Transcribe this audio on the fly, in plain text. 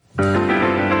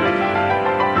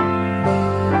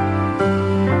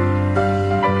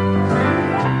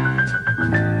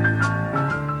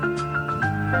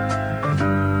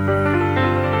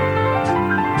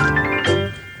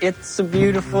It's a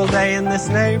beautiful day in this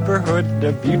neighborhood,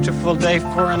 a beautiful day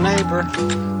for a neighbor.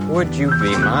 Would you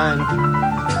be mine?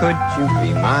 Could you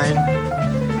be mine?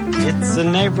 It's a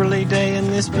neighborly day in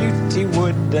this beauty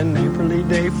wood, a neighborly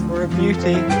day for a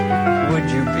beauty.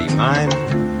 Would you be mine?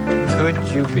 Could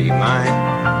you be mine?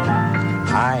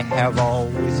 I have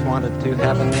always wanted to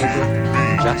have a neighbor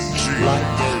just like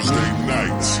Thursday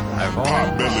nights I've at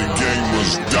always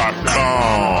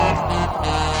PotBellyGamers.com.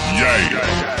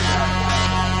 Yeah.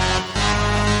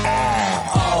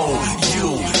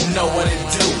 Know what it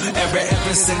do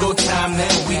every single time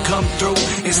that we come through.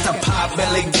 It's the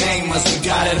Potbelly Gamers, we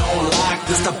got it on lock.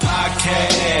 This the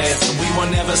podcast, we will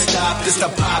never stop. This the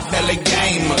Potbelly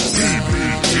Gamers,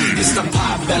 it's the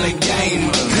Potbelly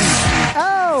Gamers.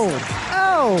 Oh,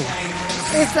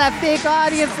 it's that fake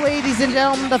audience, ladies and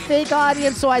gentlemen, the fake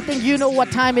audience, so I think you know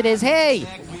what time it is. Hey,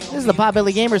 this is the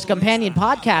Potbelly Gamers Companion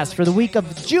Podcast for the week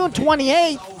of June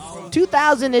 28th.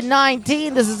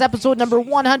 2019. This is episode number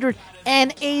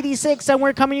 186, and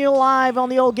we're coming to you live on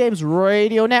the Old Games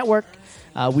Radio Network.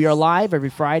 We are live every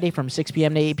Friday from 6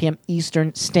 p.m. to 8 p.m.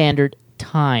 Eastern Standard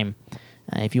Time.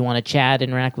 If you want to chat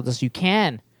and interact with us, you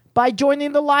can by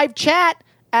joining the live chat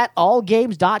at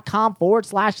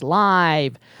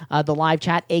allgames.com/live. The live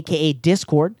chat, a.k.a.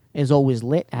 Discord, is always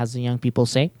lit, as the young people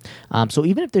say. So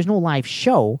even if there's no live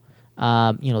show,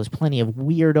 there's plenty of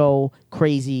weirdo,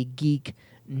 crazy, geek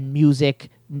music,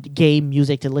 game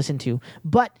music to listen to.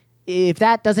 But if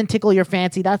that doesn't tickle your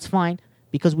fancy, that's fine,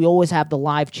 because we always have the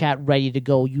live chat ready to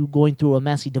go. You going through a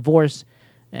messy divorce,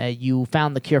 you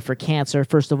found the cure for cancer.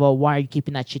 First of all, why are you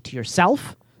keeping that shit to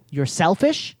yourself? You're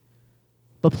selfish.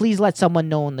 But please let someone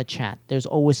know in the chat. There's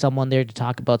always someone there to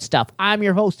talk about stuff. I'm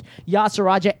your host, Yasser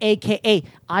Raja, a.k.a.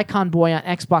 Icon Boy on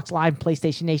Xbox Live and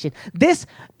PlayStation Nation. This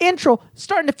intro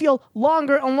starting to feel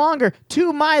longer and longer.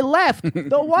 To my left,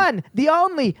 the one, the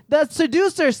only, the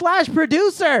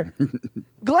seducer/producer,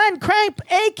 Glenn Cramp,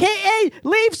 a.k.a.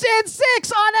 Leafs in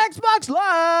 6 on Xbox Live.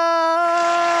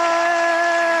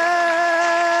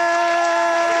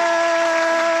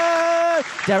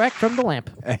 Direct from the lamp.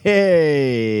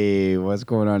 Hey, what's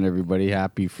going on, everybody?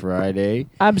 Happy Friday.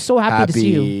 I'm so happy to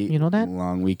see you. You know that?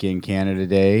 Long weekend Canada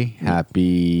Day.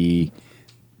 Happy...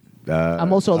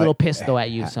 I'm also a little pissed, though,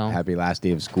 at you. So happy last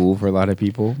day of school for a lot of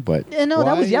people. But no,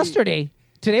 that was yesterday.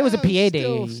 Today was a PA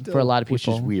day for a lot of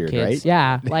people. Which is weird, kids. right?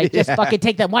 Yeah, like just fucking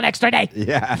take that one extra day.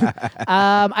 Yeah.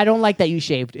 I don't like that you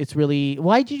shaved. It's really...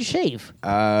 Why did you shave?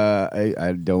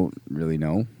 I don't really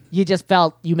know. You just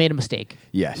felt you made a mistake.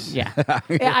 Yes. Yeah.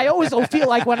 I always feel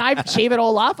like when I shave it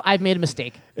all off, I've made a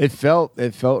mistake. It felt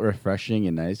refreshing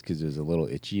and nice because it was a little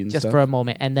itchy and just stuff. For a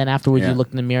moment. And then afterwards you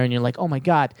looked in the mirror and you're like, oh my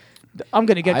God, I'm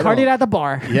going to get carded at the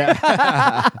bar.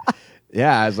 Yeah.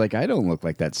 Yeah, I was like, I don't look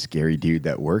like that scary dude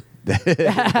that worked.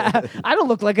 I don't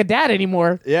look like a dad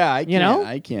anymore. Yeah,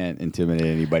 I can't intimidate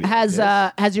anybody.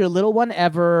 Has your little one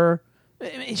ever...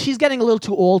 She's getting a little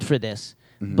too old for this.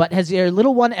 Mm-hmm. But has your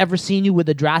little one ever seen you with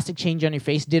a drastic change on your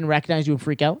face, didn't recognize you and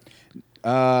freak out?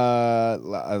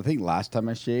 I think last time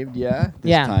I shaved, yeah.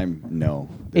 This time, no.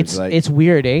 It's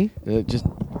weird, eh? They're just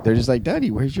like,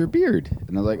 Daddy, where's your beard?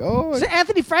 And I was like, oh. So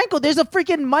Anthony Franco, there's a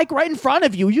freaking mic right in front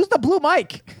of you. Use the blue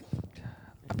mic.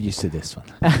 I'm used to this one.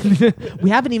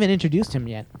 We haven't even introduced him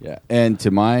yet. Yeah, and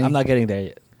to my... I'm not getting there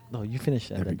yet. No, you finish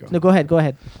that. There we go. No, go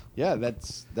ahead. Yeah,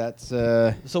 that's...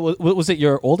 So was it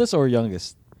your oldest or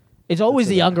youngest? It's always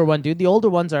the younger one, dude. The older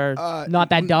ones are not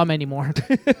that dumb anymore.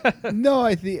 No,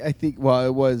 I think. Well,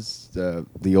 it was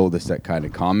the oldest that kind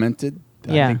of commented.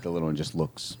 Yeah. I think the little one just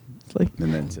looks. It's like,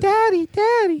 and then says, Daddy,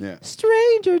 Yeah.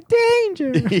 stranger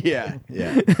danger. Yeah.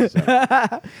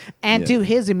 So, and to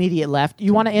his immediate left,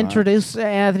 you want to introduce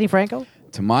Anthony Franco?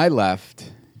 To my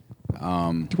left,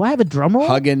 do I have a drum roll?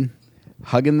 hugging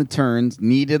the turns,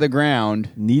 knee to the ground.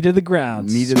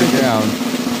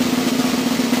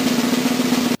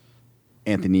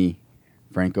 Anthony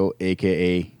Franco,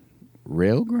 a.k.a.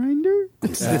 Rail Grinder?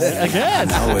 Again.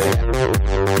 There we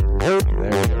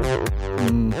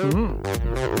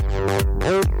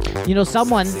Mm-hmm. You know,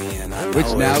 someone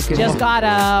Which now can... just got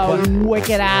a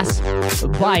wicked-ass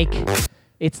bike.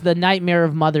 It's the nightmare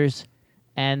of mothers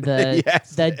and the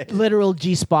literal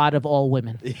G-spot of all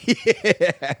women.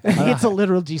 It's a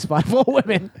literal G-spot of all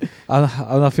women.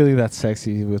 I'm not feeling that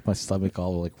sexy with my stomach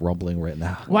all like rumbling right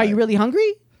now. Why, are you really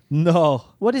hungry? No.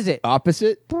 What is it?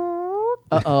 Opposite?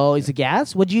 Uh-oh, is it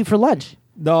gas? What'd you eat for lunch?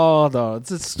 No.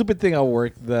 It's a stupid thing at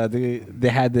work. They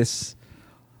had this...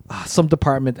 some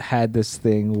department had this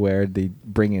thing where they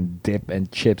bring in dip and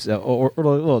chips or a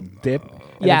little dip.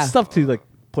 And it's stuff to like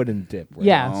put in dip. Right?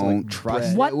 Yeah. It's Don't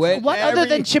trust What other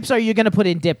than chips are you going to put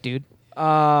in dip, dude?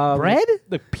 Bread?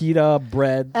 The pita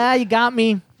bread. You got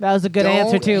me. That was a good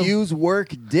answer too. Don't use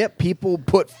work dip. People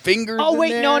put fingers. Oh in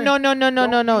wait, there. no.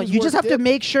 Don't use You just work have to dip.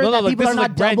 make sure No, that like, people this are is not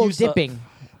like brand double new stuff. dipping.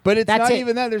 But it's That's not it.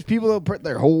 even that. There's people that put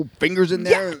their whole fingers in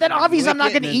there. Yeah, then obviously I'm not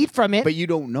lick going to and- eat from it. But you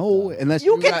don't know unless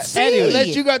You you can got, see.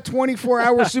 unless you got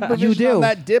 24-hour supervision do. on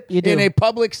that dip You do. in a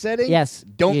public setting. Yes,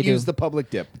 don't you do. use the public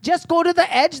dip. Just go to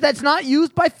the edge that's not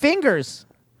used by fingers.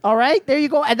 All right, there you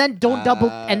go, and then don't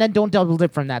double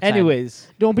dip from that side. Anyways,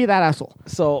 Don't be that asshole.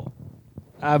 so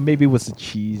maybe it was the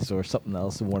cheese or something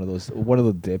else in one of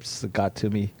the dips that got to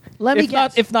me. Let me If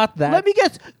not- guess. if not that. Let me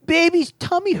guess. Baby's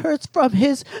tummy hurts from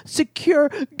his secure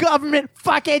government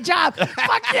fucking job.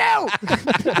 Fuck you.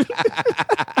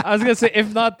 I was gonna say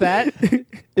if not that,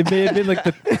 it may have been like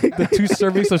the 2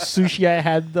 servings of sushi I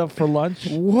had for lunch.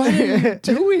 What are you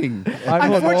doing? I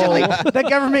don't Unfortunately, know. the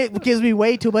government gives me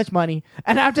way too much money,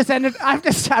 and I have to send it. I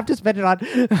have to spend it on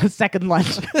a second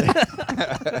lunch.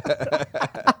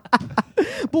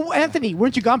 But Anthony,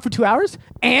 weren't you gone for 2 hours?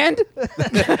 And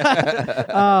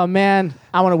oh man,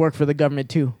 I want to work for the government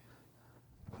too.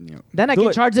 Then I Do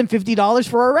can it. charge them $50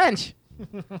 for a wrench,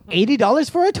 $80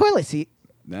 for a toilet seat.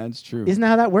 That's true. Isn't that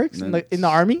how that works in the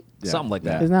army? Yeah, Something like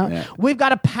yeah, that. Isn't that? yeah. We've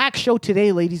got a packed show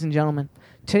today, ladies and gentlemen.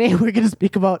 Today we're going to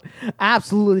speak about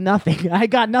absolutely nothing. I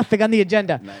got nothing on the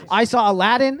agenda. I saw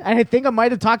Aladdin, and I think I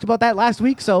might have talked about that last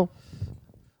week. So,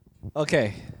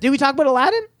 Okay, did we talk about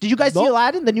Aladdin? Did you guys see Nope.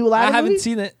 Aladdin, the new Aladdin I haven't movie?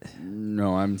 seen it.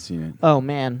 No, I haven't seen it. Oh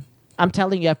man, I'm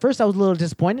telling you. At first, I was a little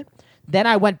disappointed. Then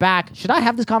I went back. Should I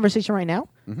have this conversation right now?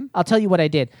 I'll tell you what I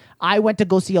did. I went to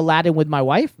go see Aladdin with my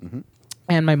wife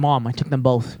and my mom. I took them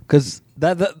both. Because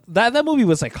that movie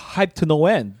was like hyped to no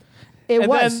end. It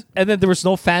was. And then there was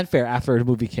no fanfare after the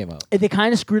movie came out. They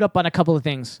kind of screwed up on a couple of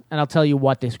things, and I'll tell you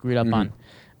what they screwed up on.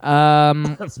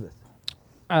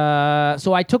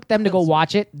 So I took them to go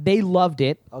watch it. They loved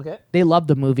it. Okay. They loved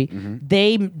the movie.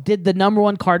 They did the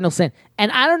 #1 cardinal sin.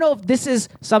 And I don't know if this is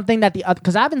something that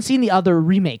because I haven't seen the other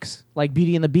remakes, like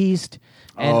Beauty and the Beast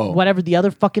and whatever the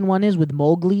other fucking one is with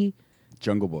Mowgli.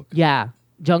 Jungle Book. Yeah.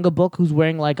 Jungle Book, who's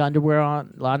wearing like underwear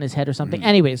on his head or something.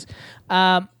 Anyways,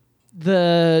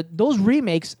 those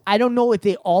remakes, I don't know if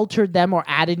they altered them or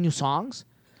added new songs.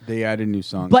 They added new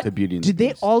songs But to Beauty and did the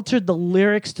they Beast. alter the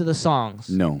lyrics to the songs?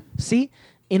 No. See,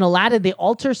 in Aladdin, they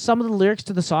alter some of the lyrics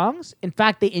to the songs. In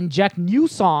fact, they inject a new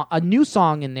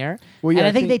song in there, Well, yeah, and I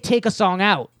I think they think- take a song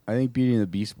out. I think Beauty and the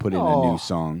Beast put in a new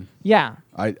song. Yeah,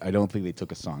 I don't think they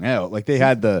took a song out. Like they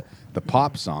had the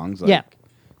pop songs. Like, Yeah.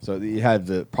 So you had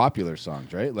the popular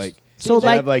songs, right? Like So, they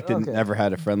like- have like the Never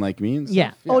Had a Friend Like Me and stuff.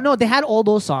 yeah. Oh no, they had all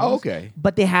those songs. Oh, okay.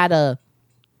 but they had a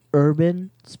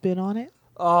urban spin on it.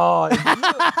 Oh,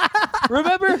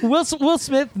 remember Will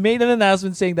Smith made an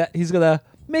announcement saying that he's gonna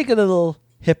make it a little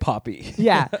hip hoppy.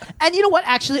 Yeah, and you know what?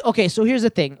 Actually, okay. So here's the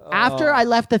thing. After I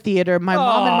left the theater, my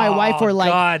mom and my wife were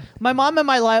like, God. my mom and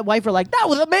my wife were like, that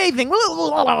was amazing,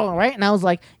 right? And I was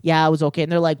like, yeah, it was okay.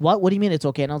 And they're like, what? What do you mean it's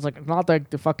okay? And I was like, not like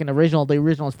the fucking original. The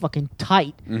original is fucking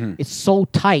tight. It's so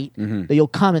tight that you'll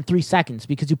come in 3 seconds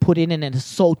because you put it in and it's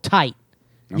so tight.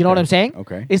 You know what I'm saying?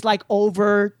 Okay. It's like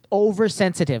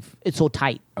oversensitive. It's so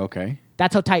tight. Okay.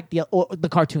 That's how tight the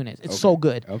cartoon is. It's so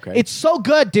good. Okay. It's so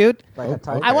good, dude.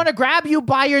 Okay. I want to grab you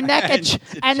by your neck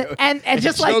and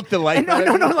just like choke the life no out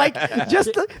no of no you. like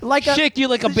just like a, Shake you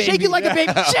like a baby. Shake you like a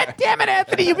baby. Shit, damn it,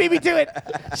 Anthony, you beat me to it.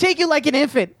 Shake you like an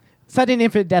infant. Sudden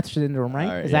infant death syndrome, right?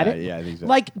 All right, Is that yeah, it? yeah, I think so.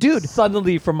 Like, dude,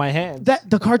 Suddenly from my hands. that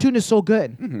the cartoon is so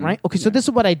good, right? Okay, so this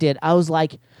is what I did. I was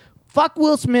like, fuck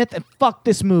Will Smith and fuck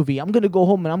this movie. I'm gonna go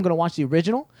home and I'm gonna watch the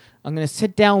original. I'm gonna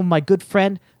sit down with my good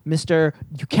friend, Mr.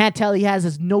 You can't tell he has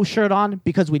his no shirt on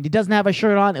because when he doesn't have a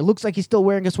shirt on, it looks like he's still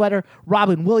wearing a sweater.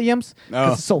 Robin Williams,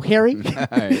 because it's so hairy. All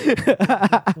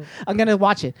right. I'm gonna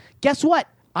watch it. Guess what?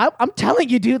 I'm telling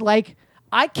you, dude. Like,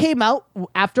 I came out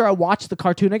after I watched the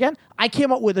cartoon again. I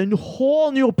came out with a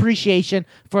whole new appreciation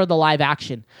for the live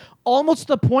action, almost to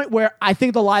the point where I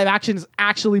think the live action is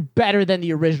actually better than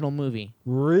the original movie.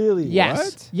 Really? Yes,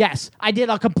 What? yes, I did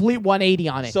a complete 180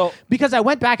 on it. So- because I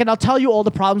went back and I'll tell you all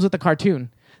the problems with the cartoon.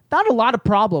 Not a lot of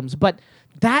problems, but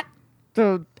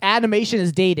the animation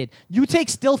is dated. You take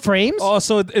still frames. Oh,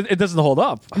 so it doesn't hold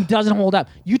up. It doesn't hold up.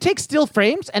 You take still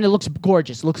frames and it looks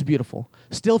gorgeous. It looks beautiful.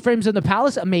 Still frames in the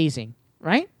palace, amazing,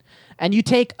 right? And you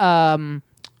take you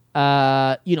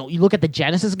look at the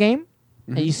Genesis game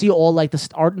and you see all like the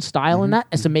art and style in that.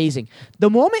 It's amazing. The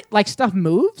moment like stuff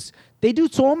moves, they do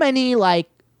so many like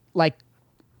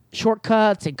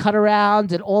shortcuts and cut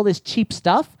arounds and all this cheap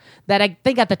stuff that I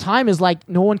think at the time is like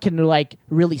no one can like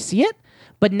really see it.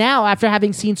 But now, after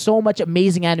having seen so much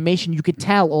amazing animation, you could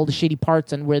tell all the shitty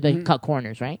parts and where they cut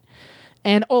corners, right?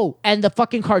 And and the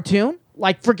fucking cartoon,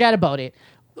 Like, forget about it.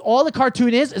 All the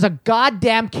cartoon is a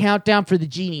goddamn countdown for the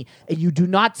genie, and you do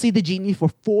not see the genie for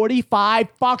 45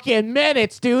 fucking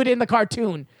minutes, dude, in the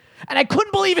cartoon. And I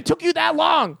couldn't believe it took you that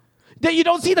long. That you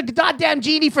don't see the goddamn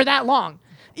genie for that long.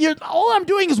 All I'm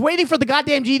doing is waiting for the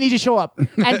goddamn genie to show up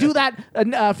and do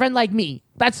that. Friend like me.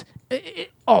 That's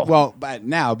Well, but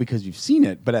now because you've seen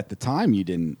it, but at the time you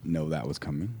didn't know that was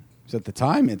coming. So at the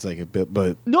time it's like a bit,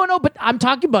 but No, but I'm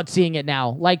talking about seeing it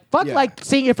now. Like, fuck, Yeah. like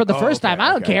seeing it for the first okay, time.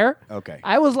 I don't okay, care. okay.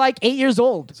 I was like 8 years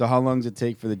old. so how long does it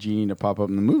take for the genie to pop up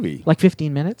in the movie? Like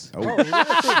 15 minutes.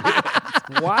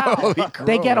 Wow.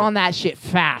 They get on that shit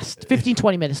fast. 15,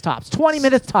 20 minutes tops. 20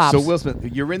 minutes tops. So Will Smith,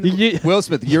 you're in the Will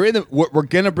Smith, you're in the. We're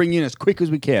gonna bring you in as quick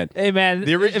as we can. Hey man,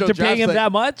 The original if they're paying draft's him like-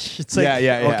 that much, it's like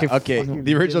Yeah. Okay.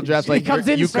 The original draft's like comes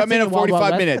in you and starts come in singing at Wild Wild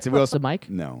 45 West. minutes and Will The mic?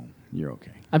 No, you're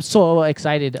okay. I'm so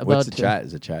excited about What's the chat?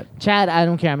 Is it chat? Chat, I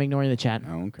don't care. I'm ignoring the chat.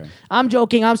 Oh, okay. I'm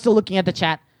joking. I'm still looking at the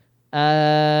chat. It's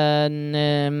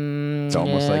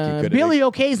almost like you could've- Billy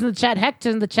O'K's in the chat.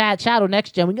 Hector's in the chat. Shadow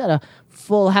Next Gen. We got a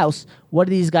full house. What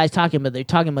are these guys talking about? They're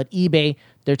talking about eBay.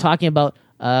 They're talking about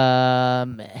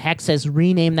Hex says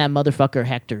rename that motherfucker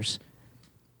Hector's.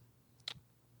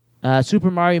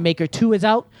 Super Mario Maker 2 is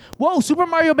out. Whoa, Super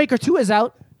Mario Maker 2 is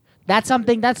out. That's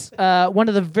something. That's one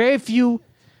of the very few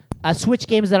Switch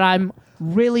games that I'm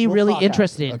really talk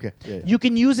interested in. Okay, yeah. You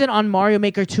can use it on Mario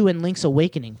Maker 2 and Link's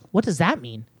Awakening. What does that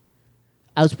mean?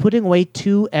 I was putting away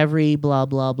 2 every blah,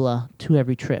 blah, blah, 2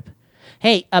 every trip.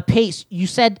 Hey, Pace, you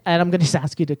said, and I'm going to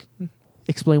ask you to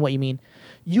explain what you mean.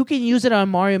 You can use it on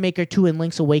Mario Maker 2 and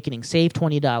Link's Awakening. Save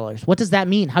 $20. What does that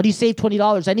mean? How do you save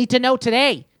 $20? I need to know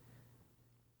today.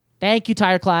 Thank you,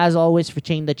 Tire Claw, as always, for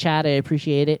changing the chat. I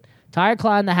appreciate it. Tire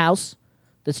Claw in the house.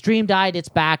 The stream died. It's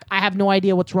back. I have no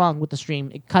idea what's wrong with the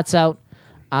stream. It cuts out.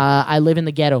 I live in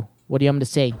the ghetto. What do you want me to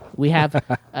say? We have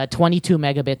 22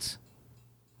 megabits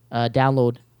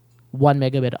download, 1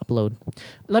 megabit upload.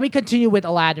 Let me continue with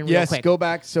Aladdin real Yes, quick. go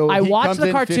back. So I he watched comes the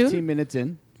in cartoon. 15 minutes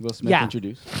in. Will Smith Yeah.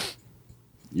 introduced.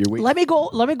 You're waiting. Let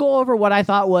me go over what I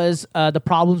thought was the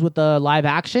problems with the live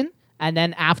action, and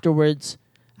then afterwards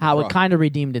how it kind of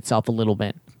redeemed itself a little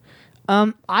bit.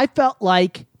 I felt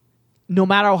like no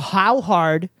matter how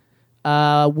hard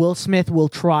Will Smith will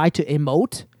try to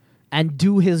emote and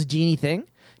do his genie thing,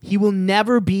 he will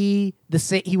never be the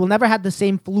same. He will never have the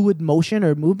same fluid motion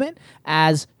or movement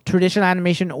as traditional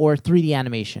animation or 3D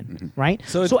animation, right?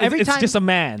 So, every it's time just a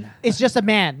man. it's just a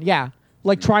man, yeah,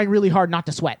 like trying really hard not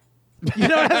to sweat. You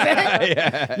know what I'm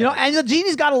saying? You know, and the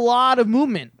genie's got a lot of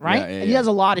movement, right? Yeah, And he has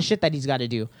a lot of shit that he's got to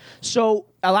do. So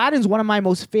Aladdin's one of my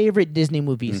most favorite Disney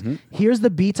movies. Here's the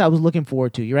beats I was looking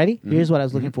forward to. You ready? Here's what I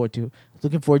was looking forward to. I was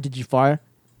looking forward to Jafar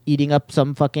eating up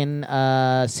some fucking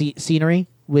scenery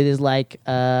with his like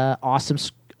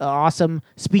awesome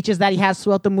speeches that he has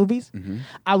throughout the movies.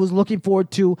 I was looking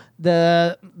forward to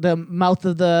the mouth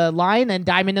of the lion and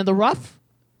Diamond in the Rough.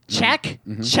 Check.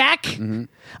 I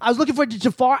was looking for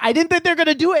Jafar. I didn't think they're going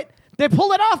to do it. They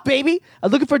pulled it off, baby. I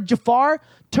was looking for Jafar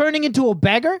turning into a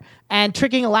beggar and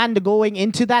tricking Aladdin to going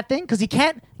into that thing because he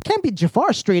can't be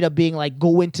Jafar straight up being like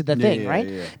go into the thing, right?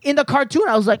 yeah. In the cartoon,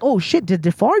 I was like, oh shit, did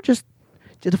Jafar just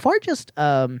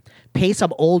pay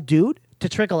some old dude to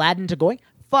trick Aladdin to going?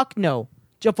 Fuck no.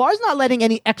 Jafar's not letting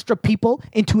any extra people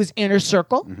into his inner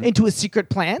circle, into his secret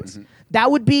plans. That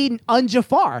would be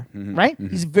un-Jafar, right?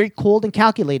 He's very cold and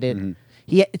calculated.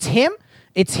 It's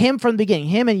him from the beginning.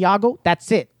 Him and Yago,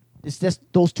 that's it. It's just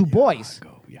those two boys.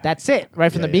 That's it,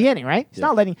 right from the beginning, right? He's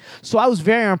not letting. So I was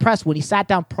very impressed when he sat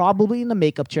down, probably in the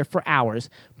makeup chair for hours,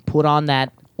 put on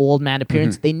that old man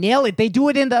appearance. They nail it. They do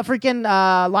it in the freaking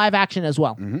live action as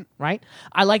well, right?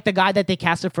 I like the guy that they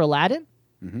casted for Aladdin.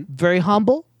 Very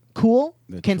humble, cool,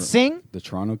 can sing. The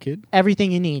Toronto kid.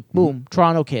 Everything you need. Boom,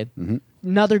 Toronto kid.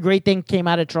 Another great thing came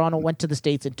out of Toronto, went to the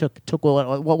States and took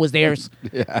what was theirs.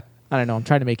 I don't know. I'm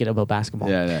trying to make it about basketball.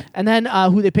 Yeah. And then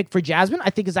who they picked for Jasmine, I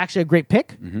think is actually a great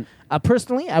pick.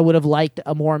 Personally, I would have liked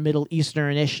a more Middle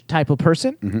Eastern-ish type of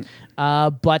person.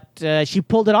 But she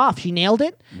pulled it off. She nailed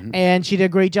it. And she did a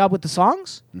great job with the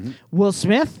songs. Will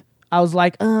Smith, I was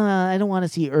like, I don't want to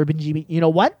see Urban GB. You know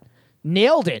what?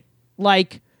 Nailed it.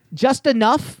 Like, just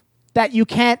enough that you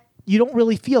don't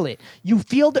really feel it. You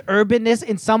feel the urbanness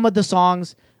in some of the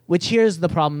songs, which here's the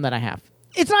problem that I have.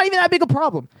 It's not even that big a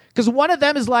problem because one of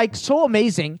them is like so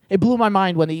amazing. It blew my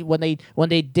mind when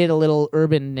they did a little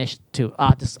urban-ish too.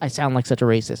 I sound like such a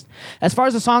racist. As far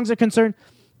as the songs are concerned,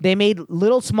 they made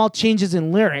little small changes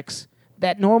in lyrics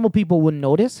that normal people wouldn't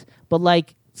notice, but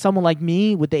like someone like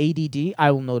me with the ADD,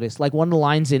 I will notice. Like one of the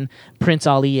lines in Prince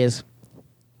Ali is,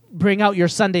 "Bring out your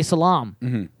Sunday salam."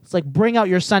 It's like bring out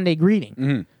your Sunday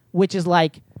greeting, which is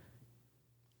like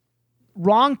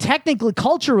wrong technically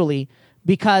culturally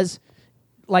because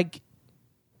like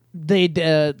they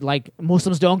like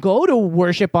Muslims don't go to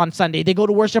worship on Sunday. They go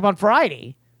to worship on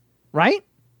Friday, right?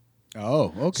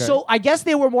 Oh, okay. So I guess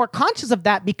they were more conscious of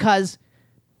that because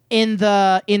in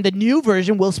the new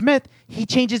version, Will Smith, he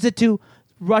changes it to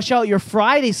rush out your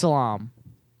Friday salam.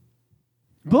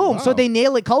 Boom. wow. So they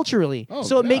nail it culturally. Oh,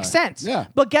 so it yeah. makes sense. Yeah.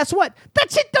 But guess what?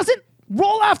 That shit doesn't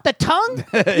roll off the tongue.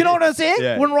 You know what I'm saying?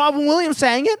 Yeah. When Robin Williams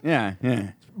sang it, yeah,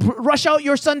 yeah. rush out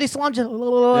your Sunday salam. Just,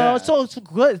 Yeah. so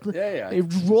good. Yeah. It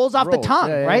rolls off the Rolls. tongue,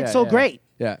 Yeah, right? yeah, So yeah. great.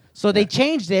 Yeah. So they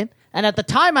changed it. And at the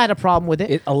time, I had a problem with it.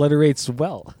 It alliterates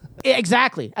well.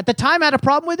 Exactly. At the time, I had a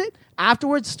problem with it.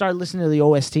 Afterwards, started listening to the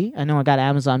OST. I know I got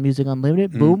Amazon Music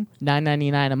Unlimited. Boom,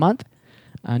 $9.99 a month.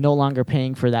 No longer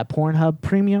paying for that Pornhub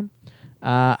premium.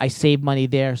 I save money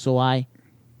there, so I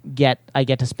get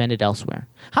to spend it elsewhere.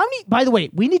 How many? By the way,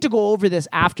 we need to go over this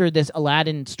after this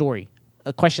Aladdin story.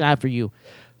 A question I have for you: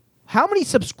 how many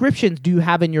subscriptions do you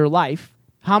have in your life?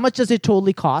 How much does it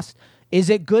totally cost? Is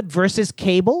it good versus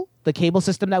cable, the cable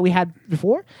system that we had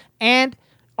before? And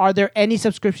are there any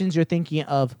subscriptions you're thinking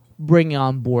of bringing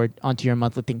on board onto your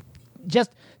monthly thing?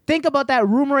 Just think about that,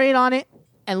 ruminate on it,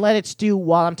 and let it stew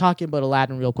while I'm talking about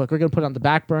Aladdin real quick. We're going to put it on the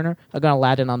back burner. I'm going to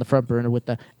Aladdin on the front burner with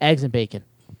the eggs and bacon.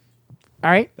 All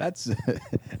right? That's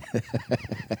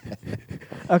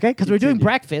Okay, because we're doing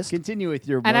breakfast. continue with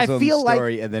your And I Muslim feel like-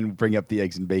 story, and then bring up the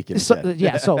eggs and bacon. So,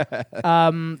 again. so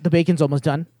the bacon's almost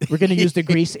done. We're going to use the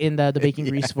grease in the bacon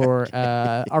grease for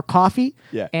our coffee.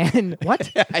 Yeah. And what?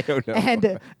 I don't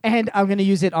know. And I'm going to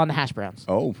use it on the hash browns.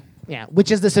 Oh, Yeah,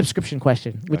 which is the subscription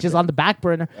question, which is on the back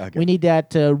burner. Okay. We need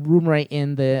that room right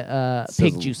in the pig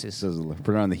sizzle- juices. Sizzle.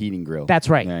 Put it on the heating grill. That's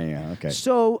right. Yeah. Okay.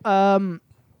 So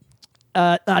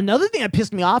another thing that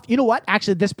pissed me off, you know what?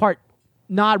 Actually, this part,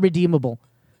 not redeemable.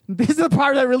 This is the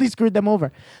part that really screwed them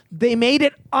over. They made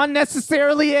it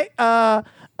unnecessarily, what's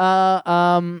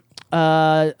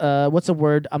the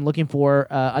word I'm looking for?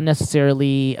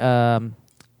 Unnecessarily, oh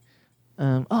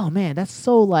man, that's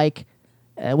so like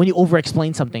when you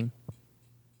over-explain something.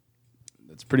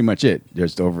 That's pretty much it.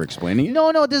 Just over explaining it.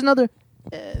 No, there's another.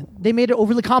 They made it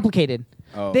overly complicated.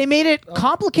 Oh. They made it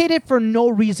complicated for no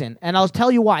reason, and I'll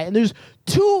tell you why. And there's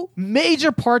two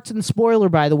major parts in the spoiler,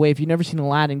 by the way. If you've never seen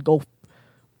Aladdin, go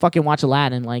fucking watch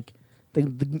Aladdin. Like the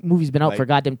movie's been out Like- for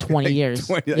goddamn 20 like years.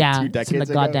 20 like yeah, 2 it's in the decades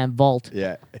ago? goddamn vault.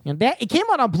 Yeah. You know, it came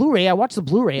out on Blu-ray. I watched the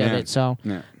Blu-ray of Yeah. it. So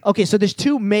Yeah. okay, so there's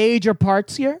two major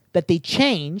parts here that they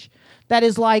change. That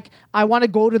is like I want to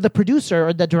go to the producer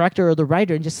or the director or the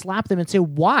writer and just slap them and say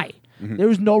why. There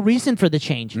was no reason for the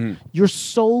change. You're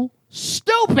so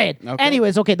stupid. Okay.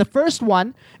 Anyways, okay, the first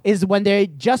one is when they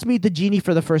just meet the genie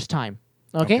for the first time.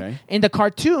 Okay? In the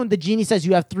cartoon, the genie says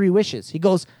you have 3 wishes. He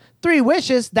goes, 3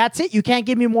 wishes? That's it? You can't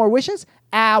give me more wishes?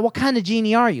 What kind of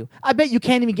genie are you? I bet you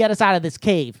can't even get us out of this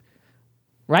cave.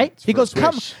 Right? He goes,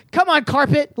 first wish. come on,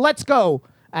 Carpet, let's go.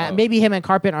 Maybe him and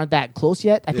Carpet aren't that close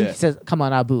yet. I think Yeah. he says, come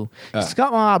on, Abu. He says,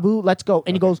 come on, Abu, let's go.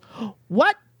 And he goes,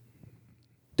 what?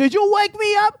 Did you wake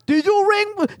me up? Did you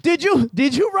ring? Did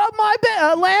you rub my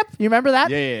lamp? You remember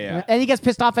that? Yeah. And he gets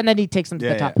pissed off, and then he takes him to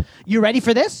Yeah, the top. yeah. You ready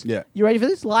for this? Yeah. You ready for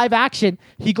this? Live action.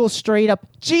 He goes straight up,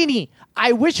 Genie,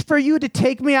 I wish for you to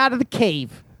take me out of the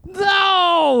cave.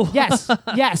 No! Yes,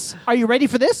 yes. Are you ready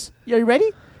for this? Are you ready?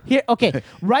 Here, okay.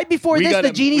 Right before this,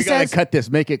 the genie we gotta says cut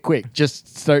this. Make it quick.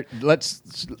 Just start. Let's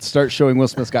start showing Will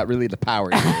Smith's got really the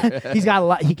power. here. he's got a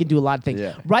lot. He can do a lot of things.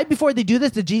 Yeah. Right before they do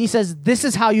this, the genie says, "This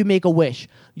is how you make a wish.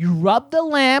 You rub the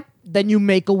lamp, then you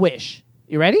make a wish.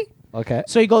 You ready?" Okay.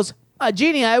 So he goes,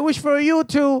 Genie, I wish for you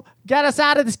to get us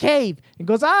out of this cave. He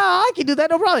goes, I can do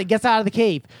that, no problem. He gets out of the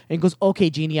cave. And he goes,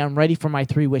 okay, Genie, I'm ready for my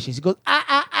 3 wishes. He goes,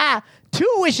 2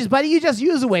 wishes, buddy. You just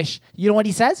use a wish. You know what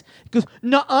he says? He goes,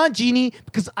 nuh-uh, Genie,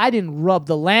 because I didn't rub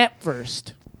the lamp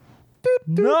first.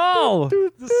 No!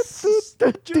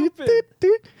 Stupid.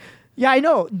 Yeah, I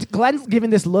know. Glenn's giving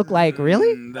this look like,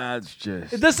 really? That's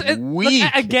just Weak.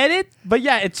 I get it, but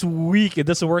yeah, it's weak. It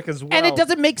doesn't work as well. And it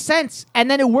doesn't make sense.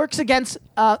 And then it works against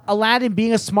Aladdin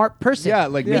being a smart person. Yeah,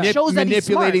 like It shows that he's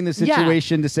manipulating the smart. Yeah.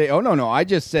 situation to say, "Oh no, I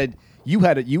just said you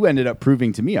had it. You ended up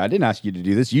proving to me. I didn't ask you to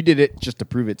do this. You did it just to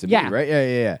prove it to Yeah. me, right?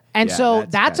 Yeah. And Yeah, so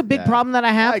that's a big problem that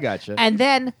I have. I gotcha. And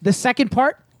then the second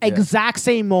part, exact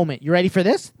same moment. You ready for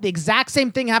this? The exact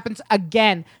same thing happens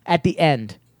again at the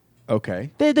end. Okay.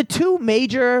 They're the 2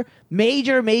 major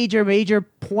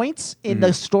points in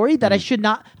the story that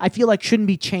I feel like shouldn't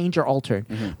be changed or altered.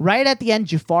 Right at the end,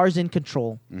 Jafar's in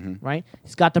control. Right?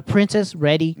 He's got the princess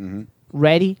ready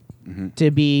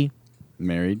to be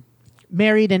Married.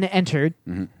 married and entered.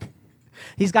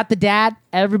 He's got the dad,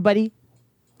 everybody.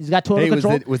 He's got total Hey,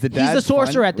 control. was the dad He's the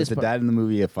sorcerer fun? at this Was point. the dad in the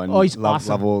movie a fun, Oh, he's awesome.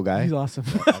 lovable guy? He's awesome.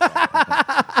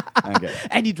 Okay.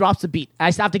 And he drops the beat.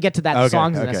 I still have to get to that Okay,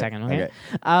 songs in a okay, second. Okay.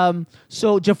 okay.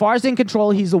 So Jafar's in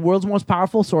control. He's the world's most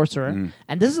powerful sorcerer. Mm-hmm.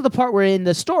 And this is the part where in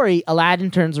the story,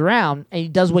 Aladdin turns around and he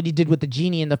does what he did with the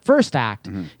genie in the first act.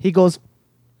 Mm-hmm. He goes,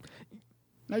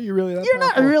 Are you really that "You're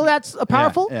not powerful? really that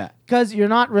powerful, yeah. because you're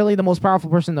not really the most powerful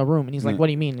person in the room." And he's like, "What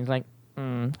do you mean?" He's like,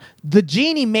 "The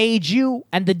genie made you,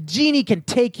 and the genie can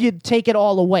take it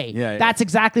all away." Yeah, yeah. That's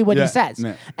exactly what he Yeah, says.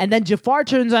 yeah. And then Jafar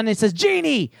turns on and says,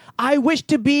 "Genie, I wish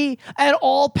to be an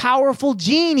all-powerful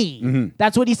genie."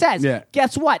 That's what he says. Yeah.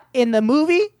 Guess what? In the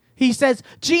movie, he says,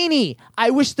 "Genie, I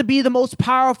wish to be the most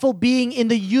powerful being in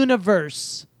the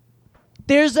universe."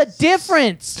 There's a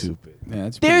difference. Stupid. Yeah,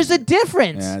 that's There's a pretty-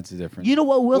 difference. Yeah, that's a difference. You know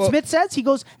what Will Well- Smith says? He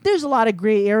goes, "There's a lot of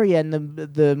gray area in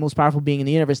the most powerful being in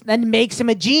the universe." Then makes him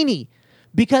a genie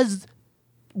because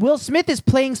Will Smith is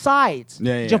playing sides.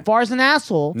 Yeah, yeah. Jafar's an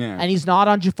asshole, Yeah. and he's not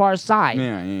on Jafar's side,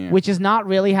 Yeah, yeah, yeah. which is not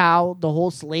really how the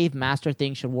whole slave master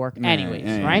thing should work, Yeah, anyways,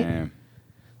 yeah, right? yeah,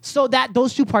 So that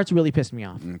those two parts really pissed me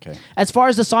off. yeah. Okay. As far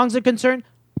as the songs are concerned,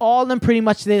 all of them pretty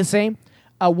much stay the same.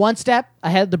 One step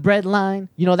ahead of the bread line.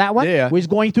 You know that one? Yeah, yeah. Where he's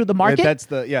going through the market. That's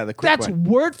the quick That's one.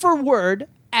 word for word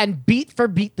and beat for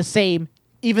beat the same.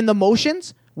 Even the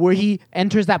motions where he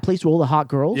enters that place with all the hot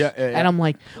girls. Yeah, yeah, yeah. And I'm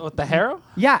like, What the harrow?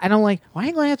 yeah. And I'm like, why are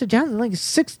you going after Jasmine? Like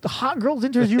 6 hot girls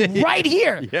enters you right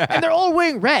here. Yeah. And they're all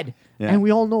wearing red. Yeah. And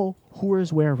we all know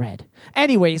whores wear red.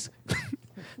 Anyways,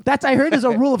 that's I heard is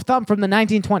a rule of thumb from the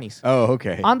 1920s. Oh,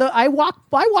 okay. I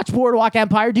watch Boardwalk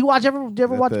Empire. Do you ever Is that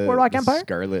watch Boardwalk the Empire?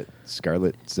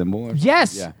 Scarlet symbol? or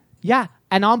Yes. something? Yeah.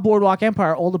 And on Boardwalk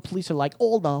Empire, all the police are like,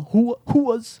 all the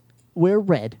whoas wear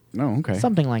red. Yeah. Oh, okay.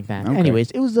 Something like that. Okay.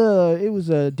 Anyways, it was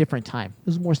a different time. It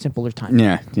was a more simpler time.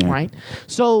 Yeah. Yeah. Right?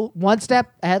 So one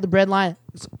step ahead of the bread line.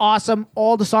 It's awesome.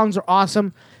 All the songs are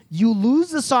awesome. You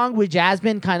lose the song where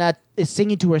Jasmine kind of is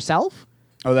singing to herself.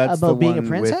 Oh, that's About the being a one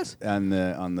princess? with,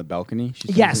 on the balcony. She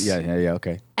sings Yes. it? Yeah.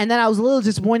 Okay. And then I was a little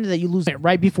disappointed that you lose it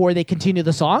right before they continue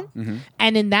the song. Mm-hmm.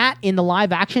 And in the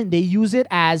live action, they use it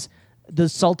as the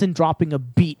Sultan dropping a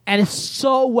beat. And it's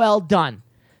so well done.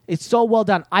 It's so well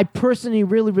done. I personally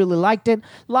really, really liked it.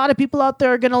 A lot of people out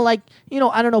there are going to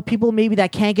I don't know, people maybe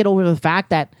that can't get over the fact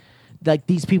that like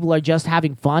these people are just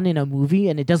having fun in a movie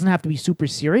and it doesn't have to be super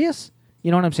serious. You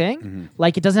know what I'm saying? Mm-hmm.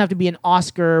 Like, it doesn't have to be an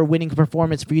Oscar-winning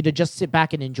performance for you to just sit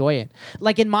back and enjoy it.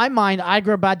 Like, in my mind,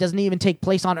 Hyderabad doesn't even take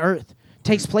place on Earth. It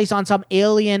takes place on some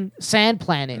alien sand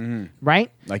planet,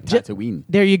 right? Like Ju- Tatooine.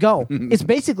 There you go. It's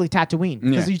basically Tatooine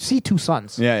because Yeah. you see two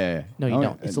suns. Yeah. No, you Oh,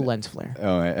 don't. yeah. It's a lens flare.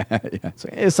 Oh, yeah. So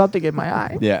it's something in my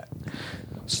eye. Yeah.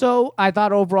 So I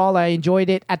thought overall I enjoyed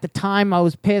it. At the time, I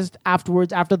was pissed.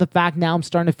 Afterwards, after the fact, now I'm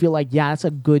starting to feel like, yeah, that's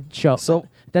a good show. So-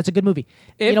 that's a good movie.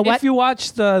 You know what? If you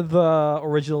watch the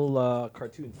original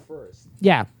cartoon first,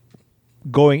 Yeah.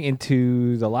 going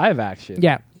into the live action,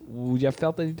 Yeah. would you have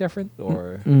felt any different,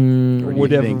 or What do you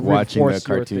would have think watching the reinforced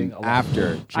your cartoon thing a lot?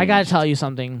 after? I gotta changed? tell you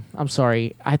something. I'm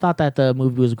sorry. I thought that the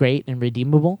movie was great and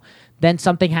redeemable. Then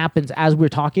something happens as we're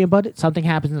talking about it. Something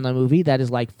happens in the movie that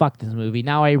is like, fuck this movie.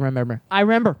 Now I remember. I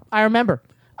remember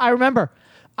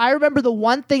the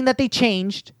one thing that they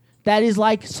changed that is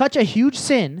like such a huge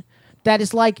sin that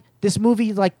is like, this movie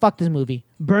is like, fuck this movie.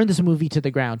 Burn this movie to the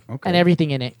ground and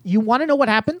everything in it. You want to know what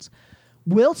happens?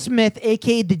 Will Smith,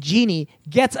 a.k.a. the Genie,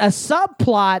 gets a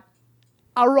subplot,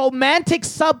 a romantic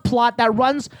subplot that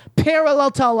runs parallel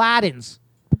to Aladdin's.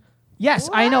 Yes,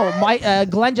 I know.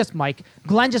 Glenn just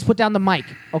put down the mic,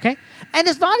 okay? And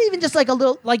it's not even just like a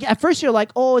little, like at first you're like,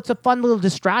 oh, it's a fun little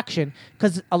distraction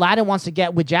because Aladdin wants to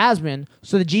get with Jasmine,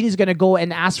 so the genie's going to go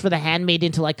and ask for the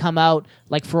handmaiden to like come out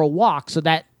like for a walk so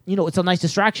that, it's a nice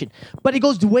distraction. But it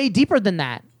goes way deeper than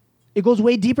that.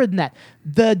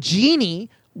 The genie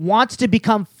wants to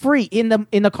become free. In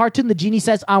the cartoon, the genie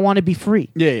says, I want to be free.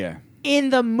 Yeah. In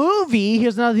the movie,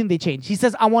 here's another thing they changed. He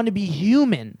says, I want to be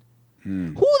human.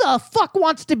 Who the fuck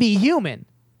wants to be human?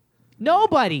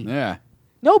 Nobody. Yeah.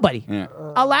 Nobody. Yeah.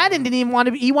 Aladdin didn't even want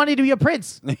to be, he wanted to be a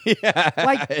prince.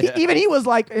 Even he was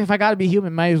like, if I got to be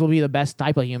human, might as well be the best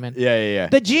type of human. Yeah.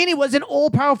 The genie was an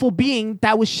all-powerful being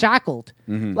that was shackled.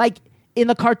 Like, in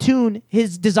the cartoon,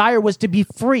 his desire was to be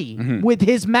free with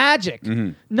his magic,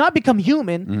 not become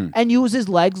human and use his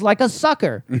legs like a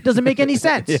sucker. Doesn't make any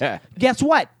sense. Yeah. Guess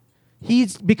what? He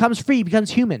becomes free, becomes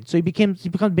human. So he becomes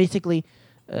basically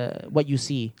what you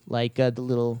see, like the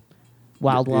little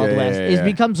Wild West. Yeah. It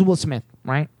becomes Will Smith,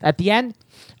 right? At the end.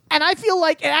 And I feel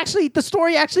like the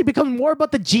story actually becomes more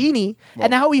about the genie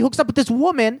and how he hooks up with this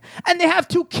woman, and they have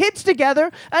 2 kids together,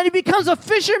 and he becomes a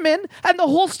fisherman, and the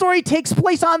whole story takes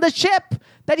place on the ship.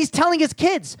 that he's telling his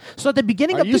kids. So at the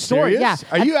beginning Are of you the story, serious?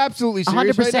 Are you absolutely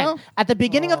serious right now? At the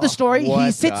beginning of the story, he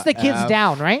what sits the the kids F?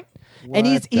 down, right? And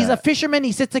he's What a the- fisherman.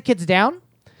 He sits the kids down,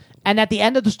 and at the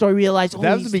end of the story, realize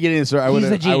That was the beginning of the story. he's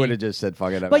the genie. I would have just said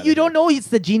fuck it. But you don't know he's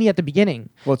the genie at the beginning.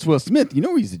 Well, it's Will Smith. You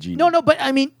know he's the genie. No, but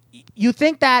I mean, you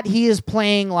think that he is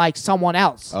playing like someone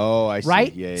else. Oh, I see.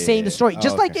 Right? Yeah, Saying the story. Oh,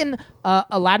 Just like okay. in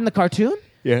Aladdin the cartoon.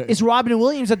 Yeah. It's Robin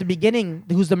Williams at the beginning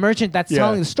who's the merchant that's Yeah.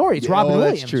 telling the story. It's Yeah, Robin oh,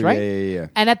 that's Williams, true. right? Yeah.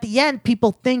 And at the end,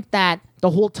 people think that the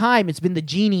whole time it's been the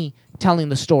genie telling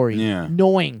the story, Yeah.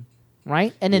 knowing,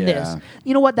 right? And in Yeah. this,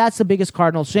 you know what? That's the biggest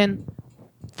cardinal sin.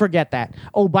 Forget that.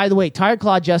 Oh, by the way, Tired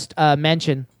Claw just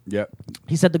mentioned. Yep.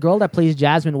 He said the girl that plays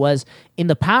Jasmine was in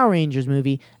the Power Rangers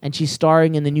movie, and she's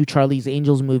starring in the new Charlie's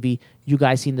Angels movie. You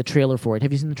guys seen the trailer for it?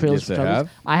 Have you seen the trailers Yes, for I Charlie's? have.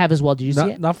 I have as well. Did you see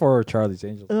it? Not for Charlie's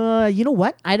Angels. You know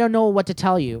what? I don't know what to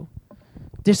tell you.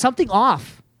 There's something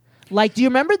off. Like, do you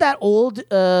remember that old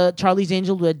Charlie's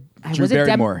Angel with Drew was it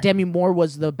Barrymore. Demi Moore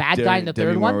was the bad guy in the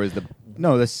Demi third Moore one? was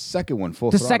the second one.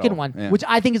 Full The Throttle. second one, Yeah. which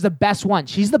I think is the best one.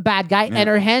 She's the bad guy, and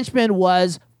her henchman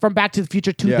was from Back to the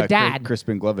Future 2, yeah, the dad.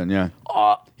 Crispin Glover. Yeah.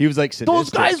 He was like sadistic. Those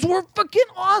guys were fucking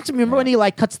awesome. Remember when he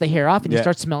like cuts the hair off and you Yeah.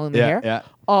 start smelling the Yeah, hair? yeah.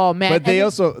 Oh man! But they And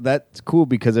also that's cool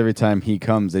because every time he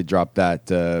comes, they drop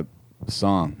that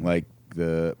song, like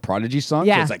the Prodigy song.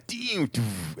 Yeah. So it's like damn,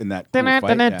 in that cool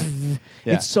fight. Yeah.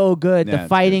 Yeah. It's so good. Yeah, The it's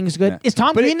fighting's good. Yeah. Is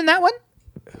Tom But Green in that one?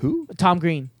 Who? Tom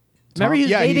Green. Remember he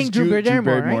was yeah, dating he's Drew Drew Barrymore,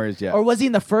 Barrymore right? is, yeah. Or was he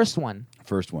in the first one?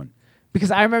 First one.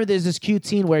 Because I remember there's this cute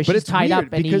scene where she's it's tied weird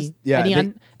up and because- yeah,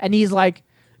 and he's like,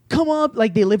 "Come on!"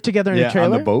 Like they live together in Yeah, a on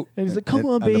trailer. the boat. and he's like, "Come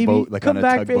On on, the baby, boat, like come on a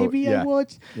back, tugboat. baby." Yeah. I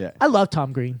watch. Yeah. I love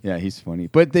Tom Green. Yeah, he's funny.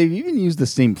 But they've even used the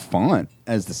same font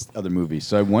as the other movies.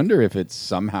 So I wonder if it's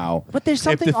somehow. But there's if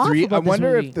something the off three, about I this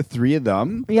wonder movie. if the three of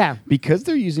them. Yeah. Because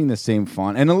they're using the same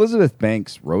font, and Elizabeth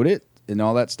Banks wrote it and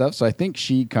all that stuff. So I think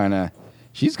she's kind of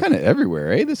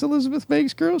everywhere, eh? This Elizabeth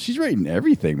Banks girl, she's writing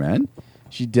everything, man.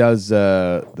 She does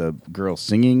the girl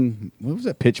singing. What was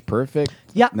that? Pitch Perfect.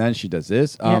 Yeah. And then she does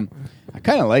this. Yeah. I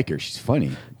kind of like her. She's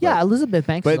funny. Yeah, But- Elizabeth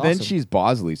Banks. but is then awesome. she's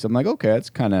Bosley, so I'm like, okay, that's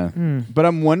kind of. But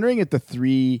I'm wondering if the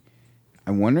three.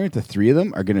 I'm wondering if the three of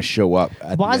them are going to show up.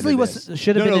 At Bosley the end of this.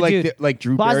 should have been a like dude. like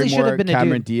Drew Bosley should Barrymore, have been a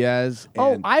Cameron dude. Diaz.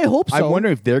 Oh, and I hope so. I wonder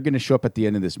if they're going to show up at the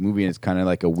end of this movie, and it's kind of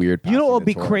like a weird. You know what passing would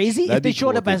be the torch. crazy That'd if they be showed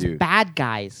cool up if as they do. bad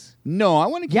guys. No, I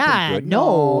want to keep Yeah, them good.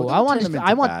 no, don't I want turn to. them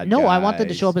I into want bad no. I want them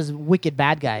to guys. show up as wicked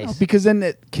bad guys. No, because then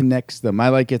it connects them. I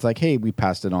like it's like, hey, we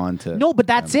passed it on to. No, but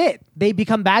that's it. They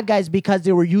become bad guys because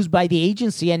they were used by the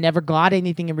agency and never got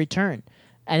anything in return.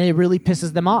 And it really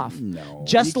pisses them off. No,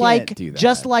 just you like can't do that.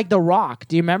 just like The Rock.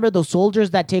 Do you remember those soldiers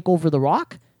that take over The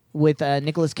Rock with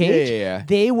Nicolas Cage? Yeah.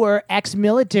 They were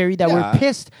ex-military that were Yeah.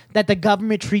 pissed that the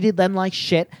government treated them like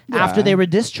shit after Yeah. they were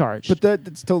discharged. But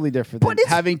that's totally different. But Than it's-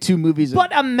 having two movies.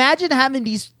 But imagine having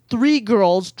these three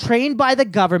girls trained by the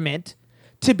government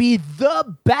to be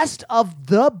the best of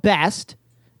the best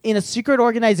in a secret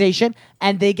organization,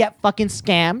 and they get fucking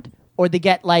scammed, or they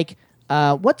get like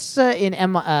what's in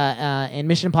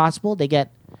Mission Impossible? They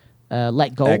get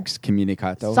let go,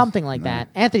 excommunicato. something like No. that.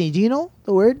 Anthony, do you know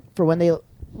the word for when they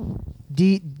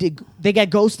they get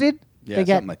ghosted? Yeah, they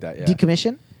get something like that, yeah.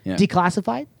 decommissioned, Yeah.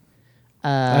 declassified.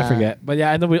 I forget, but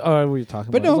yeah, I know what you're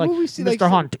talking But about. no, It's but we see Mr.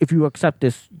 like Hunt, if you accept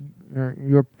this,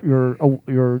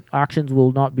 your actions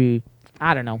will not be.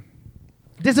 I don't know.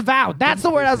 Disavowed. That's the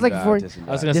word I was looking for. Disavowed.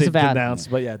 I was going to say Disavowed. denounced,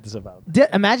 but yeah, disavowed.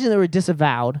 Imagine they were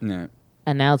disavowed, Yeah.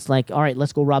 and now it's like, all right,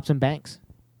 let's go rob some banks.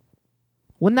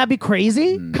 Wouldn't that be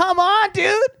crazy? Come on,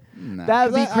 dude. Nah,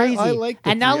 That would be 'cause crazy. I like the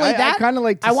and not three. only I that, kinda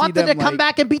like to I see want them to them, come like-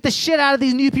 back and beat the shit out of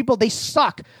these new people. They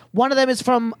suck. One of them is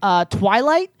from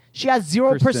Twilight. She has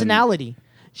zero Kristen. personality.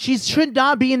 She should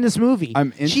not be in this movie.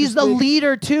 I'm She's the interested-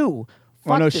 leader too.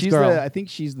 Fuck Oh no, this she's girl. I think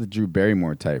she's the Drew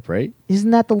Barrymore type, right?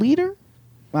 Isn't that the leader?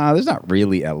 There's not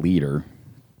really a leader.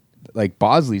 Like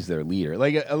Bosley's their leader.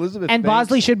 Like Elizabeth. And Banks,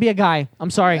 Bosley should be a guy. I'm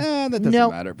sorry. that doesn't no,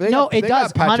 matter. But no, it they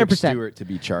does. got Patrick 100%. Stewart to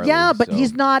be Charlie. Yeah, but so-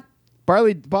 he's not.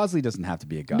 Bosley doesn't have to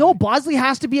be a guy. No, Bosley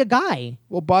has to be a guy.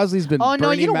 Well, Bosley's been. Oh, no,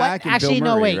 Bernie you know what? Mac and Actually,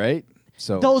 Bill no, Murray, wait. right?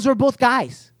 So Those are both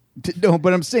guys. no,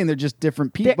 but I'm saying they're just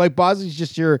different people. They're- Like Bosley's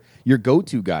just your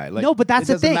go-to guy. Like No, but that's it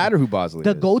the doesn't thing. matter who Bosley The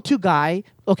is. go-to guy.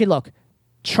 Okay, look.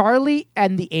 Charlie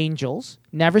and the Angels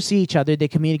never see each other. They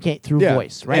communicate through Yeah.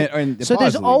 voice, right? And so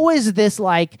there's Bosley. always this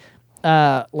like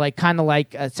kind of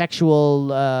like a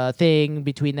sexual thing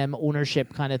between them,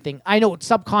 ownership kind of thing. I know it's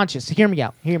subconscious. Hear me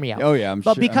out. Hear me out. Oh yeah, I'm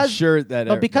sure that.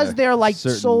 but because they're like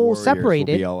certain so warriors will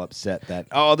separated. be all upset that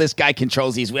this guy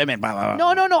controls these women. Blah, blah,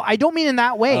 blah. No. I don't mean in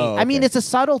that way. Oh, I mean okay. it's a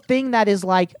subtle thing that is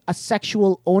like a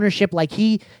sexual ownership. Like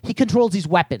he controls these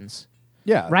weapons.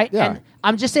 Yeah, Right? yeah. And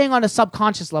I'm just saying on a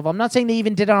subconscious level. I'm not saying they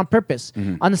even did it on purpose.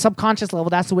 Mm-hmm. On the subconscious level,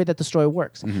 that's the way that the story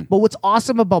works. But what's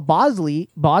awesome about Bosley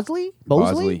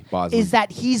is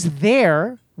that he's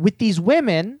there with these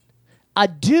women, a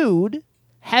dude,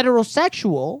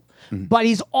 heterosexual, but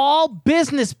he's all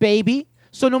business, baby.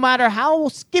 So no matter how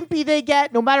skimpy they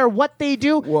get, no matter what they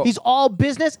do, Well- he's all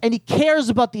business and he cares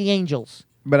about the angels.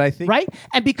 But I think Right?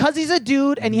 And because he's a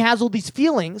dude and he has all these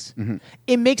feelings,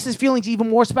 it makes his feelings even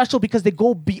more special because they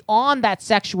go beyond that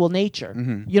sexual nature.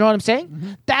 You know what I'm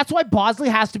saying? That's why Bosley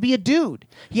has to be a dude.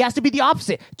 He has to be the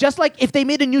opposite. Just like if they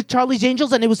made a new Charlie's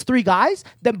Angels and it was 3 guys,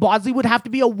 then Bosley would have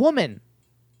to be a woman.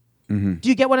 Do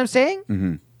you get what I'm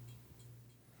saying?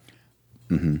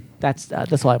 That's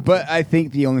all. But I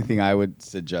think the only thing I would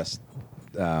suggest,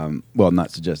 well,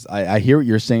 not suggest. I hear what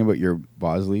you're saying about your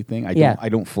Bosley thing. Yeah. I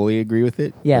don't fully agree with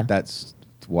it. Yeah. But that's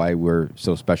why we're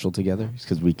so special together,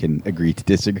 because we can agree to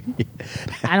disagree.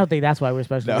 I don't think that's why we're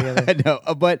special together. No,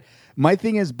 but my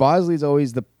thing is Bosley's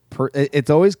always it's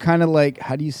always kind of like,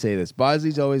 how do you say this?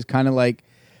 Bosley's always kind of like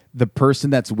the person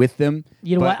that's with them.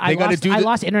 You know but what? they gotta do I the-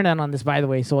 lost internet on this, by the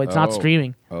way, so it's not Oh.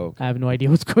 streaming. Oh, okay. I have no idea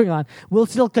what's going on. We'll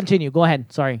still continue. Go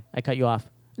ahead. Sorry, I cut you off.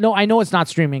 No, I know it's not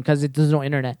streaming because there's no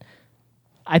internet.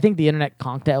 I think the internet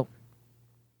conked out.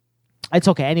 It's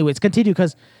okay. Anyways, continue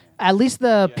because at least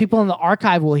the people in the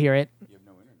archive will hear it. You have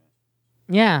no internet.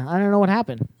 Yeah, I don't know what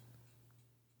happened.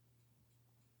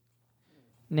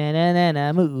 Na na na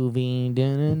na moving. Da,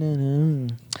 na, na,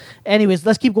 na. Anyways,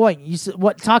 let's keep going.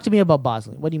 What? Talk to me about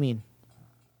Bosley. What do you mean?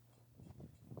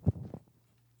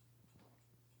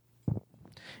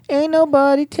 Ain't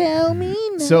nobody tell me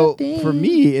nothing. So for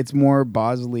me, it's more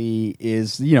Bosley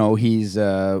is, he's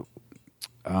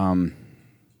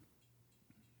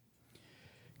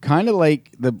kind of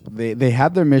like they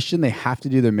have their mission, they have to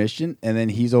do their mission, and then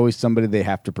he's always somebody they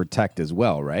have to protect as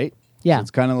well, right? Yeah. So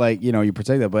it's kind of like, you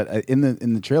protect that, but in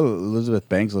the trailer, Elizabeth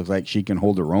Banks looks like she can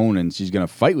hold her own, and she's going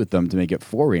to fight with them to make it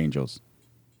 4 angels.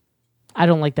 I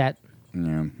don't like that.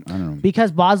 Yeah, I don't know.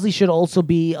 Because Bosley should also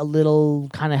be a little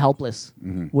kind of helpless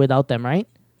without them, right?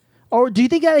 Or do you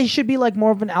think that he should be like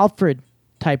more of an Alfred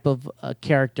type of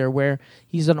character where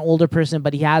he's an older person,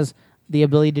 but he has the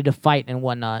ability to fight and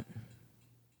whatnot?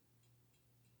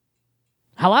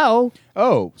 Hello?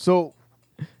 Oh, so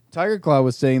Tiger Claw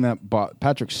was saying that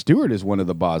Patrick Stewart is one of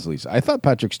the Bosleys. I thought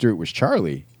Patrick Stewart was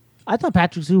Charlie, I thought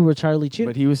Patrick Stewart was Charlie too.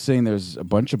 but he was saying there's a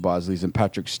bunch of Bosleys and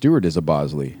Patrick Stewart is a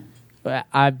Bosley. But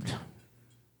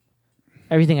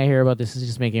everything I hear about this is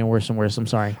just making it worse and worse. I'm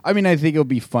sorry. I mean, I think it'll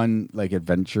be fun, like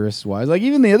adventurous wise. Like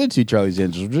even the other 2 Charlie's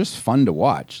Angels were just fun to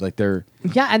watch. Like they're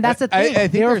Yeah, and that's the I thing.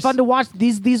 think They were there's- fun to watch.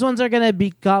 These ones are going to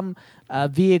become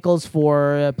vehicles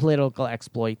for political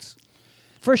exploits.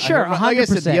 For sure, 100%. Like I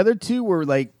said, the other 2 were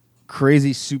like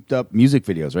crazy souped up music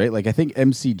videos, right? Like I think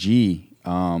MCG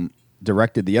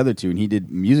directed the other 2, and he did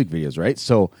music videos, right?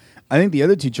 So I think the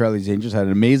other 2 Charlie's Angels had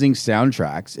amazing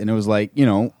soundtracks, and it was like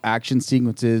action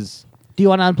sequences. Do you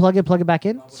want to unplug it, plug it back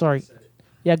in? Sorry.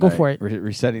 Yeah, go All for right, it. We're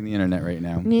resetting the internet right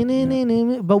now.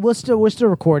 But we're still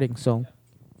recording, so.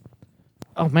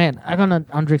 Oh man, I'm gonna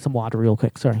drink some water real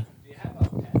quick. Sorry.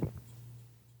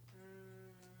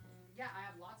 Yeah, I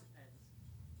have lots of pens.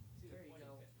 There you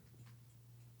go.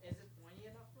 Is it pointy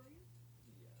enough for you?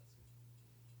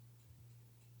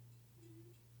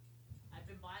 I've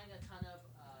been buying a ton of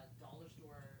dollar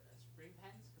store spring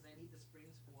pens because I need the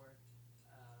springs for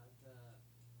the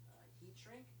heat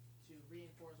shrink to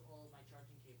reinforce all of my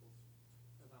charging cables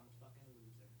because I'm a fucking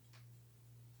loser.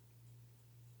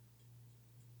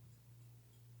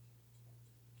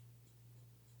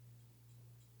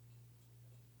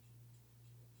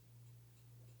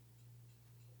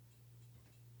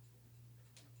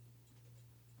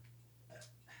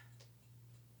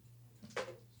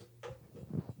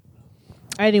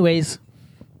 Anyways,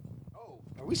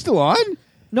 Are we still on?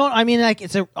 no, I mean like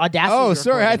it's a Audacity. Oh,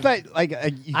 sorry. I recording. thought like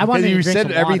I wanted you to drink said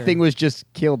some everything water. was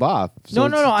just killed off. No,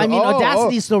 it's no, no, I mean,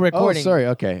 Audacity's still recording. Oh, sorry.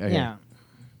 Okay. Yeah.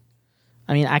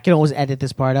 I mean, I can always edit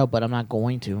this part out, but I'm not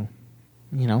going to.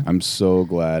 You know, I'm so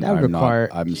glad That would I'm require-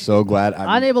 not. I'm so glad I'm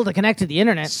unable to connect to the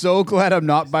internet. so glad I'm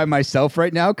not by myself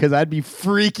right now because I'd be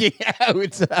freaking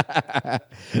out.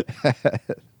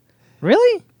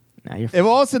 Really? No, you're. If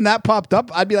all of a sudden that popped up,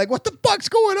 I'd be like, "What the fuck's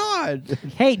going on?"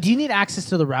 Hey, do you need access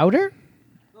to the router?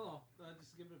 No,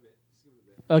 just give it a bit. Just give it a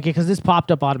bit. Okay, because this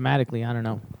popped up automatically. I don't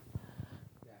know.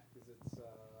 Yeah, because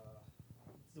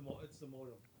it's the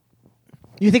modem.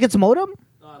 You think it's a modem?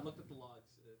 No, I looked at the logs.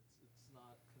 It's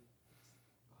not.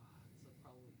 It's a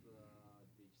problem with the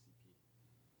DHCP.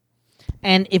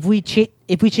 And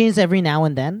if we change every now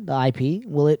and then the IP,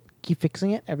 will it keep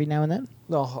fixing it every now and then?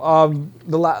 No,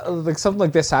 like something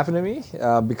like this happened to me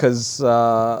because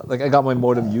like I got my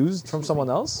modem used from someone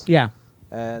else, Yeah.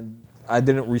 and I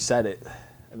didn't reset it,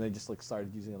 and they just like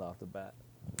started using it off the bat.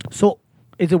 So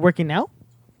is it working now?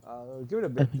 Give it a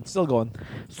bit. It's still going.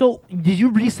 So did you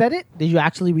reset it? Did you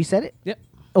actually reset it? Yep.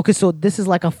 Okay, so this is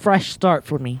like a fresh start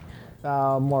for me.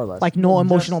 More or less. Like no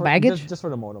emotional baggage? Just for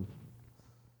the modem.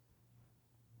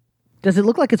 Does it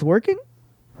look like it's working?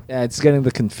 Yeah, it's getting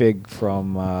the config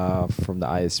from the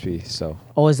ISP, so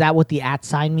Oh, is that what the @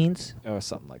 sign means? or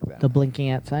something like that. The blinking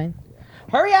 @ sign?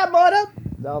 Hurry up,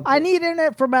 modem! I need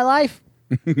internet for my life.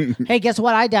 Hey, guess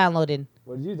what I downloaded?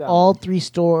 What did you download? All 3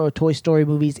 Toy Story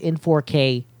movies in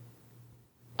 4K,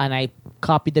 and I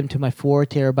copied them to my 4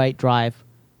 terabyte drive.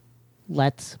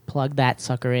 Let's plug that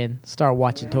sucker in. Start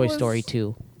watching Toy Story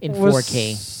 2 in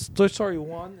 4K. Toy Story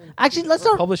 1 Actually, let's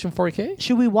start. published in 4K?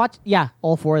 Should we watch? Yeah,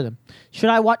 all 4 of them. Should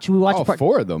we watch Oh, part?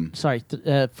 4 of them. Sorry,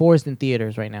 4 is in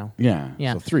theaters right now. Yeah.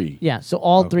 Yeah. So 3. Yeah, so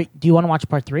all Okay. 3. Do you want to watch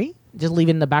part 3? Just leave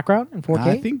it in the background in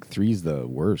 4K. I think 3's the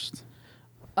worst.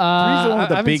 3's the one I with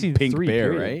the haven't big seen pink 3,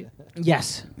 bear, period. right?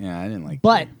 Yes. Yeah, I didn't like.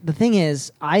 But 3. the thing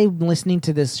is, I'm listening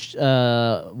to this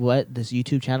this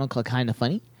YouTube channel called Kinda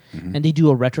Funny, and they do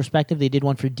a retrospective. They did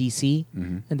one for DC,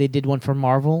 and they did one for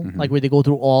Marvel, like where they go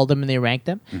through all of them and they rank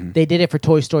them. They did it for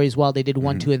Toy Story as well. They did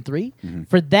 1, 2, and 3.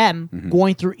 For them,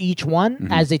 going through each one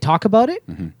as they talk about it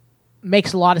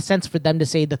makes a lot of sense for them to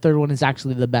say the third one is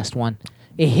actually the best one.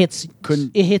 It hits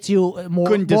you more.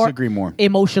 Couldn't disagree more.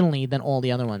 Emotionally than all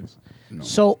the other ones.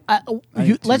 So I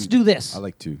think let's 2 do this. I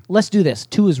like 2. Let's do this.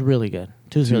 2 is really good.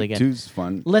 2 is really good. 2's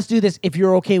fun. Let's do this if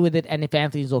you're okay with it and if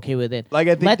Anthony's okay with it. Like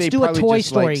I think let's they do a probably Toy just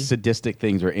Story. like sadistic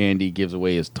things where Andy gives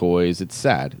away his toys. It's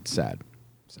sad. It's sad.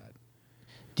 Sad.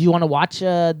 Do you want to watch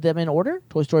them in order?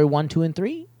 Toy Story 1, 2, and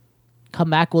 3? Come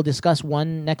back. We'll discuss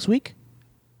 1 next week.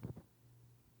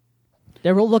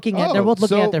 They're both looking at. They're both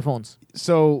looking so- at their phones.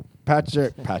 So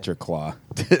Patrick Claw,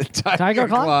 Tiger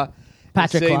Claw?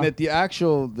 Patrick is saying Claw.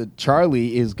 that the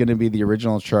Charlie is going to be the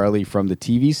original Charlie from the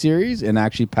TV series, and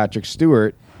actually Patrick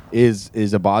Stewart is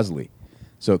a Bosley.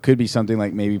 So it could be something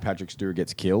like maybe Patrick Stewart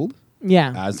gets killed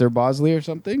Yeah. as their Bosley or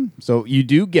something. So you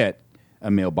do get a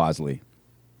male Bosley,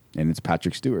 and it's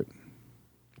Patrick Stewart.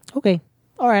 Okay.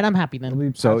 All right. I'm happy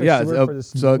then. So Patrick yeah, Stewart for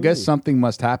this so I guess movie. something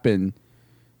must happen,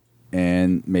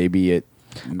 and maybe it.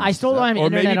 I still don't have Or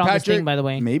internet maybe on this Patrick- thing, by the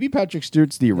way. Maybe Patrick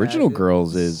Stewart's the original it's-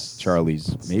 girls is Charlie's.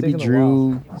 Maybe taking a Drew.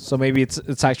 while. So maybe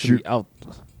it's actually out.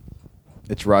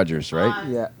 It's Rogers, right?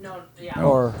 Yeah. No. Yeah.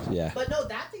 Or yeah. But no,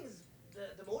 that thing's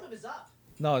the motive is up.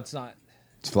 No, it's not.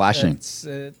 It's flashing. It's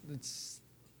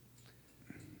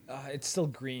still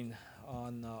green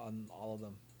on all of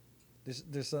them.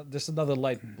 There's another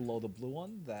light below the blue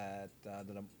one that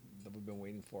we've been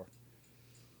waiting for.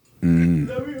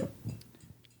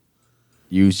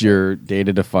 Use your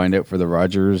data to find out for the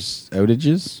Rogers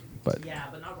outages, but Yeah,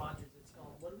 but not Rogers. It's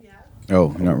called. What do we have? oh,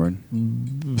 not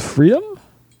right. Freedom?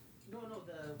 No,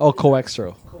 the. Oh,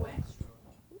 Coextro,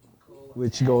 Coextro.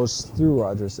 which goes through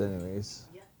Rogers anyways.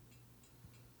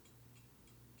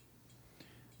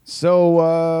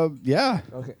 So yeah,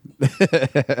 Okay.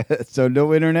 so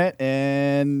no internet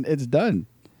and it's done.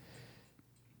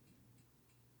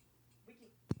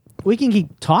 We can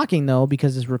keep talking though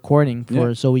because it's recording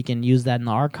Yeah. so we can use that in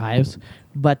the archives.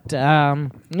 But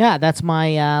yeah, that's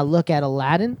my look at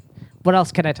Aladdin. What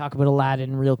else can I talk about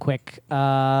Aladdin real quick?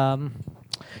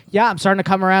 Yeah, I'm starting to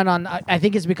come around on. I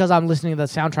think it's because I'm listening to the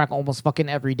soundtrack almost fucking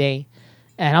every day,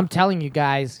 and I'm telling you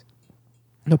guys,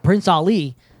 the Prince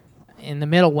Ali in the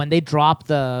middle when they drop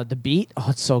the beat. Oh,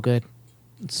 it's so good.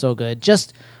 It's so good.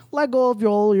 Just let go of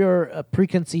all your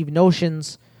preconceived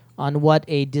notions on what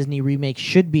a Disney remake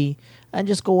should be, and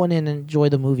just go in and enjoy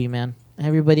the movie, man.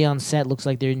 Everybody on set looks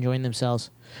like they're enjoying themselves.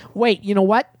 Wait, you know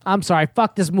what? I'm sorry.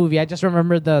 Fuck this movie. I just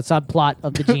remembered the subplot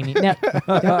of the genie.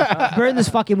 Burn this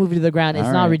fucking movie to the ground. It's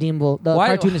All not right. redeemable. The Why-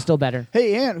 cartoon is still better.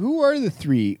 Hey, Ant, who are the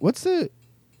 3? What's the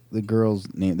girl's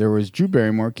name? There was Drew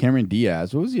Barrymore, Cameron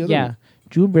Diaz. What was the other Yeah. one?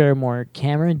 Drew Barrymore,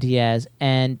 Cameron Diaz,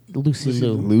 and Lucy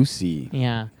Liu. Lucy.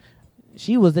 Yeah.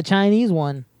 She was the Chinese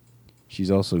one. She's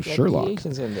also Sherlock.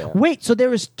 Wait, so there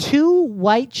was 2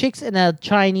 white chicks and a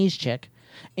Chinese chick.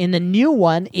 In the new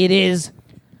one, it is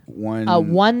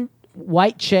one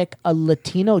white chick, a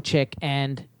Latino chick,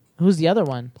 and who's the other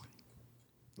one?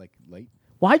 like light.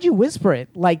 Why'd you whisper it?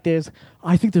 Like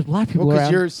I think there's black people Well, because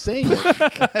around. you're saying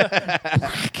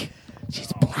it.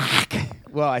 She's black.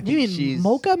 Well, I Do you think mean she's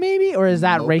mocha maybe? Or is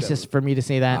that Mocha. racist for me to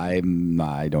say that? I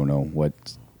don't know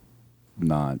what's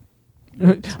not.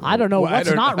 I don't know. Well, I What's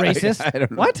don't not know. racist? I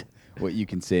don't know. What? what you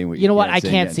can say and what You know what? can't I say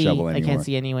and can't get in see. trouble I anymore. can't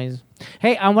see anyways.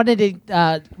 Hey, I wanted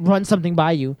to run something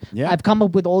by you. Yeah. I've come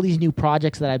up with all these new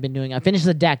projects that I've been doing. I finished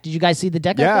the deck. Did you guys see the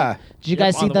deck? out Yeah. there? Did you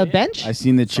guys on see the the way. bench? I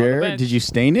seen the chair. bench. Did you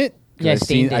stain it? 'Cause Yeah, I I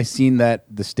stained it. seen that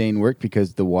the stain worked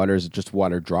because the water is just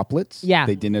water droplets. Yeah.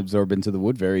 They didn't absorb into the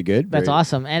wood. Very good. That's Very-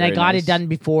 awesome. And I very got nice. it done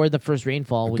before the first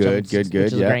rainfall, which Good. which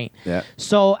is Yeah. great. Yeah.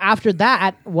 So after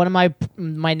that, one of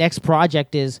my next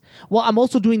project is, well, I'm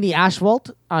also doing the asphalt.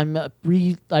 I'm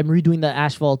redoing the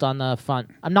asphalt on the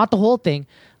front. I'm not the whole thing.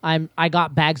 I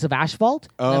got bags of asphalt.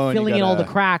 Oh, and I'm and you filling in got all a- the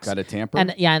cracks. got a tamper?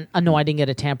 And yeah, and, no, I didn't get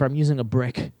a tamper. I'm using a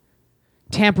brick.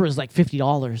 Tamper is like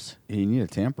 $50. You need a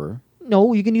tamper.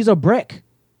 No, you can use a brick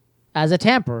as a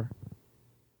tamper.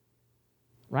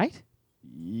 Right?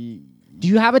 Do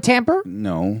you have a tamper?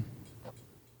 No.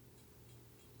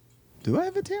 Do I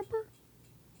have a tamper?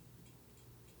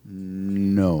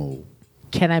 No.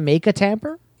 Can I make a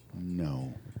tamper?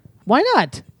 No. Why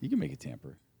not? You can make a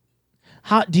tamper.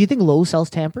 How do you think Lowe's sells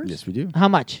tampers? Yes, we do. How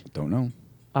much? Don't know.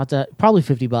 Probably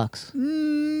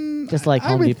 $50. Just like I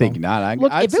Home would Depot. think not.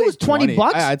 Look, I'd if it say was 20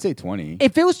 bucks, I'd say 20.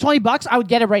 if it was $20, I would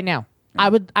get it right now. I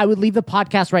would leave the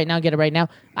podcast right now, get it right now.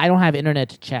 I don't have internet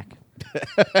to check.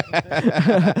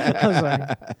 I'm sorry.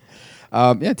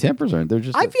 Yeah, tampers aren't. They're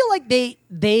just. I feel like they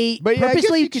But yeah, I guess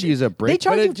purposely you could use a brick. They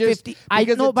charge but you it just, 50. I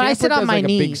because know, a but I tamper sit on does my like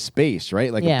knee. a big space,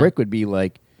 right? Like Yeah. a brick would be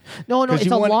like. No, 'cause it's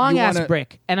you a wanna- long you ass wanna-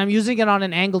 brick, and I'm using it on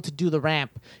an angle to do the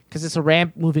ramp because it's a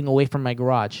ramp moving away from my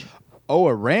garage. Oh,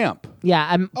 a ramp. Yeah,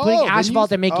 I'm putting then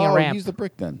asphalt use- and making a ramp. Use the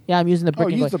brick then. Yeah, I'm using the brick.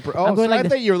 and use going- the brick. I'm Oh, going so I like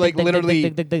thought you were like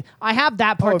literally. I have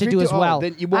that part if to you're do do- as well.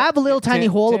 then you I won't- have a little tiny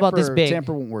hole about this big.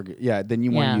 Tamper won't work. Yeah, then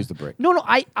you want Yeah. to use the brick. No,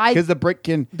 I Because the brick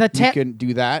can. The you can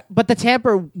do that. but the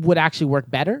tamper would actually work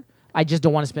better. I just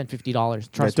don't want to spend $50. Yeah,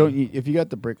 Trust don't me. you, if you got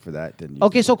the brick for that, then. Use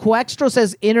Okay, the so Coextro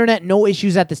says internet no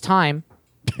issues at this time.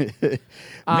 brick.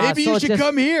 Maybe so you it's should just-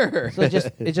 come here. So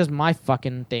it's just my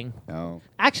fucking thing. Oh.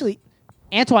 Actually,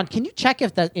 Antoine, can you check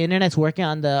if the internet's working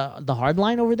on the hard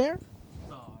line over there?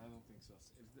 No, I don't think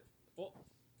so.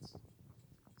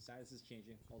 Status is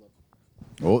changing. Hold up.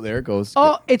 Oh, there it goes.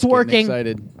 Oh, it's Getting working.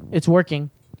 Excited. It's working.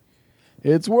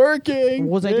 It's working.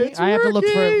 What was I doing? It's I have to look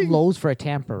for working. Lowe's for a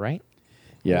tamper, right?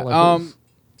 Yeah. Well, like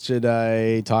Should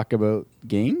I talk about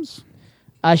games?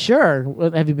 Sure.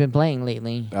 What have you been playing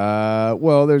lately?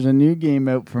 Well, there's a new game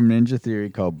out from Ninja Theory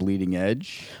called Bleeding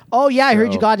Edge. Oh yeah, I heard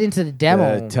So, you got into the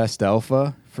demo. The test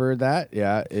alpha for that.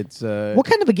 Yeah, it's What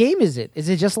kind of a game is it? Is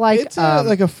it just like it's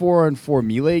like a 4-on-4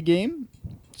 melee game.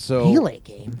 So melee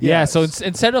game? Yeah. Yes. So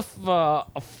instead of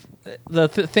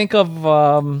think of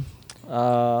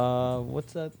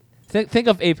what's that? Think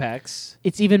of Apex.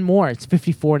 It's even more. It's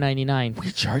 $54.99.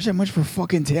 you charge that much for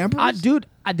fucking tampers, Dude,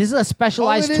 this is a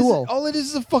specialized tool. All it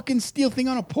is a fucking steel thing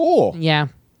on a pole. Yeah,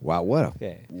 Wow, what a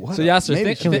Okay. what So a- Yasser,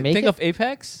 maybe- Can we make think it? of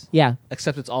Apex, yeah.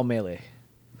 except it's all melee.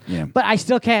 yeah, But I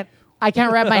still can't. I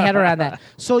can't wrap my head around that.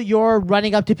 So you're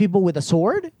running up to people with a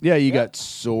sword, yeah, you got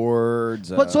swords.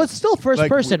 but so it's still first like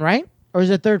person, right? Or is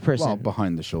it third person? well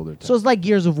behind the shoulder. So it's like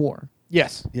Gears of War,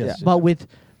 yes, yes, but with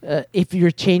if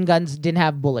your chain guns didn't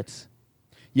have bullets.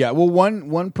 yeah. Well,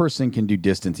 one person can do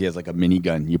distance. He has like a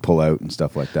minigun you pull out and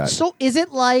stuff like that. So is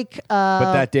it like?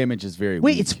 but that damage is very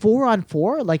wait, weak. it's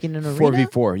 4-on-4, like in an arena.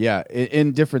 4v4, yeah,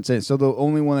 in different sense. So the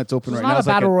only one that's open So it's right not now a is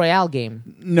like battle royale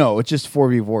game. no, it's just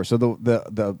 4v4. So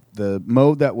the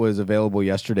mode that was available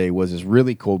yesterday was this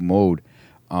really cool mode.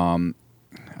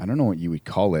 I don't know what you would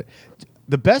call it.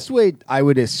 The best way I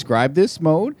would describe this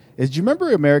mode is: do you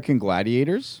remember American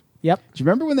Gladiators? Yep. Do you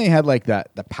remember when they had like the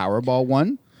Powerball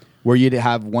one, where you'd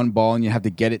have one ball and you have to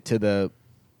get it to the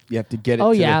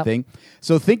yeah. thing?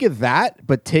 So think of that,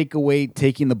 but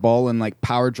taking the ball and like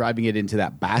power driving it into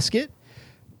that basket.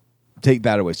 Take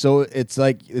that away. So it's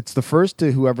like it's the first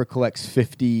to whoever collects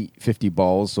 50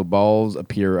 balls. So balls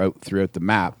appear out throughout the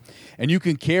map, and you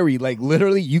can carry like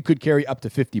literally you could carry up to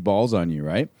 50 balls on you,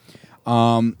 right?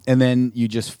 And then you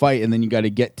just fight, and then you got to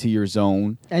get to your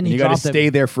zone, And you you got to drop them. stay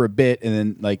there for a bit, and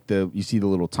then like you see the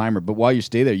little timer. But while you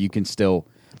stay there, you can still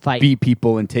Fight. beat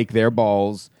people and take their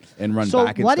balls and run So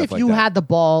back. And what stuff if like you that. had the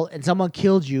ball and someone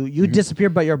killed you? You disappear,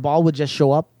 but your ball would just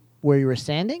show up where you were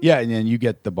standing. Yeah, and then you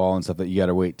get the ball and stuff that you got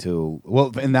to wait till.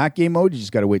 Well, in that game mode, you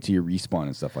just got to wait till you respawn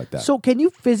and stuff like that. So can you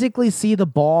physically see the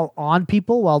ball on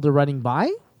people while they're running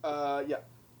by? yeah.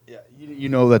 You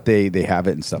know that they have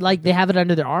it and stuff. Like they have it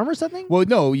under their arm or something? Well,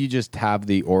 no, you just have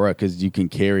the aura because you can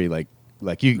carry like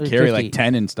you can Like carry 50. like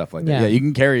 10 and stuff like that. Yeah. Yeah, you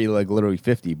can carry like literally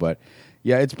 50, but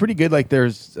yeah, it's pretty good. Like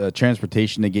there's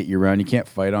transportation to get you around. You can't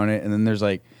fight on it, and then there's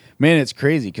like. Man, it's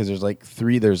crazy because there's like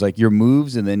three. There's like your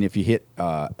moves, and then if you hit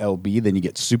LB, then you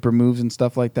get super moves and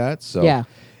stuff like that. So Yeah.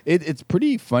 It's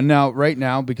pretty fun now. Right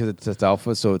now, because it's test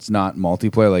alpha, so it's not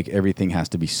multiplayer. Like everything has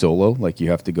to be solo. Like you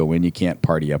have to go in. You can't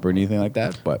party up or anything like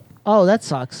that. But that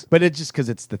sucks. it's just because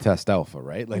it's the test alpha,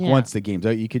 right? Like Yeah. once the game's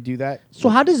out, you could do that. So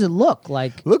how does it look?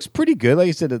 Like, It looks pretty good. Like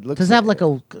you said, it looks. does it have like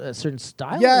a certain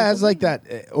style? Yeah, or it has something? like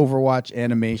that Overwatch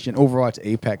animation, Overwatch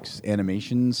Apex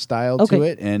animation style to Okay.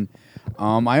 it, and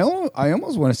I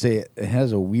almost want to say it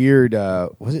has a weird.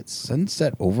 Was it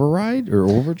Sunset Override or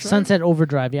Overdrive? Sunset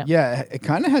Overdrive. Yeah. Yeah, it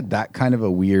kind of had that kind of a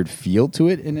weird feel to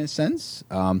it in a sense.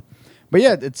 But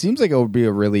yeah, it seems like it would be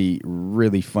a really,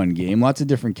 really fun game. Lots of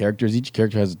different characters. Each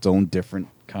character has its own different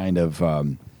kind of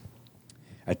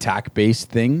attack-based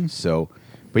thing. So,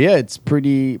 but yeah, it's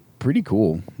pretty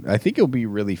cool. I think it'll be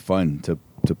really fun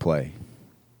to play.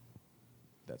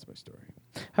 That's my story.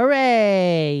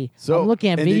 Hooray! So- I'm looking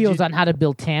at and did videos you- on how to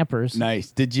build tampers.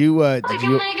 Nice. Did you?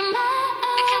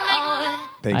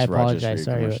 Thanks, I Rogers, for apologize. your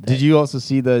Sorry commercial. about that. Did you also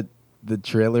see the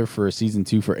trailer for season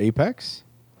 2 for Apex?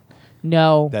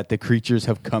 No. That the creatures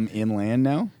have come inland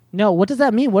now. No. What does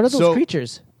that mean? What are those So-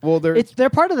 creatures? Well, They're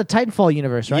part of the Titanfall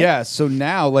universe, right? Yeah, so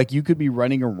now like you could be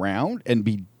running around and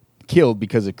be killed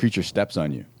because a creature steps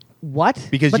on you. What?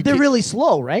 Because but you they're can't- really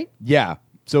slow, right? Yeah.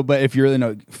 So but if you're in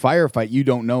a firefight, you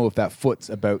don't know if that foot's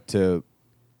about to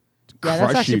Yeah, crush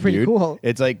that's actually you, pretty dude. cool.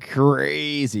 It's like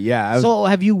crazy. Yeah. I was- So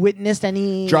have you witnessed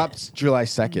any drops July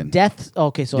 2nd. death?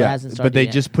 Okay, so it yeah, hasn't started but they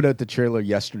yet. just put out the trailer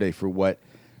yesterday for what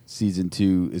season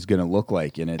 2 is going to look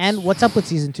like, and it's And what's up with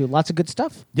season 2? Lots of good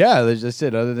stuff. Yeah, as I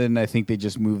said, other than I think they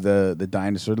just moved the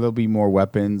dinosaur. There'll be more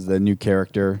weapons. The new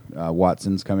character,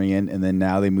 Watson's coming in, and then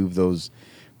now they move those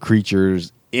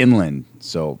creatures inland.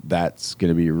 So that's going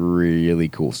to be really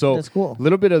cool. So That's cool. A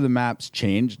little bit of the maps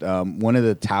changed. One of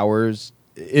the towers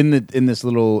in this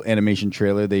little animation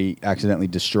trailer, they accidentally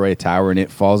destroy a tower and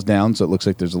it falls down. So it looks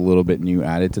like there's a little bit new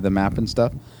added to the map and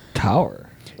stuff. Tower.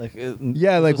 Like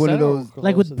Yeah, like one of those.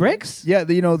 Like with bricks? Yeah,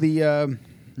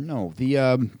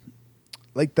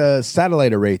 like the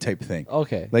satellite array type thing.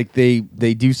 Okay. Like they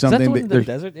do Is that something. the one but in the they're-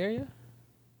 desert area?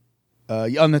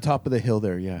 on the top of the hill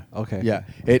there, yeah. Okay. Yeah.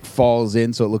 It falls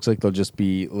in, so it looks like there'll just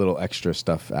be little extra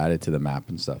stuff added to the map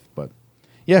and stuff. But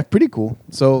yeah, pretty cool.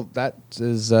 So that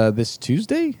is this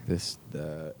Tuesday, this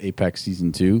Apex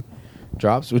Season 2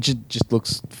 drops, which it just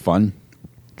looks fun.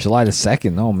 July the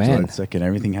 2nd. Oh, man. July the 2nd.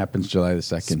 Everything happens July the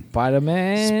 2nd.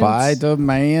 Spider-Man.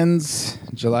 Spider-Man's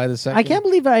July the 2nd. I can't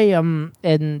believe I don't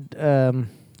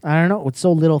know, with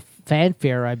so little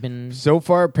fanfare I've been So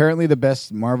far, apparently the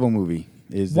best Marvel movie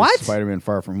is this What? Spider-Man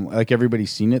Far From Home. Like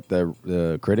everybody's seen it,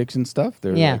 the critics and stuff.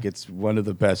 They're Yeah. like, it's one of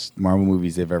the best Marvel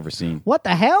movies they've ever seen. What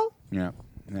the hell? Yeah,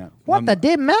 yeah. What I'm, the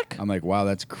dim Mac? I'm like, wow,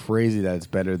 that's crazy. That it's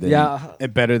better than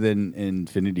better than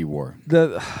Infinity War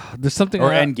There's something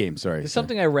or I, Endgame. Sorry, There's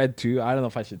something I read too. I don't know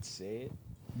if I should say it.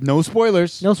 No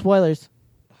spoilers. No spoilers.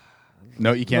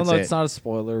 No, you can't no, say it's it. not a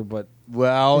spoiler, but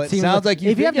Well, It it seems sounds like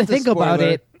you if you have to it's a think about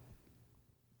spoiler. it.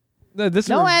 no, this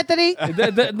No, Anthony.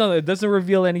 no, it doesn't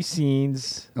reveal any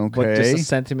scenes. But just Okay. a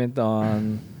sentiment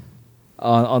on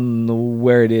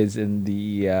where it is in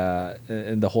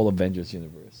the whole Avengers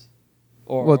universe.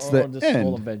 Or What's or the this end?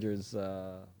 whole Avengers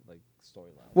like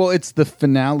storyline. Well, it's the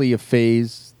finale of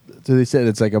Phase. So they said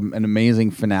it's like an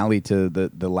amazing finale to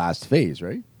the last phase,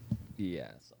 right? Yeah.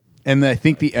 So. And I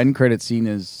think the end credit scene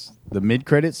is the mid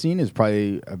credit scene is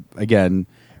probably again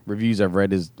reviews I've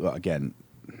read is again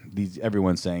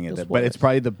everyone's saying it, No but it's spoilers.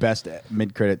 probably the best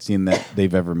mid credit scene that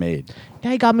they've ever made.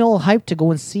 Guy got me all hyped to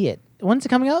go and see it. When's it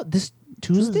coming out? This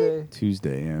Tuesday?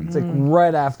 Tuesday, yeah. It's like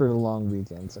right after the long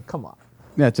weekend. So come on.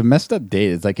 Yeah, it's a messed up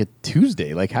date. It's like a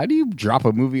Tuesday. Like, how do you drop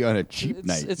a movie on a cheap It's-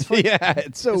 night? it's for- yeah,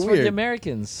 it's so it's for the weird.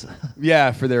 Americans.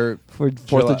 Yeah, for their For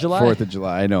 4th of July. 4th of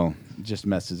July. I know, it just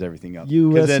messes everything up.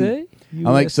 'Cause then USA? I'm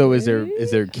like, so is USA?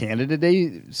 there Canada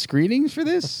Day screenings for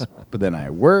this? But then I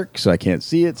work, so I can't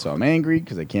see it. So I'm angry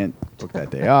because I can't book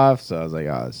that day off. So I was like,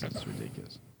 oh, this is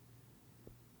ridiculous.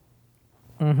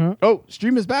 Mm-hmm. Oh,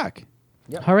 stream is back.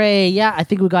 Hooray! Yeah, I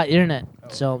think we got internet.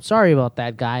 So sorry about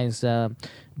that, guys.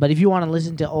 But if you want to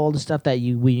listen to all the stuff that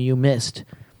you missed,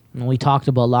 and we talked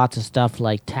about lots of stuff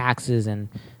like taxes, and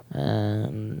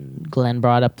Glenn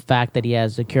brought up the fact that he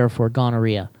has a cure for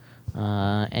gonorrhea,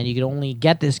 and you can only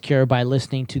get this cure by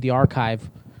listening to the archive.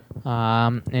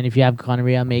 And if you have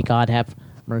gonorrhea, may God have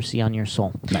mercy on your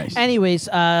soul. Nice. Anyways,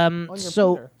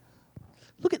 so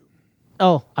look at.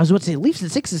 Oh, I was about to say Leafs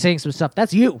and Six is saying some stuff.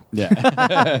 That's you.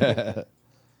 Yeah.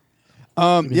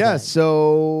 Yeah,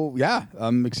 so yeah,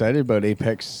 I'm excited about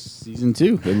Apex Season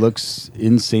 2. It looks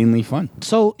insanely fun.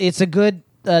 So it's a good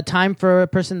time for a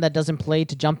person that doesn't play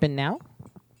to jump in now.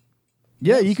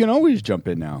 Yeah, you can always jump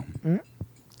in now.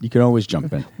 You can always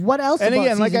jump in. What else? And about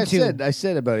again, like season 2? I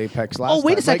said about Apex last. Oh,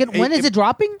 wait a time. second. When is it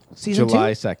dropping? Season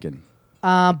July 2?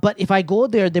 2nd. But if I go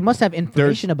there, they must have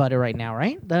information about it right now,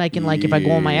 right? That I can, like, if I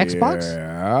go on my Xbox,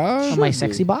 Yeah. on my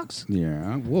sexy box.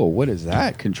 Yeah. Whoa, what is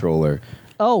that controller?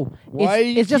 Oh,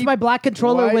 it's just my black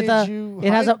controller with a.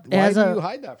 It has a. It has Why do a. you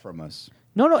hide that from us?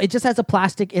 No. It just has a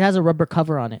plastic. It has a rubber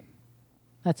cover on it.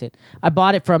 That's it. I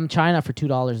bought it from China for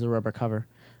 $2. The rubber cover.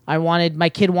 My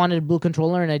kid wanted a blue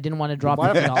controller, and I didn't want to drop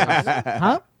it for $2.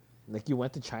 Huh? Like you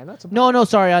went to China? No.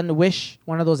 Sorry, on the Wish,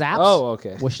 one of those apps. Oh,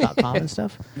 okay. Wish.com and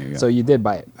stuff. There you go. So you did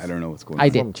buy it. I don't know what's going I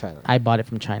on. did. From China. I bought it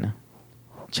from China.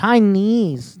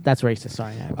 Chinese. That's racist.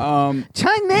 Sorry.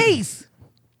 Chinese.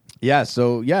 Yeah.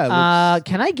 So yeah.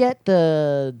 Can I get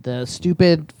the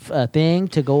stupid thing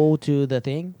to go to the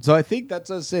thing? So I think that's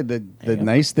what I say. The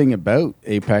nice thing about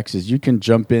Apex is you can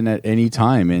jump in at any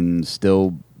time and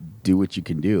still do what you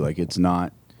can do. Like it's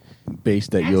not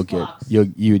based that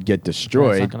you would get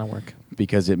destroyed. That's not gonna work.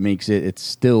 Because it makes it's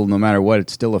still, no matter what,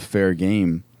 it's still a fair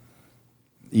game.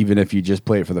 Even if you just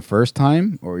play it for the first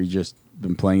time or you just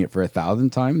been playing it for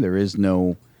 1,000 times, there is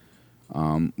no,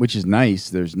 which is nice.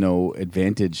 There's no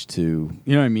advantage to,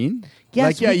 you know what I mean?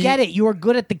 Yes, we get it. You are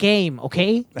good at the game,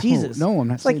 okay? Jesus. no, I'm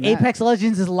not It's like saying that. Apex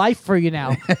Legends is life for you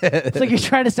now. It's like you're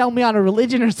trying to sell me on a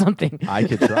religion or something. I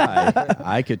could try.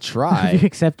 I could You try.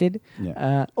 accepted?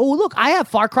 Yeah. Oh, look, I have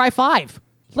Far Cry 5.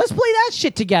 Let's play that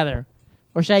shit together.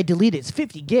 Or should I delete it? It's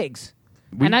 50 gigs.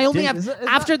 And I only have,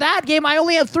 after that game, I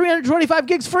only have 325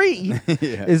 gigs free.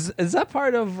 Is that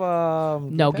part of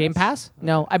No, Game Pass?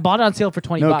 No, I bought it on sale for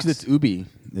 20 No, bucks. because it's Ubi.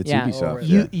 It's yeah.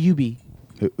 Ubisoft. Ubi.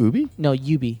 Ubi? No,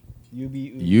 Ubi.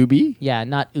 Ubi? Yeah,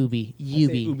 not Ubi.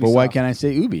 Ubi. But why can't I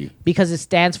say Ubi? Because it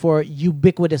stands for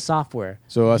ubiquitous software.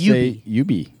 So I'll say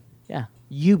Ubi. Yeah,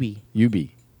 Ubi.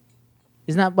 Ubi.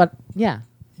 Isn't that what? Yeah.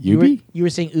 Ubi? You were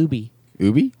saying Ubi.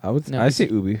 Ubi? I say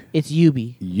Ubi. It's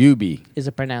Ubi. Ubi. Is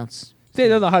it pronounced? They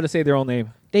don't know how to say their own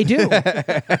name. They do.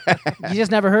 You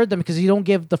just never heard them because you don't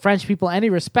give the French people any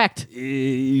respect.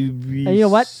 And you know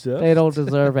what? They don't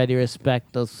deserve any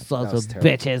respect. Those sons of terrible.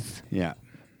 bitches. Yeah.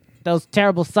 Those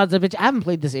terrible sons of bitches. I haven't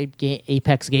played this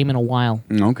Apex game in a while,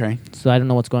 Okay. so I don't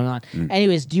know what's going on.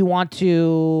 Anyways, do you want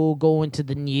to go into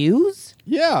the news?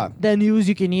 Yeah. The news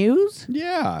you can use?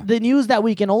 Yeah. The news that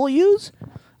we can all use?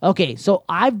 Okay, so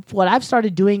what I've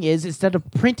started doing is instead of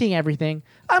printing everything,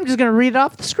 I'm just going to read it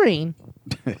off the screen.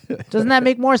 Doesn't that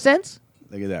make more sense?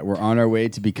 Look at that. We're on our way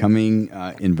to becoming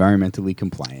environmentally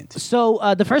compliant. So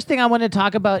the first thing I want to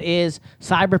talk about is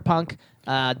Cyberpunk.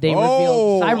 They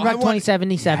revealed Cyberpunk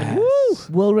 2077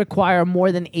 will require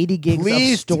more than 80 gigs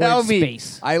of storage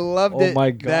space. I loved Oh it my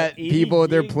God. that 80 people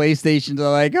with their gigs? PlayStations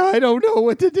are like, I don't know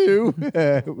what to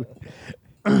do.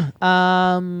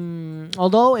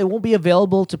 Although it won't be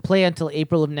available to play until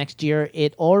April of next year,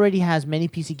 it already has many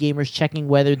PC gamers checking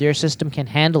whether their system can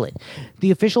handle it.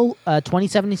 The official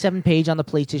 2077 page on the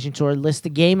PlayStation Store lists the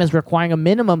game as requiring a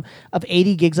minimum of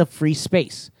 80 gigs of free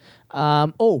space.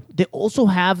 They also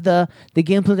have the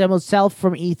gameplay demo itself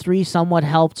from E3 somewhat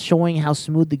helped, showing how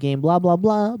smooth the game, blah, blah,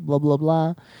 blah, blah, blah,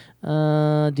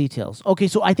 blah. Details. Okay,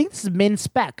 so I think this is min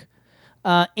spec.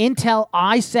 Intel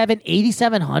i7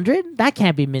 8700? That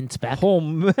can't be min spec. Oh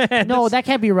man, No, that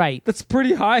can't be right. that's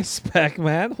pretty high spec,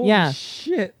 man. Holy Yeah.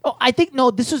 shit. Oh, I think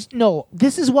this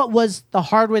is what was the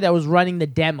hardware that was running the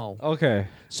demo. Okay.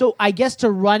 So I guess to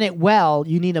run it well,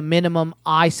 you need a minimum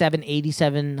i7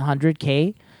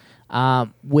 8700K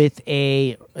with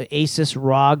a Asus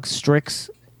ROG Strix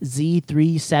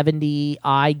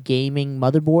Z370i gaming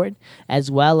motherboard, as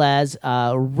well as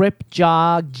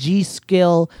Ripjaw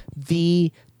G-Skill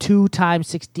V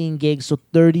 2x16 gigs, so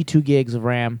 32 gigs of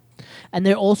RAM. And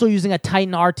they're also using a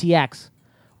Titan RTX.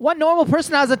 What normal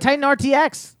person has a Titan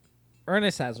RTX?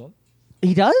 Ernest has one.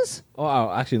 He does?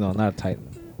 Oh, actually, no, not a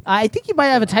Titan. I think he might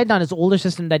have a Titan on his older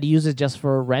system that he uses just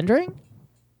for rendering.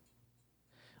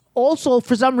 Also,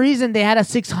 for some reason, they had a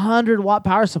 600-watt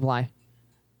power supply.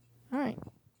 All right.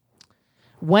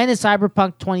 When is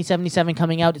Cyberpunk 2077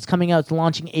 coming out? It's coming out. It's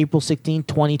launching April 16,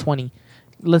 2020.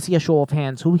 Let's see a show of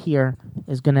hands. Who here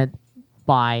is going to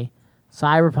buy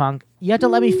Cyberpunk? You have to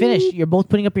let me finish. You're both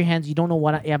putting up your hands. You don't know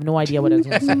what. You have no idea what I was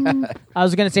going to say. I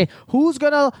was going to say, who's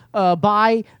going to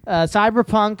buy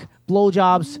Cyberpunk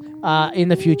blowjobs in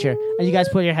the future? And you guys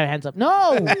put your hands up.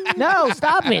 No,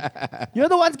 stop it. You're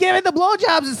the ones giving the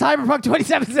blowjobs in Cyberpunk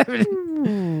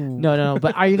 2077. No.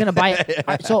 But are you going to buy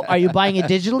it? So are you buying it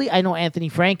digitally? I know Anthony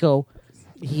Franco.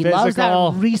 He loves that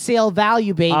Physical. resale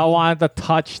value, baby. I want the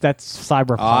touch that's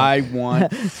Cyberpunk. I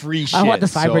want free shit. I want the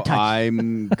cyber so touch.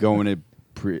 I'm going to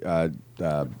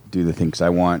do the thing because I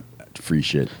want free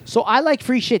shit. So I like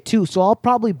free shit too. So I'll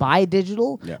probably buy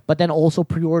digital, Yeah. but then also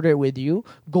pre-order it with you.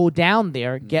 Go down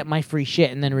there, get my free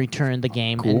shit, and then return the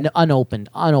game Cool. and unopened.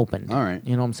 All right.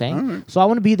 You know what I'm saying? All right. So I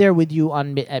want to be there with you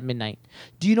at midnight.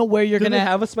 Do you know where you're Do gonna they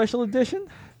have a special edition?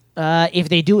 If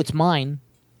they do, it's mine.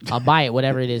 I'll buy it,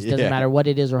 whatever it is. Doesn't Yeah. matter what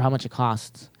it is or how much it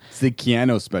costs. It's the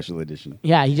Keanu special edition.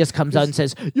 Yeah, he just comes out and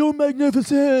says, "You're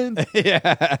magnificent.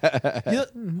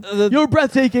 You're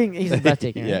breathtaking." He's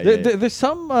breathtaking. Yeah, right? There's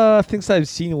some things I've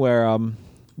seen where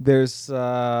there's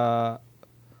where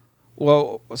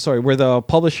the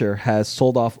publisher has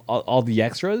sold off all the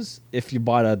extras if you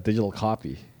bought a digital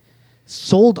copy.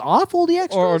 Sold off all the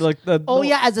extras? Or like the- oh no-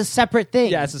 yeah, as a separate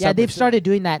thing. Yeah, as a yeah, separate they've thing. started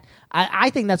doing that. I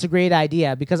think that's a great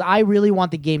idea because I really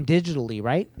want the game digitally,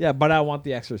 right? Yeah, but I want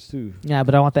the extras too. Yeah,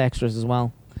 but I want the extras as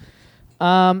well.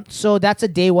 So that's a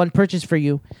day one purchase for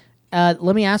you. Let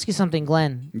me ask you something,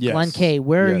 Glenn. Yes. Glenn K,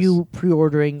 where are Yes. you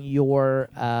pre-ordering your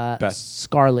Best.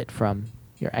 Scarlet from?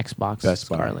 Your Xbox Best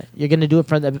Buy. Scarlet. You're gonna do it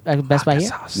from the Best Buy here?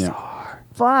 Yeah.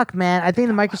 Fuck, man. I think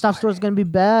the Microsoft store is gonna be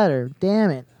better. Damn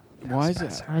it. Why is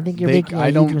it? I think you're making a I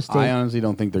huge don't. mistake. I honestly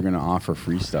don't think they're going to offer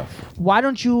free stuff. Why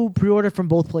don't you pre-order from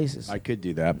both places? I could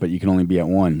do that, but you can only be at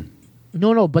one.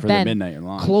 No, but for the then midnight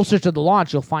launch. closer to the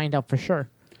launch, you'll find out for sure.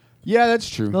 Yeah, that's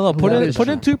true. No, put That in is put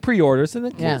true. in 2 pre-orders and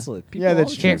then Yeah. cancel it. People Yeah, that's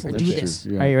always true. Here, cancel That's do their true. this.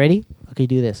 Yeah. Are you ready? Okay,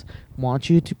 do this. Want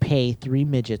you to pay 3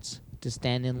 midgets to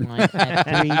stand in line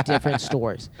at 3 different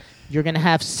stores. You're gonna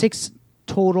have 6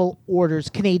 total orders,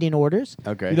 Canadian orders.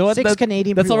 Okay. You know what? 6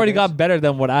 Canadian. That's already pre-orders. got better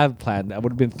than what I've planned. That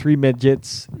would have been 3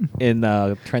 midgets in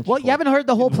trench. Well, you haven't heard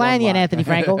the whole plan yet, Anthony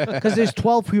Franco, because there's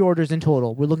 12 pre-orders in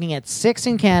total. We're looking at 6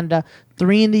 in Canada,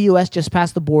 3 in the U.S. just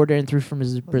past the border, and 3 from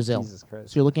Brazil. Jesus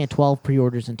Christ. So you're looking at 12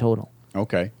 pre-orders in total.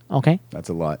 Okay, Okay. that's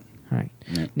a lot. All right.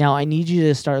 Yeah. Now I need you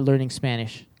to start learning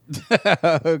Spanish.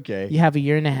 Okay. You have a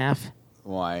year and a half.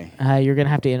 Why? You're gonna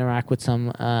have to interact with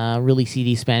some really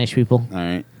seedy Spanish people. All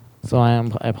right. So I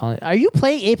apologize. Are you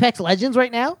playing Apex Legends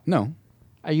right now? No.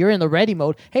 You're in the ready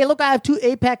mode. Hey, look, I have 2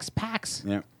 Apex packs.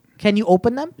 Yeah. Can you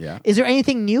open them? Yeah. Is there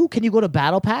anything new? Can you go to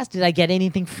Battle Pass? Did I get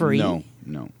anything free? No.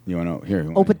 No. You want to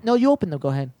here? Open. No, you open them. Go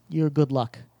ahead. You're good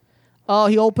luck. Oh,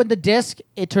 he opened the disc.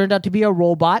 It turned out to be a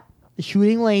robot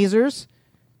shooting lasers,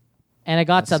 and I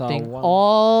got I saw something. one.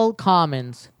 All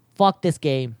commons. Fuck this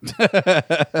game. You Look want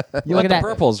at the that.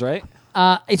 purples, right?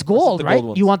 It's gold, the right? gold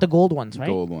ones. You want the gold ones, right?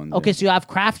 Gold ones, Okay, yeah. so you have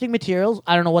crafting materials.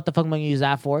 I don't know what the fuck I'm going to use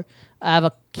that for. I have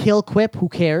a kill quip. Who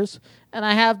cares? And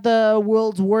I have the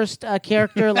world's worst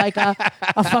character, like a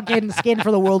fucking skin for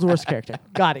the world's worst character.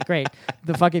 Got it. Great.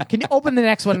 The fucking. Can you open the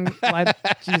next one?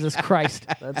 Jesus Christ!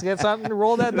 Let's get something to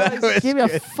roll that dice. Give me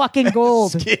a fucking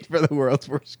gold. Skate for the world's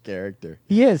worst character.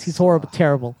 He is. He's horrible.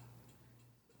 Terrible.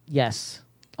 Yes.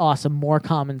 Awesome. More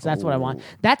commons. That's what I want.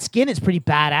 That skin is pretty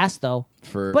badass, though.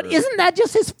 But isn't that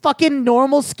just his fucking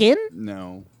normal skin?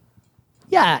 No.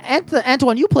 Yeah,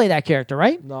 Antoine, you play that character,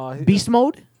 right? No, Beast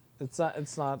mode. It's not.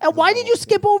 It's not. And why did you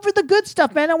skip over the good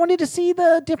stuff, man? I wanted to see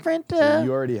the different.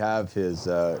 You already have his.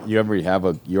 You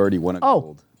already won a Oh,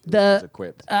 gold. the It's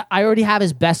equipped. I already have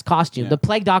his best costume. Yeah. The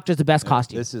Plague Doctor is the best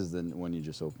costume. This is the one you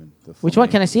just opened. The Which one?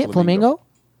 Can I see it? Flamingo?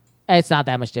 It's not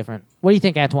that much different. What do you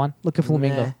think, Antoine? Look at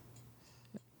Flamingo. Meh.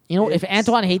 You know, if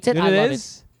Antoine hates it, You know I what love it it.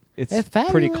 is? It's It's pretty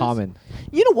fabulous. common.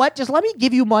 You know what? Just let me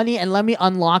give you money and let me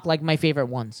unlock like my favorite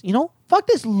ones. You know? Fuck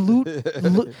this loot.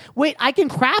 Wait, I can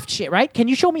craft shit, right? Can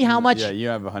you show me how much? Yeah, you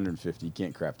have 150. You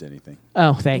can't craft anything.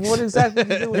 Oh, thanks. What exactly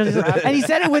do you do with this? And he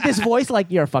said it with his voice like,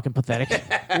 you're fucking pathetic.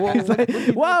 He's like,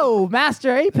 whoa,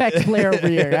 master Apex player over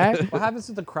here, right? What happens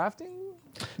with the crafting?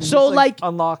 You So, just, like,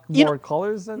 unlock you more know-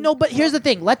 colors. And No, but here's the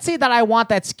thing. Let's say that I want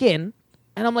that skin,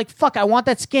 and I'm like, fuck, I want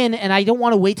that skin, and I don't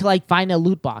want to wait till I find a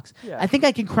loot box. Yeah. I think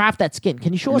I can craft that skin.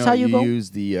 Can you show us No, how you go?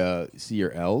 use the see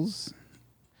your L's.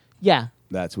 Yeah.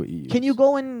 That's what you use. Can you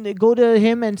go and go to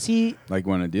him and see? like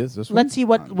one of these? This one? Let's see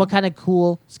what kind of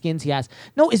cool skins he has.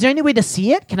 No, is there any way to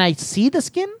see it? Can I see the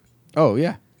skin? Oh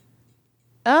yeah.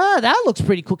 That looks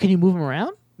pretty cool. Can you move him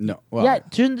around? No. Well, Yeah,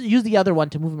 use the other one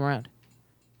to move him around.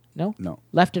 No? No.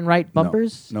 Left and right No.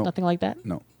 bumpers? No. Nothing like that?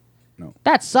 No. No.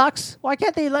 That sucks. Why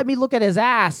can't they let me look at his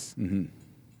ass? Mm-hmm.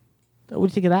 What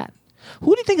do you think of that?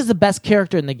 Who do you think is the best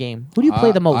character in the game? Who do you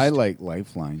play the most? I like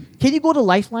Lifeline. Can you go to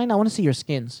Lifeline? I want to see your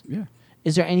skins. Yeah.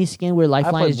 Is there any skin where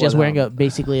Lifeline played is just wearing Bloodhound.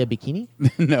 basically a bikini?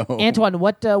 No. Antoine,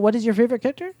 what is your favorite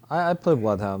character? I play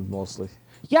Bloodhound mostly.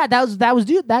 Yeah, that was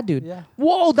that dude. Yeah.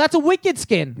 Whoa, that's a wicked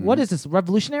skin. What is this?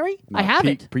 Revolutionary? No, I have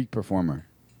peak, it. Peak performer.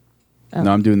 Oh.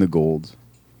 No, I'm doing the gold.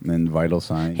 And then vital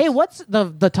signs. Hey, what's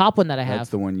the top one that I have? That's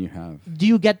the one you have. Do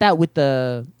you get that with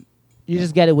the? You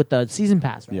just get it with the season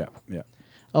pass, right? Yeah. Yeah.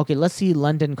 Okay, let's see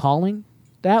London Calling.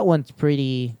 That one's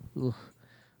pretty. Ugh.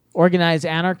 Organized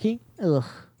Anarchy. Ugh.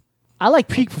 I like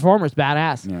Peak Performers.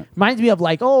 Badass. Yeah. Reminds me of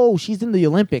like, oh, she's in the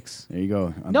Olympics. There you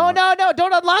go. No.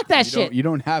 Don't unlock that shit. You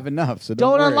don't have enough, so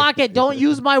Don't worry. unlock it. Don't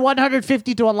use my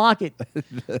 150 to unlock it.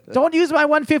 Don't use my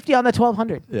 150 on the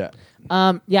 1200.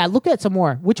 Yeah. Yeah, look at some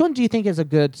more. Which one do you think is a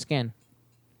good skin?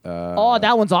 Oh,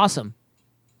 that one's awesome.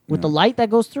 With the light that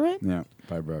goes through it? Yeah.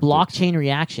 Fiber optics. Blockchain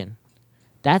reaction.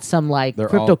 That's some like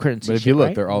They're all- cryptocurrency But if shit, you look,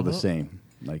 right? they're all the same.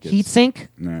 Like Heat sink?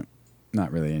 No,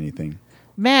 not really anything.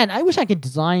 Man, I wish I could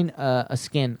design a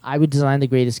skin. I would design the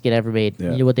greatest skin ever made.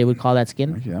 Yeah. You know what they would call that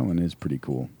skin? Actually, that one is pretty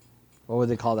cool. What would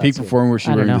they call that? Peak skin? Performer, where she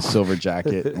I don't wearing know. the silver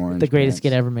jacket, orange The greatest pants.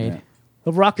 skin ever made. Yeah.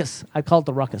 The Ruckus. I call it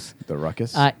the Ruckus. The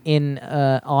ruckus. In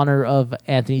honor of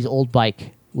Anthony's old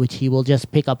bike, which he will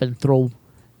just pick up and throw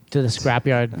to the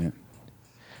scrapyard. Yeah.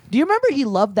 Do you remember he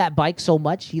loved that bike so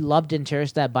much? He loved and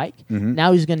cherished that bike.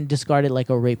 Now he's going to discard it like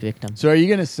a rape victim. So are you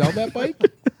going to sell that bike?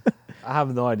 I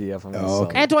have no idea if I'm going to Oh, sell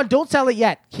okay. it. Antoine, don't sell it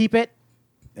yet. Keep it.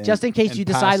 Just in case and you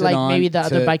pass decide it like on maybe the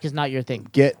other to- bike is not your thing.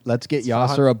 Let's get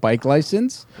Yasser a bike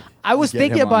license. I was Get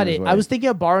thinking him on about his it. way. I was thinking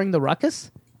of borrowing the Ruckus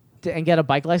and get a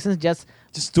bike license. Just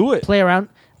Just do it. play around.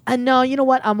 And no, you know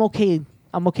what? I'm okay.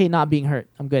 I'm okay not being hurt.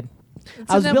 I'm good.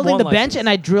 I was an building M1 the bench license. and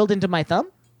I drilled into my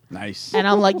thumb. Nice. And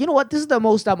I'm like, you know what? This is the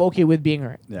most I'm okay with being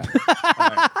hurt. Yeah.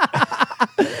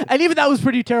 And even that was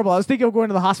pretty terrible. I was thinking of going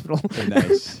to the hospital.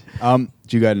 Nice. Do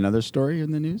you got another story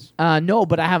in the news? No,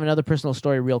 but I have another personal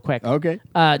story real quick. Okay.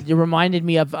 It reminded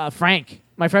me of Frank.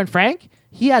 My friend Frank,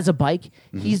 he has a bike.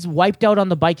 He's wiped out on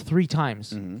the bike 3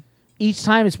 times. Each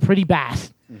time is pretty bad.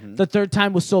 The third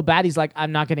time was so bad, he's like,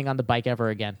 I'm not getting on the bike ever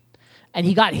again. And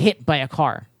he got hit by a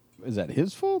car. Is that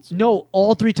his fault? No,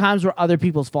 all 3 times were other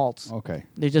people's faults. Okay.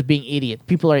 They're just being idiots.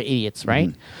 People are idiots,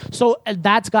 right? So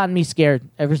that's gotten me scared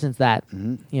ever since that.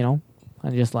 You know,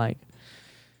 I'm just like,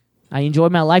 I enjoy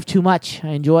my life too much. I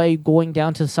enjoy going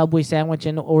down to Subway sandwich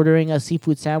and ordering a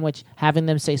seafood sandwich, having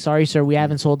them say, sorry, sir, we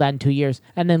haven't sold that in 2 years,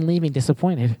 and then leaving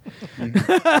disappointed.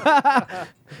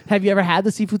 Have you ever had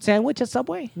the seafood sandwich at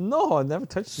Subway? No, I never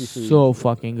touched seafood. So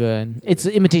fucking good. It's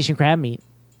imitation crab meat.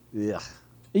 Yeah.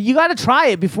 You got to try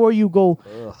it before you go.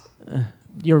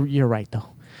 You're right though.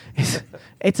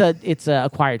 It's a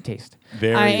acquired taste.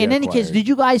 Very in any case, acquired. did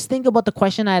you guys think about the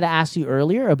question I had asked you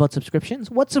earlier about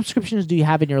subscriptions? What subscriptions do you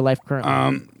have in your life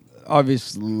currently?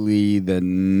 Obviously, the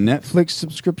Netflix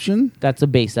subscription. That's a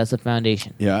base. That's a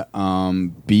foundation. Yeah.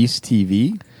 Beast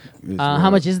TV. is, How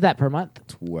much is that per month?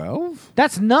 12?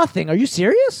 That's nothing. Are you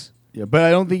serious? Yeah, but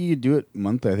I don't think you can do it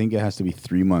monthly. I think it has to be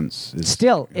 3 months. is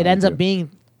Still, it how ends you up do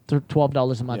being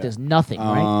 $12 a month. Yeah. Is nothing,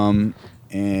 right?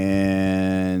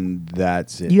 And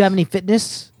that's it. Do you have any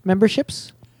fitness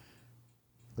memberships?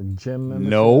 The gym membership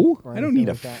No, or I don't anything need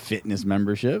a like that? fitness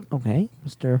membership. Okay,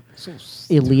 Mr.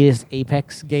 Elitist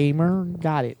Apex Gamer.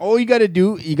 Got it. All you got to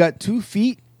do, you got 2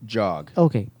 feet, jog.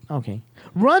 Okay.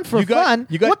 Run for You got- fun?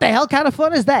 you got- What the hell kind of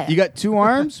fun is that? You got 2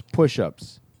 arms,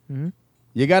 push-ups.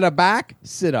 You got a back,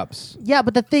 sit-ups. Yeah,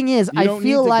 but the thing is, You I don't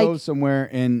feel need to like go somewhere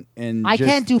and I just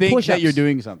can't do think push-ups. that you're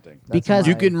doing something. because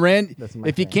You can rent. That's my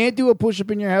If you thing. can't do a push-up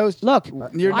in your house, look,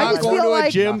 you're I not just going feel to a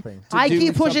like gym. Nothing. to I do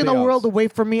keep pushing the something world else. away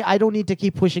from me. I don't need to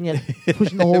keep pushing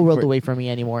the whole world away from me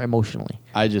anymore emotionally.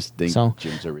 I just think So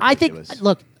gyms are ridiculous. I think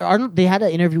look, Arnold. They had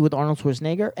an interview with Arnold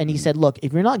Schwarzenegger, and he said, "Look,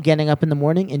 if you're not getting up in the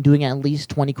morning and doing at least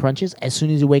 20 crunches as soon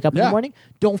as you wake up in the Yeah. morning,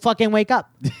 don't fucking wake up.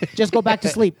 Just go back to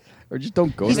sleep." or just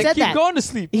don't go. He to said Keep that. going to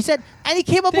sleep. He said, and he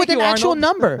came up Thank with an you, actual Arnold.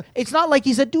 number. It's not like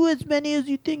he said, do as many as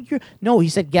you think you're. No, he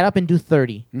said, get up and do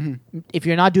 30. If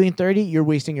you're not doing 30, you're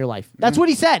wasting your life. That's what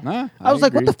he said. Nah, I was I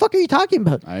like, what agree. the fuck are you talking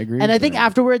about? I agree And I with think that.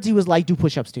 afterwards, he was like, do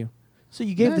push ups too. So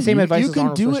you gave Yeah, the same advice You as can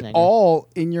Arnold do it Schwarzenegger. all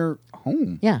in your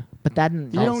home. Yeah, but that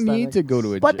didn't. You don't need to go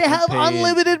to a But gym. they have Pay-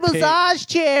 unlimited pay- massage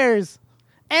chairs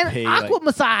and pay, aqua like,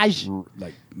 massage.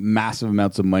 like massive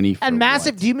amounts of money. For And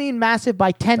massive, what? do you mean massive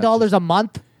by $10 a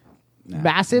month? Nah,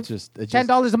 Massive? it just-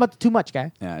 $10 a month, too much,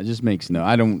 guy. Yeah, it just makes no.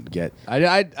 I don't get.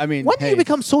 I mean, When do hey, you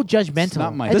become so judgmental?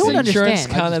 not my I Does don't thing. insurance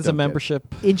understand. count I just as a don't get it.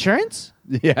 membership? Insurance?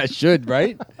 Yeah, I should,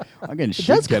 right? I'm getting It should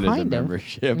does get as a kind of.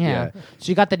 membership. Yeah. So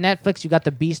you got the Netflix, you got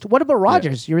the Beast. What about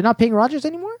Rogers? You're not paying Rogers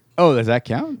anymore? Oh, does that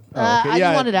count? Oh, I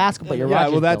just wanted to ask about your Yeah,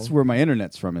 Rogers well, that's bill. where my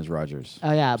internet's from is Rogers.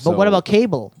 Oh yeah, but So- what about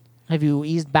cable? Have you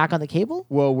eased back on the cable?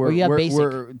 Well, Or you have basic?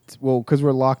 because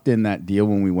we're locked in that deal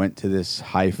when we went to this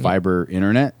high fiber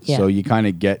internet. Yeah. So you kind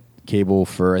of get cable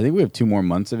for. I think we have 2 more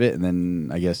months of it, and then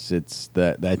I guess it's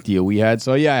that deal we had.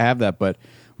 So yeah, I have that, but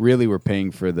really we're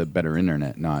paying for the better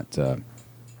internet, not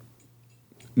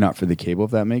for the cable.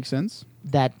 If that makes sense.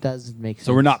 That does make sense.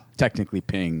 So we're not technically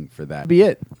paying for that.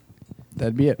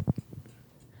 That'd be it.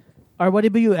 Or what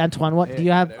about you, Antoine? What do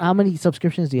you have? How many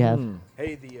subscriptions do you have?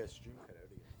 Hey, the stream cut out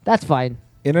again. That's fine.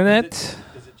 Internet?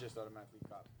 Is it just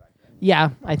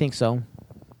Yeah, I think so.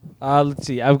 Let's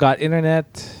see. I've got internet.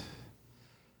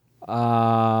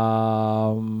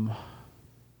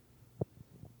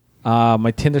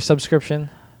 My Tinder subscription.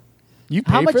 You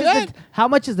pay How much for is that? how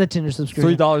much is the Tinder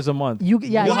subscription? $3 a month. You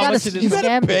know how gotta much it is? you You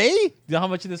scam. pay? You know how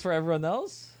much it is for everyone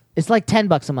else? It's like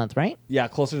 $10 a month, right? Yeah,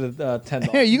 closer to $10.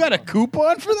 Hey, you got a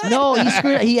coupon for that? No,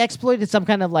 he exploited some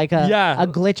kind of like a Yeah.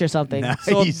 glitch or something.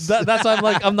 So Nice. that's why I'm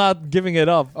like, I'm not giving it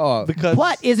up. Oh. Because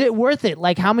But is it worth it?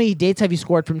 Like, how many dates have you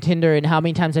scored from Tinder, and how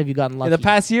many times have you gotten lucky? in the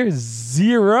past year,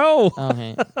 0.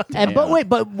 Okay. And but wait,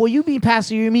 but will you mean past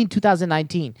year? You mean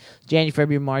 2019? January,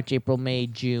 February, March, April, May,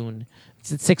 June.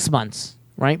 It's 6 months,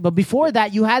 right? But before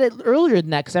that, you had it earlier than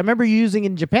that because I remember you using it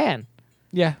in Japan.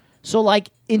 Yeah. So, like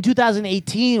in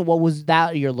 2018, what was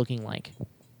that year looking like?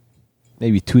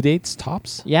 Maybe 2 dates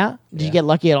tops? Yeah. Did you Yeah. get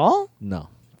lucky at all? No.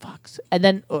 Fucks. And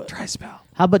then Try spell.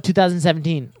 how about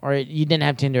 2017? Or you didn't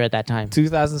have Tinder at that time?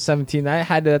 2017, I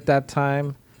had it at that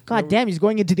time. God damn, he's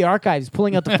going into the archives,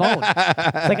 pulling out the phone.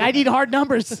 It's like, I need hard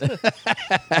numbers.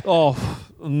 Oh,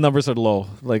 numbers are low,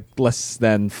 like less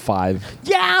than 5.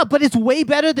 Yeah, but it's way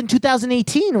better than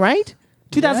 2018, right?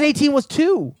 2018 was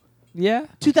 2. Yeah.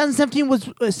 2017 was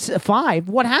 5.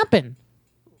 What happened?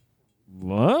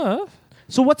 What?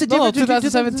 So what's the No, difference?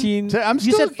 between 2017. So I'm You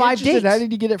still said 5 interested. dates. How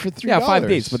did you get it for $3? Yeah, 5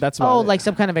 dates, but that's about Oh, it. like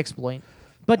some kind of exploit.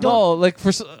 But no, don't like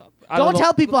for don't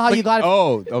tell people how you got it.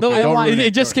 Oh, okay. No, don't ruin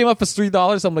it just came up as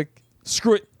 $3. I'm like,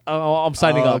 screw it. I'm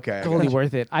signing up. Okay. Totally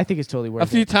worth it. I think it's totally worth A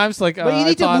few it. times, like, But you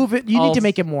need to move it. You need to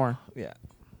make it more. Yeah.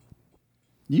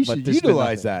 You But should there's been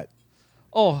utilize nothing. that.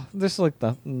 Oh, there's like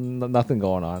nothing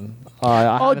going on.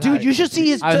 Oh, dude, you should see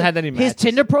his I haven't had any his matches.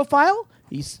 Tinder profile.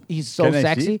 He's so Can I see?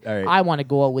 sexy. All right. I want to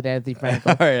go out with Anthony Franco.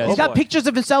 All right, He's oh got boy. pictures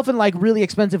of himself in like really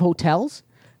expensive hotels.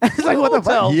 It's like what the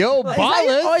fuck? Yo, Is that,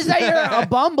 ballin'. or is that your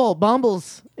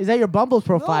Bumbles? Is that your Bumbles No,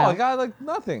 profile? I got like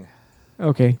nothing.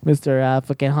 Okay, Mr.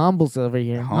 Fucking Humbles over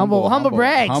here. Humble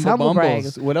brags. Humble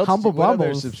brags. What else? Humble what other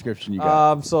Bumbles. subscription you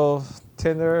got? So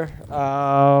Tinder.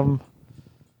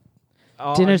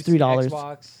 Tinder's obviously $3.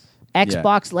 Xbox.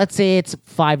 Xbox, let's say it's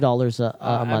 $5 a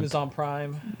month. Amazon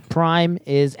Prime. Prime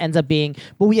ends up being,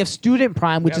 but we have Student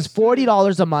Prime, which have is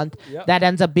 $40 a month. Yep. That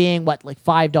ends up being what, like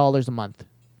 $5 a month.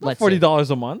 Let's say.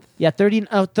 $40 a month. Yeah,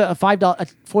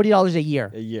 $40 a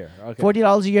year. A year. Okay.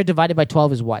 $40 a year divided by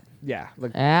 12 is what? Yeah.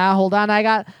 Like, Hold on,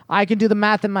 I can do the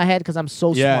math in my head because I'm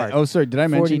so Yeah. smart. Oh, sorry. Did I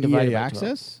 40 mention divided EA by 12.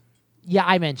 Access? Yeah,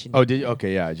 I mentioned. Oh, it. did you?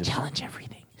 Okay, yeah. I just Challenge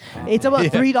everything. It's about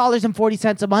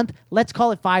 $3.40 a month. Let's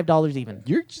call it $5 even.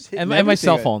 You're just hitting and my everything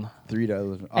cell at phone.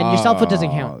 $3. And your cell phone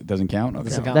doesn't count. Doesn't count. Okay.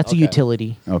 Doesn't count. That's a Okay.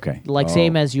 utility, Okay. like Oh.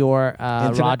 same as your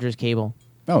Rogers cable.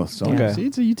 Oh, so Okay. see,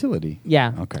 it's a utility.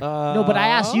 Yeah. Okay. No, but I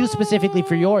asked you specifically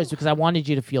for yours because I wanted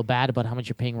you to feel bad about how much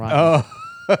you're paying Rogers.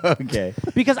 okay.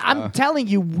 Because I'm telling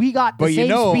you, we got the But same you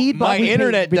know, speed, but my we pay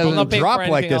internet ridiculous. not doesn't paying drop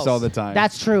for like anything this all else. the time.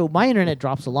 That's true. My internet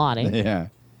drops a lot, eh? yeah.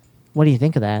 What do you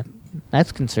think of that?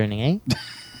 That's concerning, eh?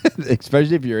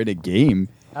 Especially if you're in a game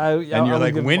and you're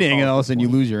like winning, and all of a sudden you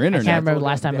lose your I internet. can't remember the They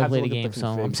last time I have to played a look at game, the so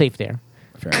config. I'm safe there.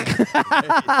 Fair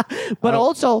enough. But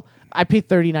also, I pay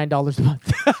 $39 a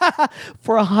month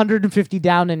for 150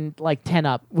 down and like 10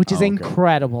 up, which is Okay.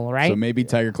 incredible, right? So maybe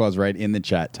Tiger Claw's right in the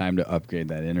chat. Time to upgrade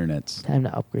that internet. Time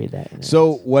to upgrade that. internet.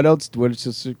 So what else? What is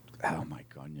this? Oh my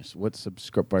goodness! What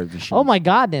subscription? Oh my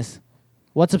godness.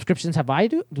 What subscriptions have I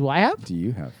do I have? do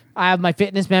you have? I have my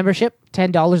fitness membership,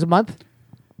 $10 a month.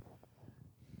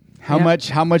 How Yeah. much?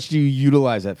 How much do you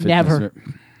utilize that? Never.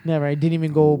 Never. I didn't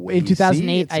even go in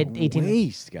 2008. See? I It's had a 18.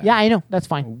 waste, guys. Yeah, I know. That's A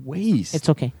fine. waste. It's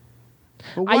okay.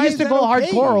 But I why used is to that go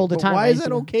okay? hardcore all the But time. Why I is used that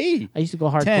to go- okay? I used to go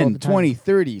hardcore all 10, the time. 20,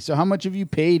 30. So how much have you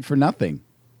paid for nothing?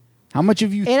 How much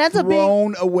have you It ends up being-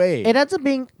 thrown away? It ends up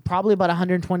being probably about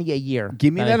 120 a year.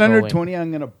 Give me I that throw away. 120.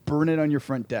 I'm gonna burn it on your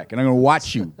front deck, and I'm gonna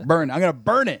watch you burn. I'm gonna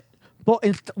burn it. But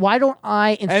why don't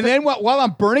I? And then while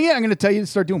I'm burning it, I'm gonna tell you to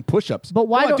start doing push-ups. But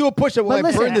why Come on, don't do a push-up while but I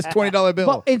listen, burn this $20 bill?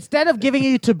 But instead of giving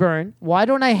it to burn, why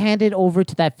don't I hand it over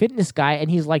to that fitness guy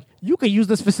and he's like, you can use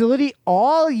this facility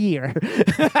all year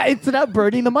instead of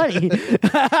burning the money. because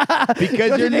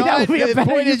Don't you're you think that not. would be a The better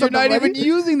point use is, you're of the not even money?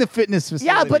 using the fitness facility.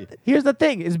 Yeah, but here's the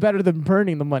thing: it's better than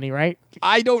burning the money, right?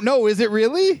 I don't know. Is it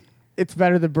really? It's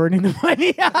better than burning the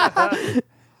money.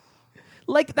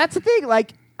 Like that's the thing.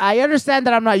 Like I understand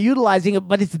that I'm not utilizing it,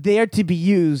 but it's there to be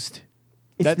used.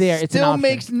 It's That there. It's an still option.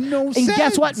 makes no And sense.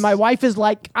 guess what? My wife is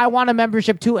like, I want a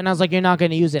membership too. And I was like, you're not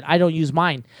going to use it. I don't use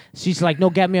mine. She's like,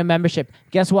 no, get me a membership.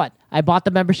 Guess what? I bought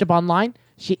the membership online.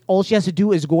 All she has to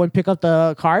do is go and pick up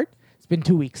the card. It's been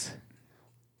 2 weeks.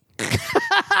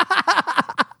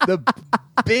 the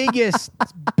biggest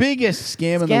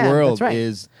scam in the Scam, world that's right.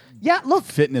 is Yeah, look,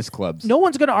 fitness clubs. no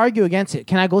one's going to argue against it.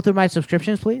 Can I go through my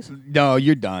subscriptions, please? No,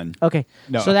 you're done. Okay.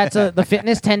 No. So that's the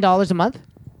fitness, $10 a month,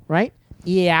 right?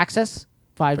 EA Access,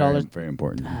 $5. Very, very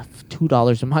important.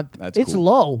 $2 a month. That's it's cool.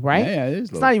 low, right? Yeah, it is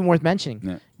It's low. not even worth mentioning.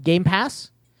 Yeah. Game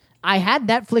Pass. I had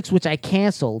Netflix, which I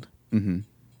canceled,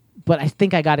 but I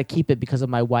think I got to keep it because of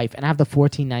my wife, and I have the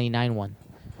 $14.99 one,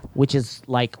 which is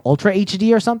like Ultra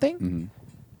HD or something.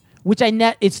 Which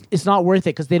it's not worth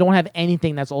it because they don't have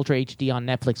anything that's Ultra HD on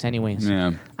Netflix, anyways.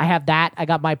 Yeah. I have that. I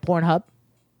got my Pornhub,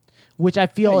 which I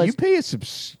feel Yeah, is you pay a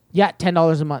subs.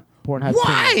 $10 a month. Pornhub.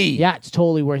 Why? Premium. Yeah, it's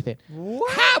totally worth it.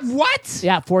 What?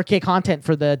 Yeah, 4K content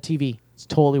for the TV. It's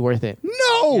totally worth it.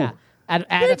 No. Yeah. Add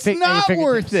That's add not fingertips.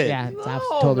 worth it. Yeah, it's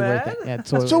totally worth it. Yeah, it's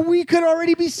totally So worth we could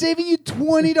already be saving you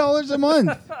 $20 a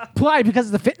month, it. Why? Because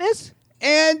of the fitness?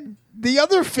 and the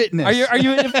other fitness. Are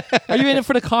you in it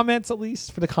for the comments at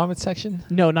least, for the comment section?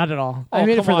 No, not at all. I Oh,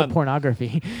 made it come for on. the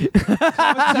pornography.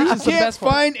 Section's the Can't best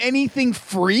part. find anything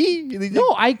free?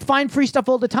 No, I find free stuff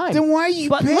all the time. Then why are you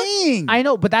But look, paying? I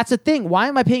know, but that's the thing. Why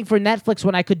am I paying for Netflix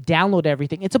when I could download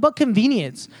everything? It's about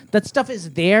convenience. That stuff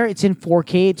is there. It's in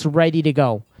 4K. It's ready to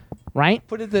go. Right?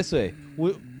 Put it this way: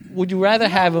 would you rather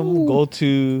have him go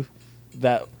to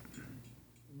that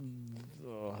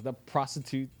the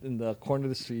prostitute in the corner of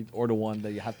the street, or the one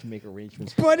that you have to make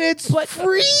arrangements for? But it's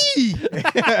free.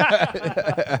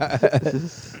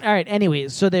 All right.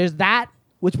 Anyways, so there's that,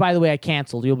 which, by the way, I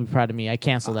canceled. You'll be proud of me. I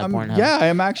canceled that Pornhub. Yeah, I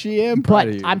am actually proud But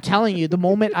of you. I'm telling you, the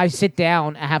moment I sit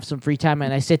down, I have some free time,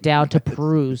 and I sit down to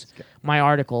peruse my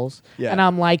articles, Yeah. and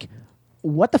I'm like,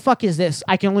 what the fuck is this?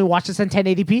 I can only watch this in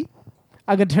 1080p?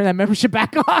 I'm going to turn that membership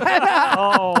back on.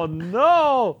 Oh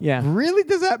no! Yeah. Really?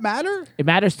 Does that matter? It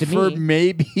matters to For me.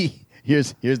 maybe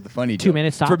here's the funny 2 joke.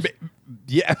 minutes For tops.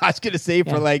 yeah, I was gonna say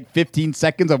Yeah. for like 15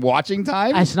 seconds of watching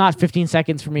time. It's not 15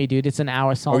 seconds for me, dude. It's an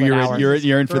hour, Oh, solid you're hour.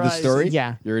 you're in for the story.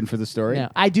 Yeah. You're in for the story. No,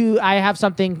 I do. I have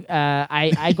something.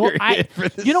 I go. You're I. in for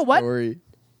the You know what? story.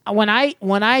 When I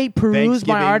peruse my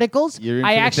Thanksgiving. articles, You're in I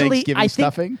for the actually Thanksgiving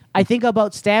stuffing? I think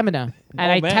about stamina and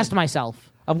Oh, I man. test myself.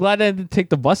 I'm glad I didn't take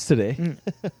the bus today. I'm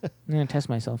gonna test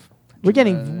myself. We're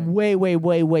getting way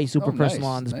super Oh, personal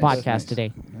nice, on this nice, podcast nice,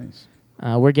 today. Nice.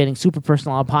 We're getting super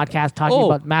personal on podcast talking Oh.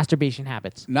 about masturbation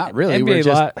habits. Not really.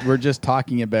 NBA We're just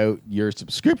talking about your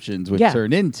subscriptions, which Yeah.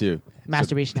 turn into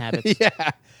Masturbation habits. yeah.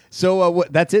 So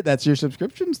what? That's it. That's your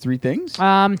subscriptions. 3 things.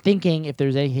 I'm thinking if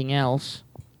there's anything else.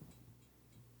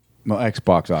 Well,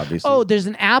 Xbox, obviously. Oh, there's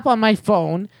an app on my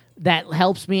phone that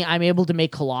helps me. I'm able to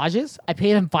make collages. I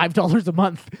pay them $5 a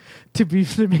month to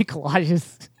make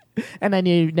collages, and I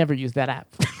never use that app.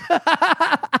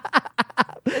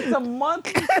 It's a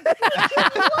month.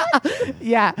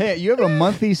 Yeah, Hey, you have a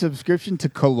monthly subscription to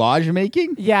collage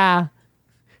making? yeah.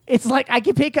 It's like I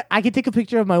can take a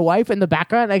picture of my wife in the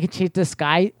background. I can change the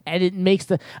sky, and it makes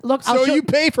the look. So you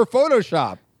pay for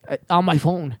Photoshop. On my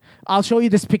phone. I'll show you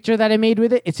this picture that I made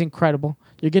with it. It's incredible.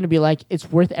 You're gonna be like, it's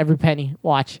worth every penny.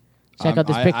 Watch. Check out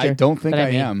this picture. I don't think that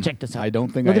I made. am. Check this out. I don't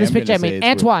think Look I at this am picture I gonna say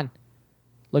made. it's worth- Antoine.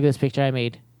 Look at this picture I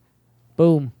made.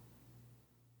 Boom.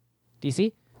 Do you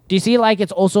see? Do you see like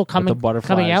it's also coming butterflies.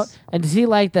 coming out? And do you see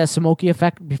like the smoky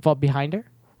effect behind her? Do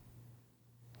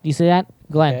you see that,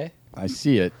 Glenn? Okay. I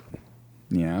see it.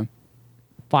 Yeah.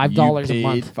 $5 You a paid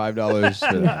month. $5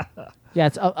 for that. Yeah,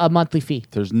 it's a monthly fee.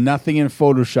 There's nothing in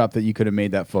Photoshop that you could have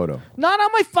made that photo. Not on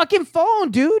my fucking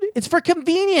phone, dude. It's for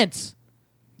convenience.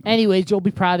 Anyways, you'll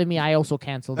be proud of me. I also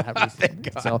canceled that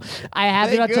recently. So I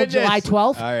have it Thank until goodness. July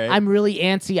 12th. All right. I'm really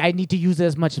antsy. I need to use it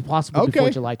as much as possible before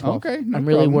Okay. July 12th. Okay, no I'm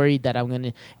really problem. worried that I'm going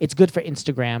to... It's good for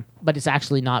Instagram, but it's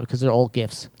actually not because they're all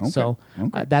gifts. Okay. So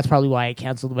Okay. that's probably why I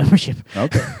canceled the membership.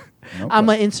 Okay. No I'm problem.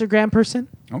 an Instagram person.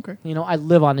 Okay. You know, I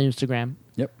live on Instagram.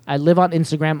 Yep. I live on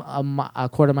Instagram a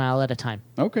quarter mile at a time.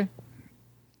 Okay.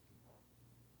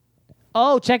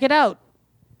 Oh, check it out.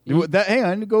 Hang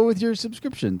on. Go with your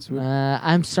subscriptions.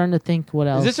 I'm starting to think what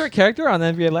else. Is this your character on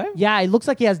NBA Live? Yeah, it looks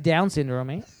like he has Down syndrome,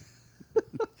 eh?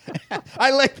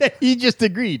 I like that he just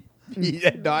agreed. He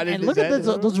nodded And his look at head.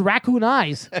 those raccoon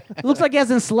eyes. It looks like he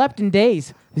hasn't slept in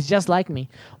days. He's just like me.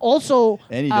 Also,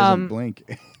 And he doesn't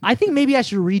blink. I think maybe I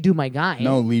should redo my guy.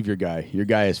 No, leave your guy. Your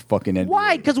guy is fucking NBA.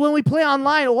 Why? Because when we play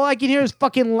online, all I can hear is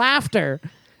fucking laughter.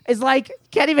 It's like,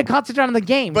 can't even concentrate on the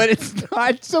game. But it's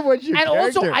not so much your And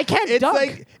also, character. I can't it's dunk.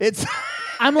 Like, it's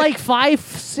I'm like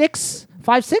 5'6".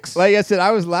 5'6"? like I said,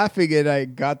 I was laughing and I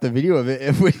got the video of it.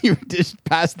 And when you just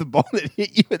passed the ball that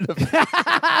hit you in the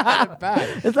back.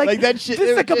 It's like, that shit. this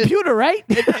is a it- computer, right?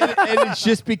 and it's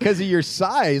just because of your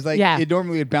size. Like Yeah. it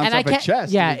normally would bounce And I off a can't,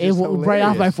 chest. yeah, and it's it just went right off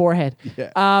my hilarious. forehead.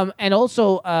 Yeah. And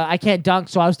also, I can't dunk,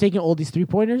 so I was taking all these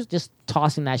 3-pointers, just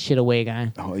tossing that shit away,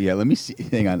 guy. Oh yeah, let me see.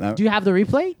 Hang on. Do you have the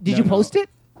replay? Did you No. post it?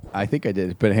 I think I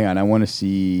did, but hang on. I want to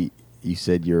see. You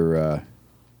said you're.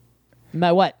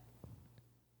 My what?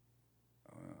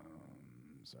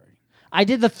 Sorry. I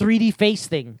did the 3D face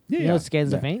thing. Yeah, you know, yeah. it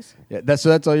scans the Yeah. face. Yeah, that's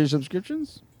all your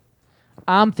subscriptions.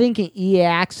 I'm thinking EA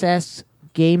Access,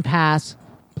 Game Pass,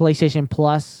 PlayStation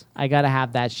Plus. I gotta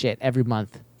have that shit every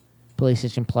month.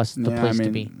 PlayStation Plus is the Yeah, place I to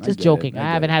mean, be. I Just get joking. it, I I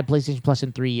get haven't it. had PlayStation Plus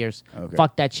in 3 years. Okay.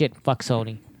 Fuck that shit. Fuck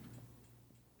Sony.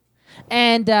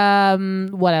 And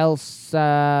what else? Did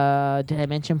I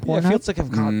mention Yeah, it Pornhub? feels like I've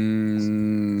got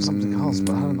something else,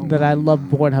 but I don't know. That I love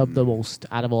Pornhub the most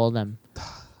out of all of them.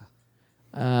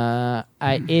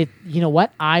 You know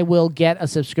what? I will get a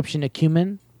subscription to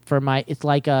Cumin for my. It's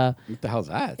like a. What the hell's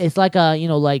that? It's like a. You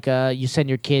know, like you send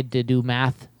your kid to do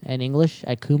math and English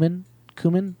at Cumin.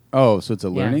 Cumin. Oh, so it's a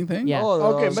Yeah. learning thing? Yeah.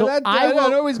 Oh, Okay, but So that, I I will-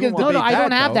 don't always get No, I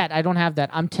don't have that. I don't have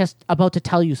that. I'm about to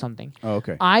tell you something. Oh,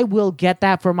 okay. I will get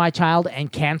that for my child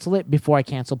and cancel it before I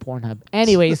cancel Pornhub.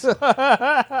 Anyways.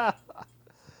 Yeah.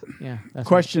 That's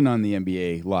Question on the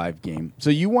NBA live game. So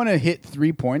you want to hit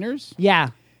 3-pointers? Yeah.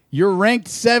 You're ranked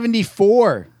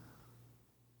 74.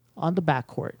 On the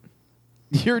backcourt.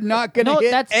 You're not going to No, hit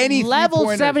that's any level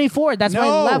 3-pointers. 74. That's my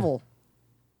No. level.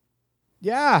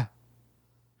 Yeah.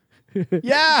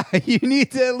 Yeah, you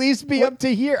need to at least be up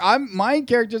to here. My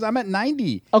characters, I'm at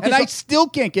 90. Okay, and I so- still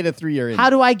can't get a 3-year in. How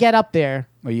do I get up there?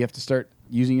 Well, you have to start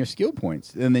using your skill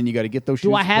points. And then you got to get those Do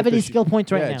shoes. I have put any those skill points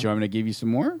right yeah, now? Do you want me to give you some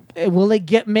more? Will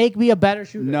it make me a better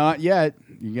shooter? Not yet.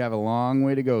 You have a long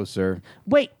way to go, sir.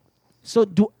 Wait. So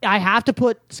do I have to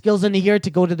put skills into here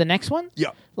to go to the next one?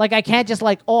 Yeah. Like I can't just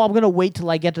I'm gonna wait till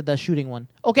I get to the shooting one.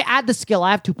 Okay, add the skill.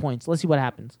 I have 2 points. Let's see what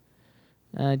happens.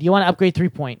 Do you want to upgrade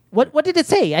 3-point? What did it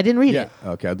say? I didn't read Yeah. it.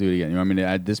 Okay, I'll do it again. You want me to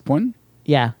add this one?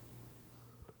 Yeah.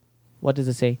 What does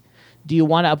it say? Do you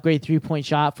want to upgrade 3-point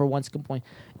shot for 1 skill point?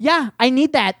 Yeah, I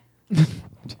need that.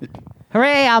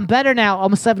 Hooray! I'm better now.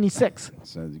 I'm a 76.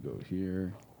 So you go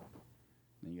here.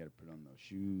 Then you got to put on those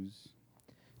shoes.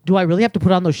 Do I really have to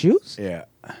put on those shoes? Yeah,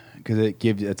 because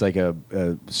it's like a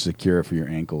secure for your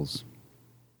ankles.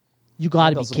 You got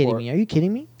to be Ankle kidding support. me. Are you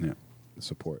kidding me? Yeah, the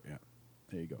support. Yeah,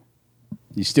 there you go.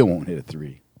 You still won't hit a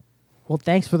 3. Well,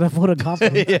 thanks for the vote of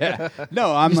confidence. Yeah.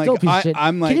 No, I'm You still a like piece of shit.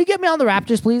 I'm like. Can you get me on the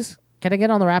Raptors, please? Can I get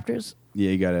on the Raptors?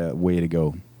 Yeah, you got a way to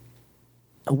go.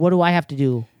 What do I have to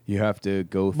do? You have to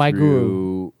go My through.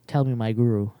 guru. Tell me, my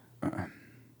guru.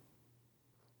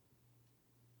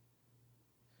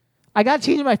 I got to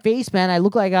change my face, man. I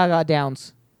look like I got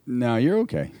downs. No, you're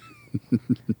okay.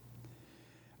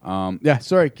 Yeah,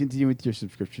 sorry. Continue with your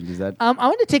subscription. Does that? I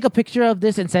want to take a picture of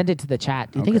this and send it to the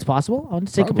chat. Do you think Okay. it's possible? I want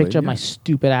to take Probably, a picture of my yeah.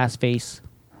 stupid ass face.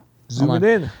 Zoom Hold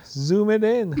it in. Zoom it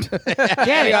in. Get it?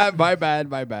 Yeah, my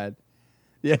bad.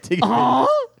 Yeah, take it. Huh?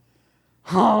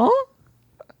 Huh?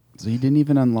 So you didn't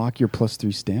even unlock your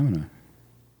 +3 stamina.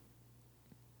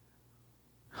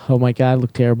 Oh my god, I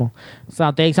look terrible.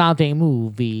 Something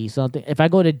movie, something. If I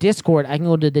go to Discord, I can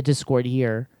go to the Discord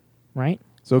here, right?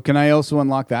 So can I also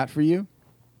unlock that for you?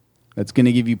 That's going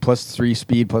to give you +3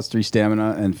 speed, +3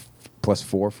 stamina, and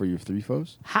 +4 for your 3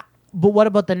 foes. But what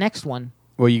about the next one?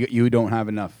 Well, you don't have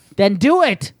enough. Then do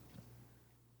it.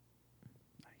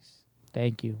 Nice.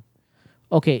 Thank you.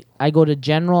 Okay, I go to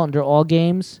General under all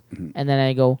games, and then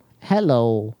I go,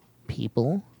 hello,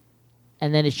 people.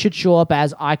 And then it should show up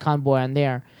as Icon Boy on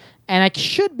there. And I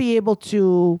should be able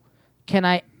to... Can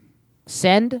I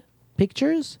send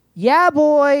pictures? Yeah,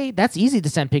 boy. That's easy to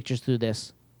send pictures through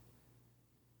this.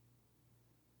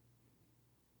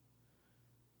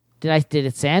 Did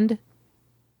it send?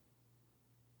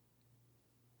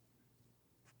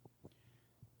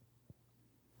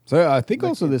 So I think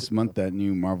also this month that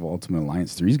new Marvel Ultimate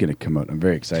Alliance 3 is going to come out. I'm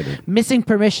very excited. Missing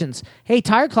permissions. Hey,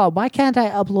 Tire Club, why can't I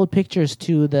upload pictures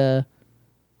to the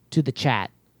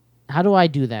chat? How do I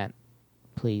do that?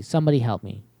 Please, somebody help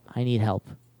me. I need help.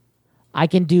 I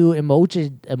can do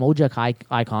emoji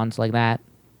icons like that.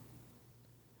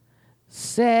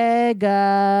 Sega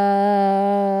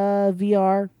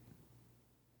VR.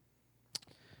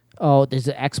 Oh, there's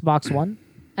an Xbox One.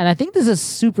 And I think this is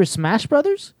Super Smash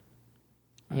Brothers.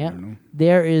 Yeah. don't know.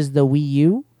 There is the Wii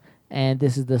U. And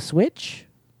this is the Switch.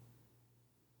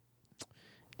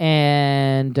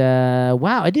 And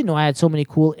wow, I didn't know I had so many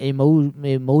cool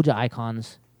emoji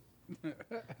icons.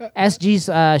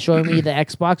 SG's showing me the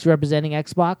Xbox, representing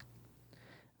Xbox.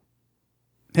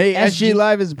 Hey, SG SG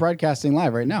Live is broadcasting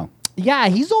live right now. Yeah,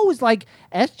 he's always like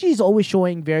SG's always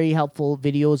showing very helpful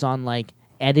videos on like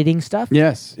editing stuff.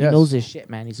 Yes, He knows his shit,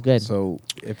 man. He's good. So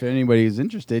if anybody is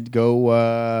interested,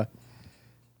 go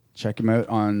check him out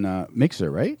on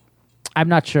Mixer, right? I'm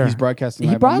not sure. He's broadcasting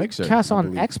He live on Mixer. broadcasts I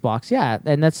on believe. Xbox, yeah,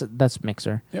 and that's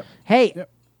Mixer. Yep. Hey, Yep.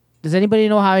 does anybody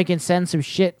know how I can send some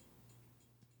shit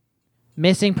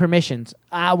Missing permissions.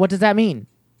 What does that mean?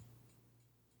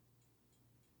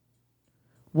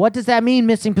 What does that mean,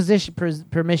 missing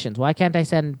permissions? Why can't I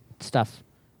send stuff?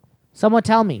 Someone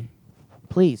tell me,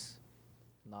 please.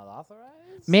 Not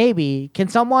authorized? Maybe. Can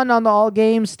someone on the All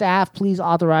Games staff please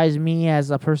authorize me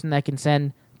as a person that can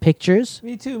send pictures?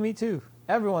 Me too.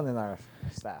 Everyone in our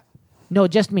staff. No,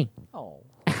 just me. Oh.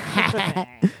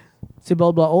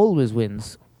 Sibelba always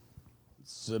wins.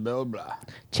 Sibelba.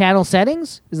 Channel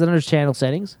settings? Is it under channel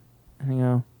settings? Hang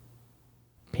on.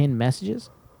 Pinned messages?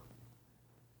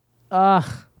 Ugh.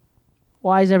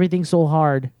 Why is everything so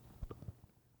hard?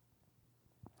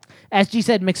 SG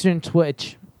said Mixer and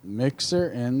Twitch. Mixer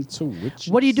and Twitch.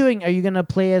 What are you doing? Are you going to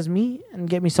play as me and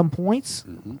get me some points?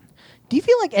 Mm-hmm. Do you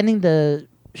feel like ending the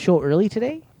show early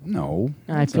today? No.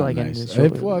 I that's feel not like nice. ending the show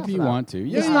If, well, early. if you want to.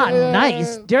 Yeah, It's not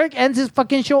nice. Derek ends his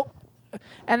fucking show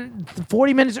and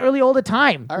 40 minutes early all the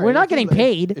time. All right, We're not if you'd getting like-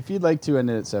 paid. If you'd like to end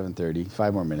it at 7:30,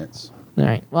 5 more minutes. All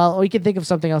right. Well, we can think of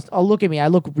something else. Oh, look at me. I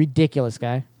look ridiculous,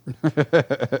 guy.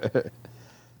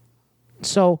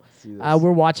 So,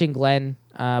 we're watching Glenn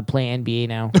play NBA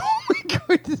now.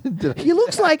 He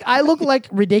looks like I look like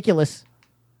ridiculous.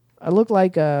 I look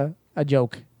like a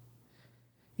joke.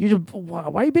 Why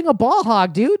are you being a ball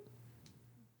hog, dude?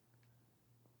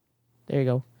 There you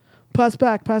go. Pass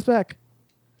back.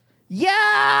 Yeah!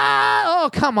 Oh,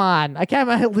 come on. I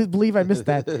can't believe I missed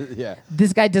that. Yeah.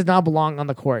 This guy does not belong on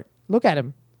the court. Look at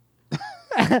him.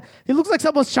 He looks like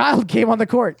someone's child came on the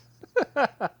court.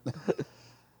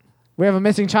 We have a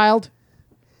missing child.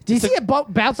 Do you see it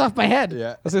bounce off my head?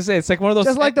 Yeah. I was gonna say it's like one of those.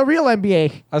 Just like the real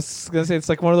NBA. I was gonna say it's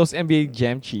like one of those NBA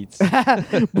jam cheats.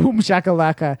 Boom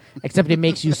shakalaka. Except it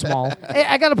makes you small. Hey,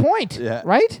 I got a point. Yeah.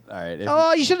 Right? All right.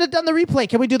 Oh, you should have done the replay.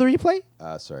 Can we do the replay?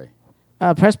 Sorry.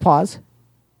 Press pause.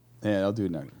 Yeah, I'll do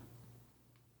it now.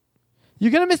 You're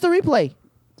going to miss the replay.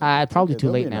 Probably too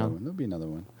There'll be late another now. one. There'll be another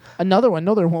one. Another one?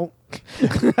 No, there won't.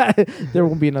 There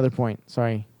won't be another point.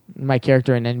 Sorry. My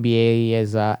character in NBA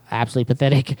is absolutely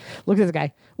pathetic. Look at this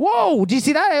guy. Whoa! Do you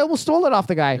see that? I almost stole it off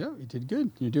the guy. Yeah, you did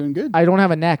good. You're doing good. I don't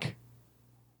have a neck.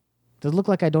 Does it look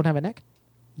like I don't have a neck?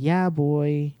 Yeah,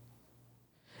 boy.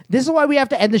 This is why we have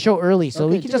to end the show early, so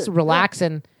Okay, we can do just it. relax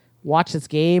and watch this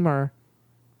game or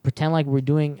pretend like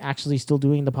we're actually still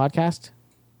doing the podcast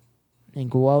and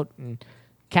go out and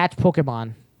catch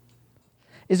Pokemon.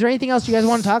 Is there anything else you guys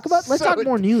want to talk about? Let's talk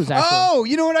more news, actually. Oh,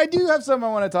 you know what? I do have something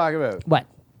I want to talk about. What?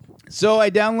 So I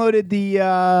downloaded the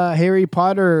Harry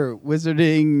Potter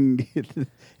Wizarding,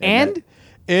 And?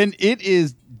 And it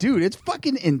is, dude, it's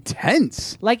fucking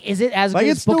intense. Like, is it as Like good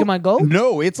as it's still- Pokemon Go?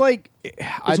 No, it's like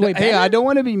way better? I don't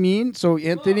want to be mean. So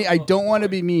Anthony, I don't want to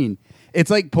be mean. It's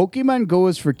like Pokemon Go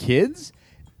is for kids,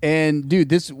 and dude,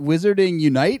 this Wizarding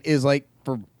Unite is like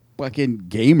for fucking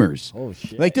gamers. Oh,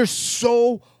 shit. Like there's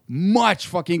so much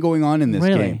fucking going on in this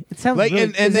Really? game. It sounds like really,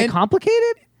 and is then it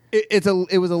complicated? it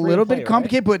was a little play, bit right?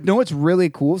 complicated, but no, it's really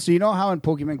cool. So you know how in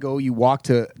Pokemon Go you walk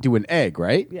to do an egg,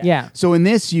 right? Yeah. So in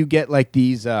this you get like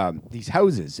these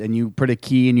houses, and you put a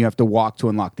key, and you have to walk to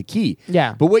unlock the key.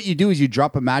 Yeah. But what you do is you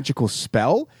drop a magical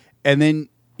spell, and then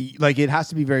like it has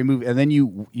to be very moving, and then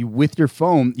you with your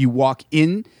phone you walk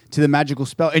in to the magical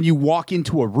spell, and you walk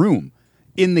into a room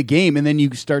in the game, and then you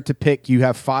start to pick. You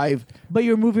have 5, But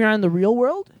you're moving around the real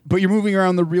world? but you're moving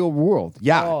around the real world.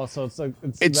 Yeah. Oh, so it's like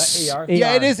It's the AR.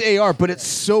 yeah, it is AR, but it's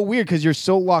so weird because you're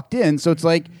so locked in. So it's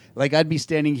like I'd be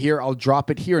standing here, I'll drop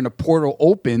it here, and a portal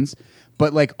opens,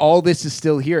 but like all this is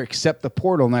still here except the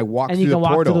portal, and I walk And through you the can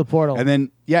walk portal, through the portal. and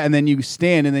then you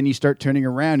stand, and then you start turning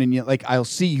around, and you like I'll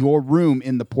see your room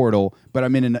in the portal, but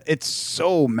I'm in it's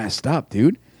so messed up,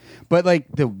 dude. But like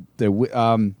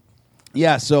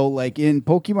yeah, so like in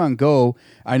Pokemon Go,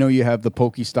 I know you have the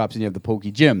Pokestops and you have the Poke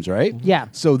Gyms, right? Yeah.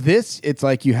 So this, it's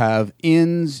like you have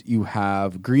inns, you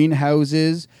have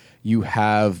greenhouses, you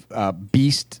have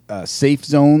beast safe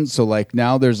zones. So like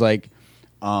now there's like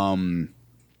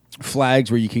flags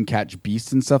where you can catch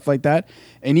beasts and stuff like that.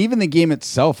 And even the game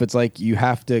itself, it's like you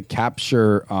have to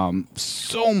capture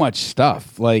so much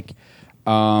stuff. Like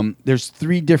there's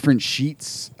 3 different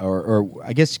sheets or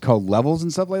I guess called levels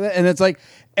and stuff like that. And it's like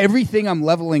everything I'm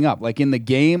leveling up. Like in the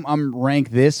game, I'm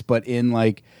ranked this, but in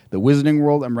like the Wizarding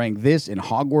World, I'm ranked this. In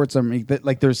Hogwarts, I'm ranked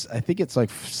like there's I think it's like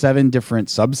 7 different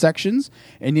subsections,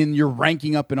 and then you're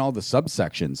ranking up in all the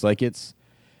subsections. Like it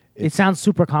sounds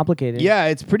super complicated. yeah,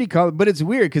 it's pretty cool, but it's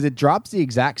weird because it drops the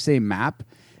exact same map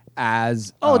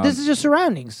as This is your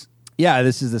surroundings. yeah,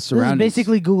 this is the This is surroundings.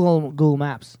 basically Google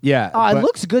Maps. Yeah, Oh, it but-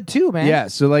 looks good too, man. Yeah,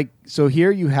 so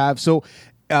here you have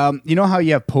you know how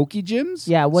you have Poke Gyms?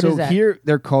 Yeah, what so is that? Here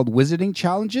they're called Wizarding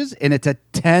Challenges, and it's a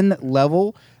 10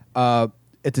 level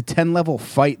it's a 10 level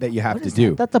fight that you have What to is do.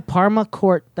 that? That's a Parma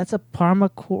Court. That's a Parma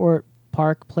Court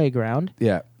Park playground.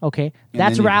 Yeah. Okay, And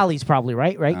that's then you- Rallies probably,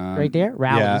 right? Right there,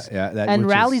 Rallies. yeah, that- and which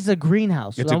is- Rallies a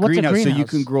greenhouse. It's So a what's greenhouse, so you greenhouse?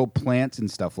 can grow plants and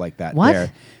stuff like that. What?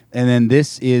 There. And then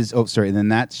this is and then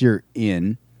that's your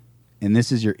inn, and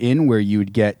this is your inn where you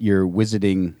would get your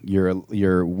wizarding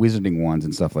wands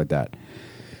and stuff like that.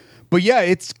 But yeah,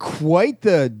 it's quite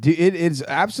it is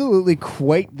absolutely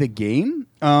quite the game.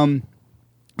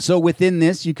 So within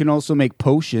this, you can also make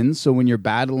potions. So when you're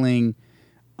battling.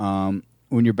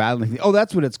 Oh,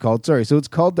 that's what it's called. Sorry. So it's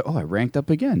called I ranked up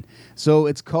again. So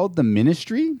it's called the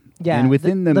Ministry. Yeah, And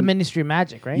within the Ministry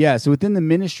Magic, right? Yeah, so within the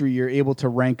Ministry, you're able to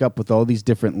rank up with all these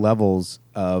different levels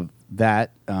of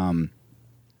that.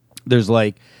 There's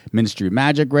like Ministry of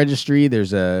Magic Registry.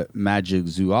 There's a Magic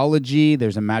Zoology.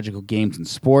 There's a Magical Games and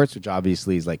Sports, which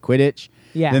obviously is like Quidditch.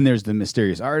 Yeah. Then there's the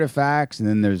Mysterious Artifacts, and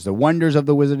then there's the Wonders of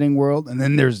the Wizarding World, and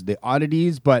then there's the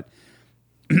Oddities. But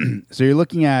so you're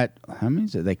looking at how many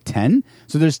is it? Like 10.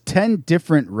 So there's 10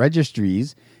 different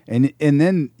registries, and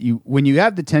then when you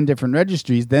have the 10 different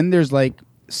registries, then there's like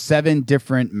 7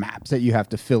 different maps that you have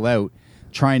to fill out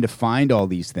trying to find all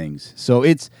these things. So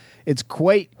it's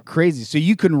quite crazy. So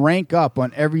you can rank up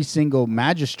on every single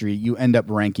magistry you end up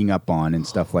ranking up on and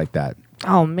stuff like that.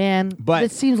 Oh man, But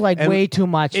it seems like and way too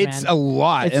much. It's man. a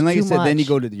lot. It's and like I too said, then you much.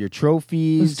 go to your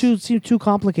trophies. It's too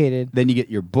complicated. Then you get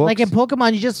your books. Like in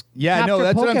Pokemon, you just Yeah, no, capture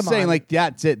that's what I'm Pokemon. saying. Like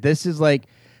that's it. This is like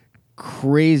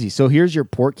crazy. So here's your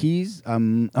port keys.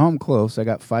 I'm close. I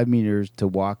got 5 meters to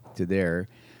walk to there.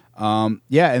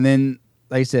 Yeah, and then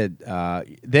like I said,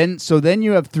 then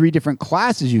you have 3 different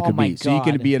classes you Oh could my be. So you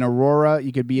could God. be an Aurora,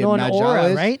 you could be No, a an Aura,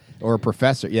 Magilis, right? or a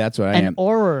Professor. Yeah, that's what I an am.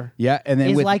 Auror. Yeah, and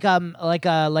then is with like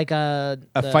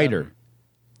a fighter.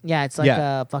 Yeah, it's like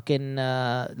Yeah. a fucking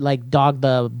like Dog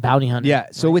the Bounty Hunter. Yeah,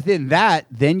 so within that,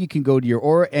 then you can go to your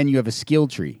Aura, and you have a skill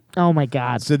tree. Oh my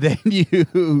god. So then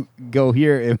you go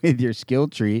here with your skill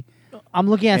tree. I'm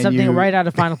looking at and something you- right out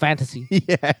of Final Fantasy.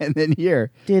 Yeah, and then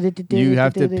here you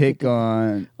have to pick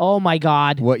on Oh my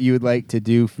god. what you would like to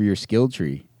do for your skill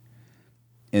tree,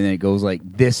 and then it goes like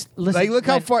this. Listen, like, look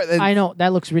how that- far. I know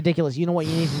that looks ridiculous. You know what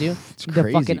you need to do? It's You need to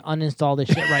crazy. fucking uninstall this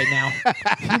shit right now.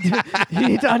 You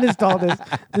need to uninstall this.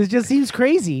 This just seems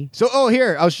crazy. So,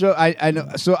 here I'll show. I know.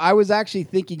 So I was actually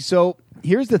thinking. So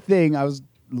here's the thing. I was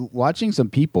watching some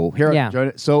people here. Yeah.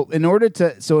 So in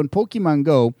Pokemon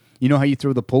Go, you know how you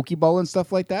throw the Pokeball and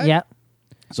stuff like that. Yeah.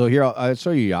 So here I'll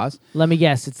show you, Yas. Let me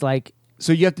guess. It's like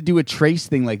So you have to do a trace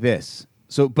thing like this.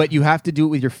 So, but you have to do it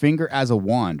with your finger as a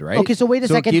wand, right? okay. So wait a it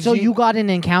second. gives So you got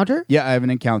an encounter? Yeah, I have an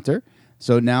encounter.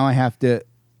 So now I have to.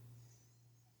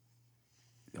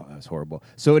 Oh, that was horrible.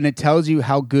 So and it tells you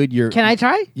how good your. Can I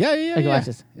try? Yeah, yeah, Okay, yeah. watch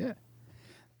this. Yeah.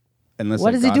 Unless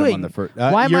What I is he got him doing? On the first,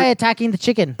 Why am I attacking the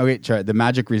chicken? Okay, try the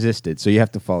magic resisted. So you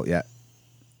have to fall. Yeah.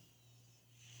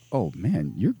 Oh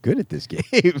man, you're good at this game.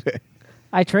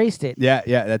 I traced it. yeah,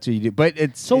 that's what you do. But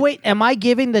it's So wait, am I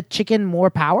giving the chicken more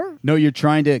power? No, you're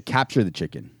trying to capture the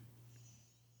chicken.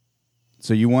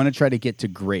 So you want to try to get to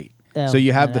great. Oh, so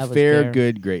you have yeah, the that was fair, fair.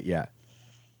 good, great. Yeah.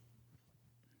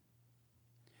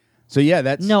 So yeah,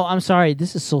 that's No, I'm sorry.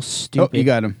 This is so stupid. Oh, you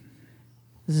got him.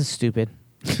 This is stupid.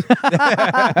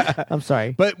 I'm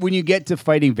sorry. But when you get to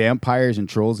fighting vampires and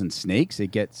trolls and snakes, it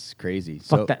gets crazy.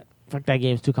 Fuck that. Fuck that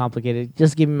game's too complicated.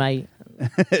 Just give me my.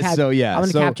 So yeah, I'm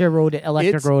gonna so capture electric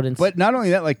it's- rodents. But not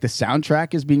only that, like the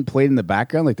soundtrack is being played in the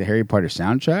background, like the Harry Potter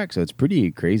soundtrack. So it's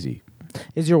pretty crazy.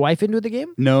 Is your wife into the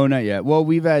game? No, not yet. Well,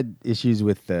 we've had issues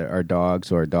with our dog.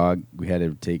 So our dog, we had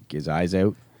to take his eyes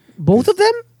out. Both of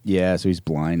them? Yeah, so he's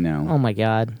blind now. Oh my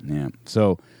god. Yeah.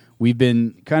 So we've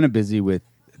been kind of busy with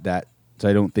that. So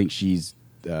I don't think she's,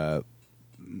 kind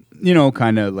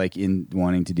of like in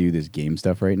wanting to do this game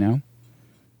stuff right now.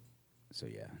 So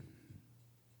yeah.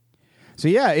 So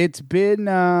yeah, it's been.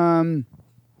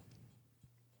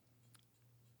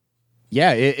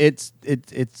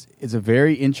 It's a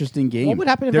very interesting game. What would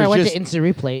happen if There's I went just- to instant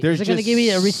replay? there's Is it going to just give me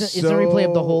a recent instant replay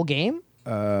of the whole game?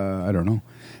 I don't know.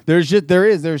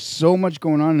 There's so much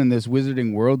going on in this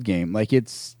Wizarding World game. Like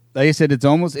I said, it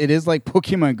is like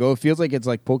Pokemon Go. It feels like it's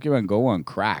like Pokemon Go on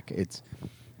crack. It's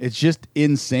just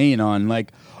insane on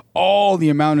like all the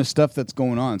amount of stuff that's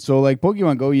going on. So like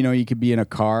Pokemon Go, you could be in a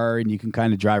car and you can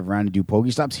kind of drive around and do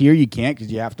Pokestops. Here you can't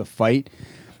because you have to fight.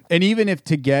 And even if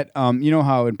to get, you know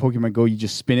how in Pokemon Go you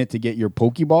just spin it to get your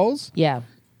Pokeballs? Yeah.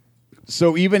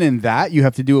 So even in that, you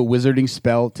have to do a wizarding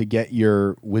spell to get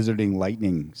your wizarding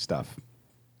lightning stuff.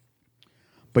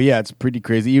 But yeah, it's pretty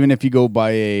crazy. Even if you go by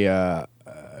a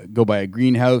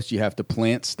greenhouse, you have to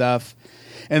plant stuff.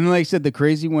 And like I said, the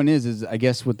crazy one is I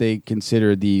guess what they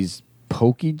consider these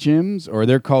Poke Gyms, or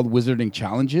they're called Wizarding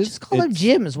Challenges. Just call them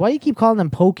gyms. Why do you keep calling them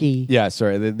pokey? Yeah,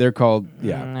 sorry, they're called.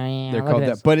 Yeah, yeah, they're look called at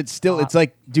that. this. But it's still, it's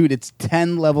like, dude, it's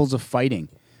 10 levels of fighting.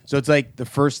 So it's like the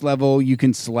first level you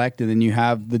can select, and then you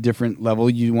have the different level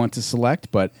you want to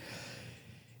select. But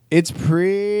it's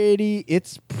pretty,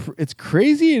 it's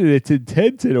crazy and it's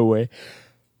intense in a way.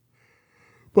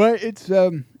 But it's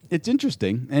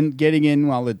interesting, and getting in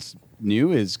while it's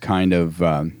new is kind of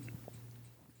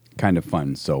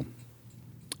fun. So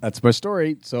that's my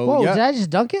story. So Whoa, yeah. did I just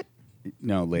dunk it?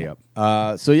 No, layup.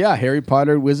 So yeah, Harry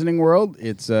Potter Wizarding World.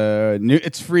 It's new.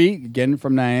 It's free again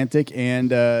from Niantic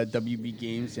and WB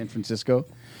Games San Francisco.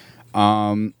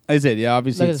 I said, yeah,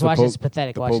 obviously Look at it's this. Watch this.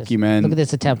 Pathetic. the Watch this. Pokemon. Look at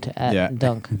this attempt at Yeah.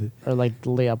 dunk or like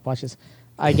layup. Watch this.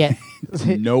 I get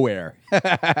Nowhere. boom.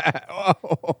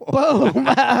 Oh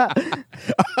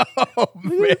man.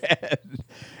 Look at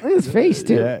his face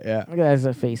too. Yeah. Look at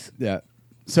that face. Yeah.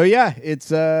 So yeah,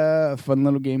 it's a fun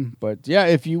little game. But yeah,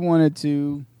 if you wanted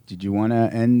to, did you want to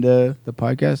end the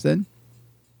podcast then?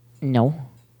 No.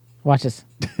 Watch this.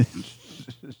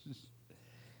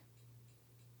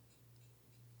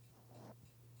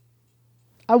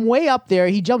 I'm way up there.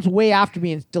 He jumps way after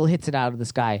me and still hits it out of the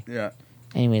sky. Yeah.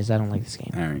 Anyways, I don't like this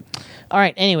game. All right. All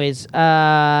right. Anyways, it's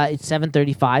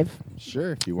 7:35.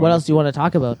 Sure. If you want. What else do you want to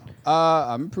talk about?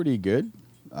 I'm pretty good.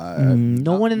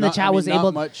 No one in the chat was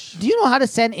able. Much. Do you know how to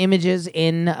send images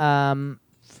in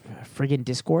friggin'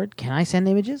 Discord? Can I send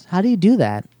images? How do you do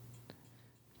that?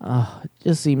 Oh, it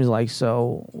just seems like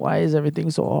so. Why is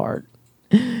everything so hard?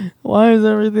 Why is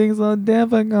everything so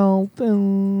difficult?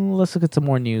 Let's look at some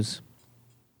more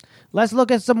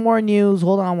news.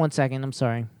 Hold on one second. I'm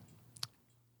sorry.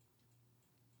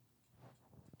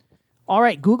 All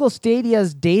right. Google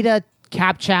Stadia's data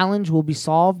cap challenge will be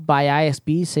solved by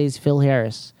ISB, says Phil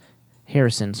Harrison.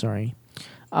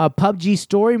 PUBG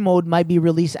Story Mode might be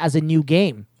released as a new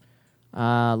game.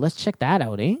 Let's check that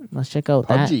out, eh? Let's check out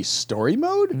that. PUBG Story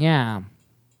Mode? Yeah.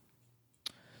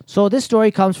 So this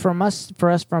story comes from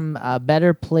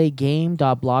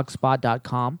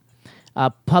betterplaygame.blogspot.com.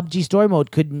 PUBG Story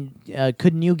Mode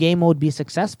could new game mode be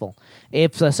successful?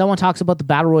 If someone talks about the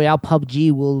Battle Royale,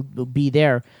 PUBG will be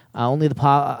there. Only the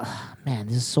man,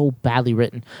 this is so badly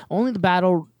written. Only the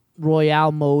Battle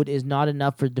Royale mode is not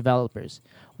enough for developers.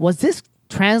 Was this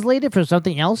translated from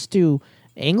something else to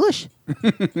English?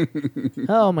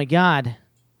 Oh my god.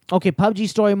 Okay, PUBG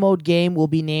Story Mode game will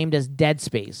be named as Dead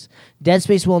Space. Dead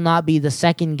Space will not be the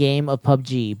second game of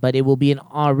PUBG, but it will be an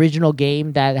original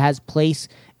game that has place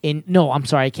in... No, I'm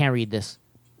sorry, I can't read this.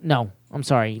 No, I'm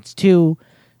sorry. It's too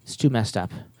messed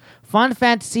up. Final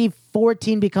Fantasy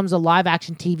 14 becomes a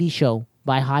live-action TV show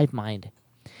by HiveMind.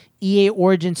 EA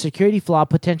Origin security flaw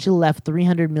potentially left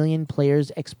 300 million players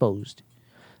exposed.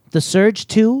 The Surge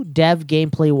 2 dev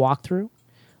gameplay walkthrough.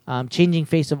 Changing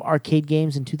face of arcade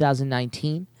games in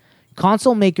 2019.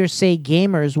 Console makers say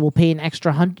gamers will pay an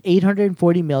extra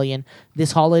 $840 million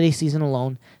this holiday season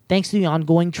alone, thanks to the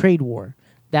ongoing trade war.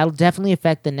 That'll definitely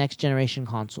affect the next generation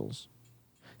consoles.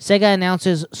 Sega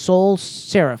announces Soul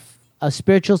Seraph, a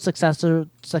spiritual successor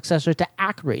to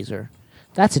ActRaiser.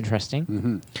 That's interesting.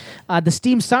 Mm-hmm. The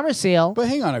Steam Summer Sale. But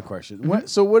hang on a question.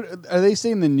 What are they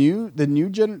saying? The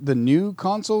new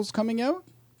consoles coming out?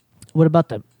 What about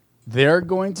them? They're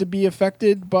going to be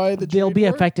affected by the. They'll trade be war?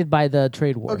 affected by the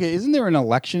trade war. Okay, isn't there an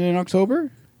election in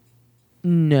October?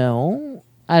 No,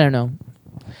 I don't know.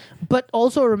 But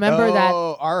also remember that.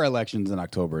 Our election's in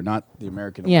October, not the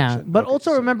American Yeah, election. but Okay,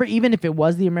 also so- remember, even if it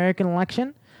was the American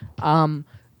election,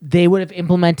 they would have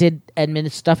implemented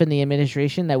stuff in the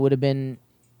administration that would have been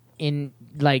in,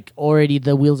 like, already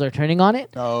the wheels are turning on it.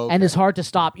 Oh, okay. And it's hard to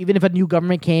stop. Even if a new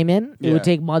government came in, it Yeah. would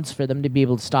take months for them to be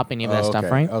able to stop any of that stuff,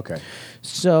 okay, right? Okay.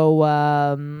 So,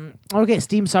 okay,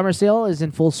 Steam Summer Sale is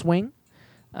in full swing.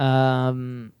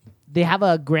 They have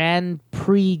a Grand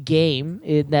Prix game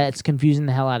that's confusing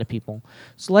the hell out of people.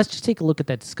 So let's just take a look at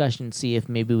that discussion and see if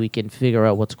maybe we can figure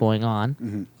out what's going on.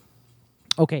 Mm-hmm.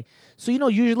 Okay, so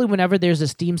usually whenever there's a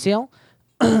Steam sale,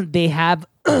 they have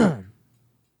a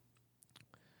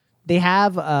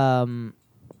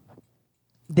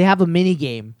mini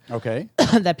game Okay.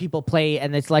 that people play,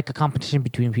 and it's like a competition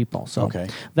between people. So Okay.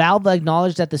 Valve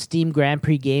acknowledged that the Steam Grand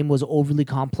Prix game was overly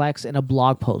complex in a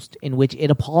blog post in which it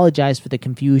apologized for the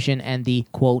confusion and the,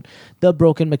 quote, the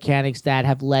broken mechanics that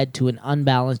have led to an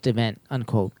unbalanced event,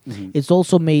 unquote. It's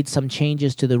also made some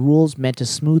changes to the rules meant to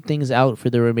smooth things out for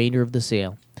the remainder of the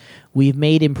sale. We've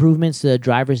made improvements to the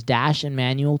driver's dash and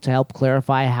manual to help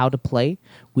clarify how to play.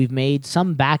 We've made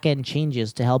some back-end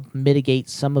changes to help mitigate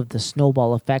some of the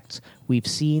snowball effects we've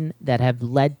seen that have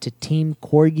led to Team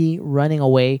Corgi running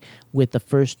away with the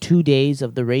first 2 days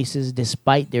of the races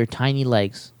despite their tiny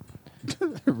legs.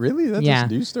 Really? That's Yeah. a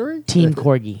news story? Team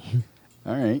Corgi.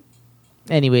 All right.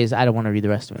 Anyways, I don't want to read the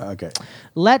rest of it. Okay.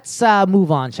 Let's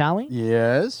move on, shall we?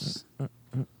 Yes.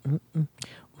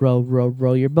 Row, row,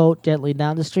 row your boat gently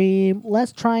down the stream.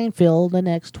 Let's try and fill the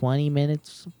next 20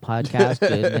 minutes of podcast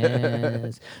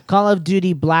goodness. Call of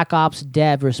Duty Black Ops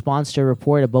dev responds to a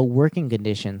report about working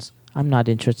conditions. I'm not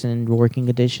interested in working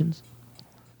conditions.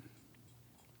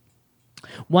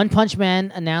 One Punch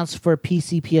Man announced for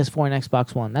PC, PS4, and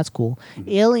Xbox One. That's cool.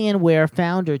 Alienware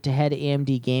founder to head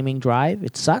AMD Gaming Drive.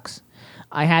 It sucks.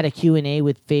 I had a Q&A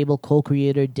with Fable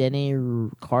co-creator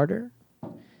Dene Carter.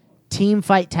 Team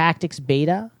Fight Tactics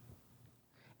beta.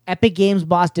 Epic Games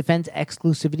boss defends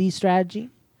exclusivity strategy.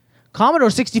 Commodore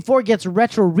 64 gets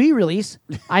retro re-release.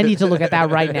 I need to look at that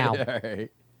right now. All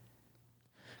right.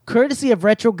 Courtesy of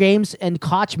Retro Games and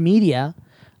Koch Media,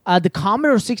 the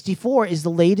Commodore 64 is the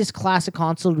latest classic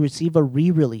console to receive a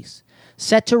re-release.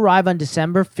 Set to arrive on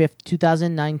December 5th,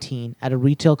 2019 at a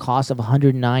retail cost of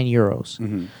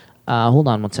 €109. Hold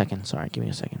on 1 second. Sorry, give me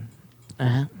a second.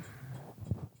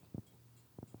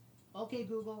 Okay,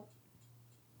 Google.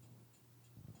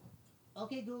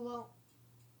 Okay, Google.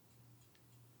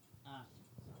 All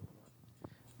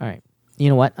right. You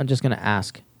know what? I'm just going to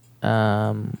ask.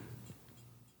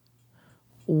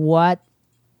 What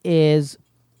is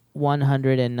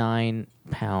 109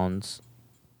 pounds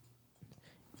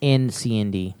in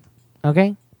C&D?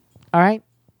 Okay? All right?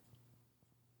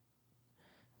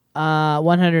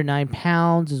 109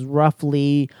 pounds is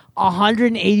roughly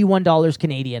 $181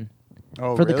 Canadian.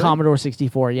 Oh, For the really? Commodore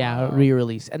 64,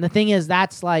 re-release. And the thing is,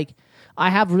 that's like, I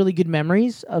have really good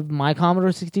memories of my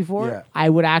Commodore 64. Yeah. I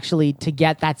would actually, to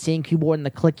get that same keyboard and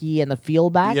the clicky and the feel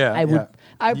back, Yeah, I would yeah.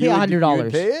 I'd pay You would- $100. you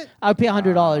would pay it? I would pay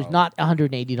 $100, not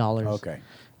 $180. Okay.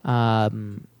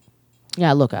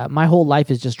 Yeah, look, my whole life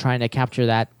is just trying to capture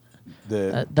that,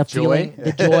 The the feeling,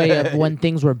 the joy of when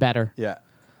things were better. Yeah.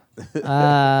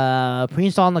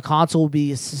 Pre-installed on the console will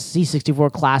be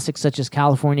C64 classics such as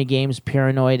California Games,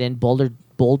 Paranoid, and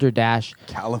Boulder Dash.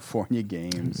 California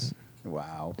Games.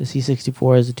 Wow. The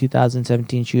C64 is a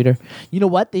 2017 shooter. You know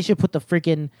what? They should put the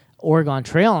freaking Oregon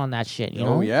Trail on that shit. You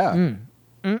know? Oh, yeah.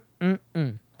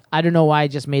 I don't know why I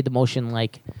just made the motion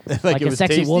like Like a it was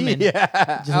sexy tasty? woman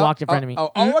Yeah. just walked in front of me.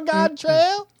 Oregon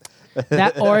Trail?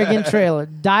 That Oregon Trail.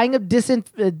 Dying of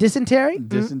dysentery?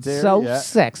 Dysentery, So yeah.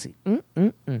 sexy.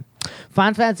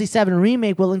 Final Fantasy VII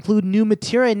Remake will include new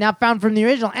material not found from the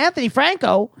original. Anthony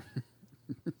Franco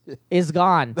is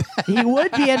gone. He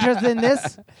would be interested in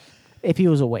this if he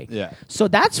was awake. Yeah. So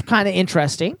that's kind of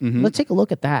interesting. Let's take a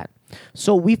look at that.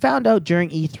 So we found out during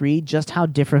E3 just how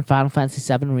different Final Fantasy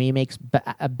VII Remake's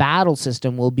battle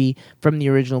system will be from the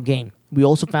original game. We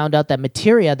also found out that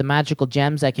materia, the magical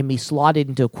gems that can be slotted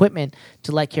into equipment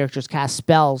to let characters cast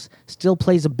spells, still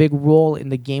plays a big role in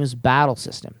the game's battle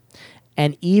system.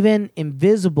 And even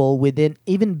visible within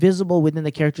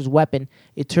the character's weapon,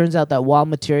 it turns out that while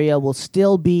materia will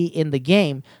still be in the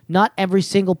game, not every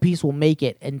single piece will make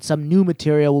it, and some new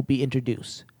materia will be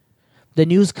introduced. The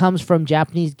news comes from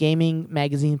Japanese gaming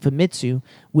magazine Famitsu,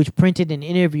 which printed an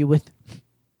interview with.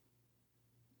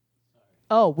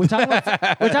 Oh, we're talking about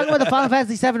the Final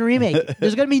Fantasy VII Remake.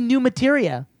 There's going to be new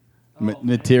materia.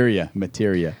 Materia.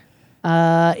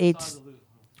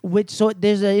 So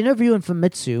there's an interview in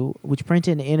Famitsu, which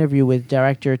printed an interview with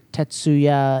director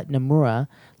Tetsuya Nomura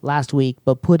last week,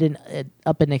 but put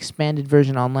up an expanded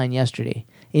version online yesterday.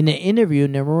 In the interview,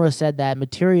 Nomura said that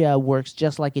materia works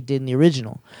just like it did in the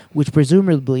original, which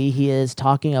presumably he is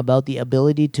talking about the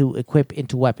ability to equip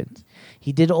into weapons.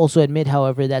 He did also admit,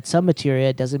 however, that some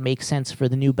materia doesn't make sense for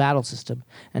the new battle system,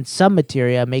 and some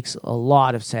materia makes a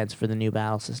lot of sense for the new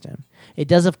battle system. It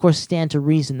does, of course, stand to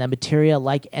reason that materia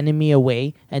like Enemy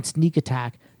Away and Sneak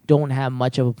Attack don't have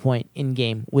much of a point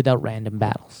in-game without random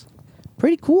battles.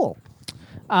 Pretty cool.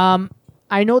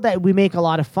 I know that we make a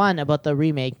lot of fun about the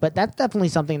remake, but that's definitely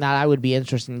something that I would be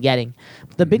interested in getting.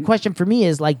 The big question for me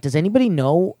is, like, does anybody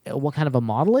know what kind of a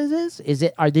model it is?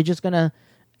 Are they just gonna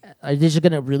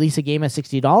release a game at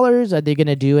 $60? Are they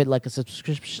gonna do it like a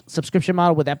subscription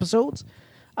model with episodes?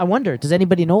 I wonder. Does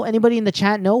anybody know? Anybody in the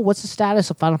chat know? What's the status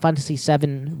of Final Fantasy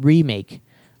VII Remake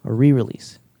or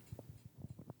re-release?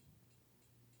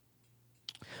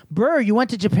 Burr, you went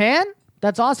to Japan?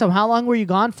 That's awesome. How long were you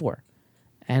gone for?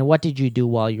 And what did you do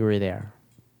while you were there?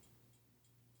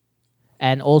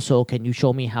 And also, can you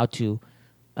show me how to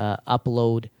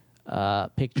upload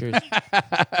pictures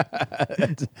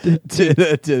to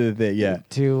the thing, yeah.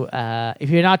 to if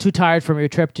you're not too tired from your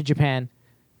trip to Japan,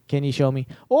 can you show me?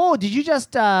 Oh, did you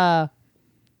just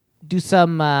do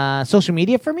some social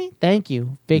media for me? Thank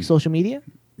you. Fake social media?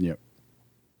 Yep.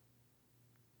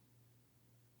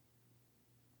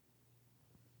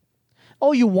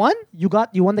 Oh, you won? You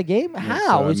won the game?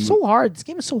 How? It's so hard. This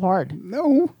game is so hard.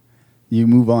 No. You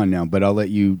move on now, but I'll let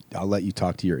you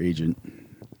talk to your agent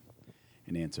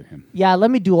and answer him. Yeah, let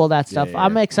me do all that stuff. yeah,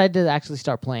 I'm yeah. excited to actually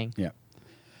start playing. Yeah.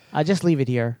 I'll just leave it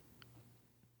here.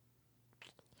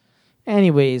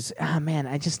 Anyways,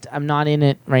 man, I'm not in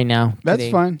it right now. That's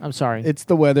today. fine. I'm sorry. It's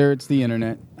the weather, it's the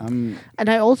internet. And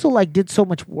I also did so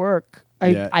much work.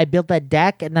 I built that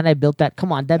deck, and then I built that.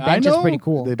 Come on, that bench is know. pretty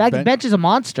cool. The That bench is a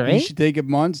monster, eh? You should take a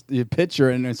picture,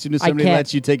 and as soon as somebody can't.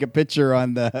 lets you take a picture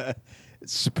on the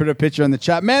put a picture on the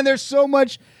chat. Man, there's so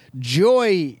much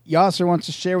joy Yasser wants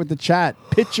to share with the chat.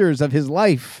 Pictures of his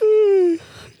life.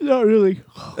 Not really.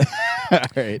 All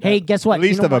right. Hey, guess what? At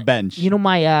least of a bench. You know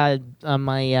my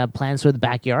plans for the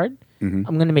backyard? Mm-hmm.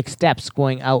 I'm going to make steps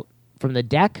going out from the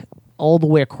deck all the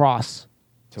way across.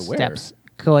 To where? Steps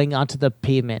going onto the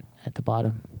pavement at the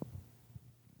bottom.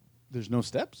 There's no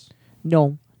steps?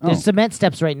 No. There's Oh. cement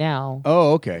steps right now.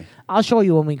 Oh, okay. I'll show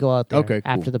you when we go out there Okay,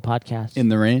 cool. after the podcast. In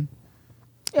the rain?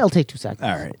 It'll take 2 seconds.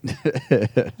 All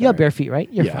right. You have bare feet,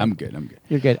 right? You're Yeah, fine. I'm good.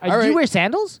 You're good. All Do you right. wear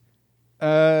sandals?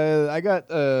 I got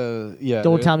yeah.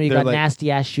 Don't tell me you they're got like,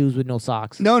 nasty ass shoes with no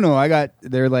socks. No,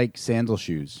 they're like sandal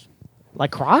shoes.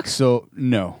 Like Crocs? So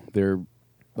no, they're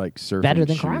like surfing Better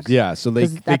than shoes. Crocs? Yeah, so they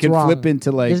 'Cause that's can wrong. flip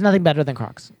into like. There's nothing better than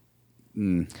Crocs.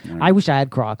 I wish I had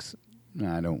Crocs. No,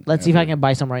 I don't. Let's see if I can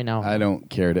buy some right now. I don't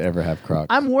care to ever have Crocs.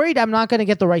 I'm worried I'm not going to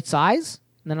get the right size.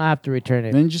 Then I have to return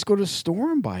it. Then just go to the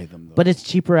store and buy them. Though. But it's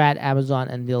cheaper at Amazon,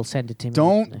 and they'll send it to me.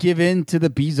 Don't give in to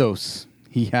the Bezos.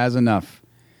 He has enough.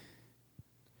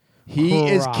 He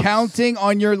is Crocs. counting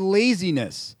on your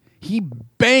laziness. He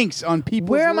banks on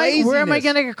people's laziness. Where am I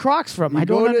going to get Crocs from? You I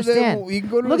don't go to the- understand. you can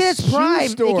go to Look a at its shoe prime. It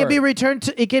store. can be returned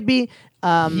to. It could be.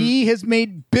 He has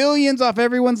made billions off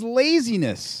everyone's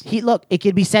laziness. Look. It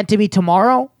could be sent to me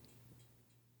tomorrow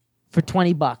for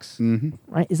 $20. Mm-hmm.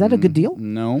 Right? Is that a good deal?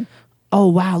 No. Oh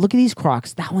wow! Look at these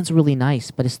Crocs. That one's really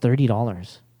nice, but it's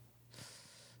 $30.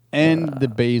 And the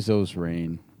Bezos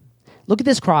reign. Look at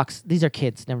this Crocs. These are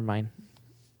kids. Never mind.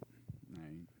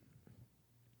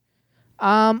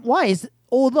 Why is?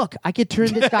 Oh look! I could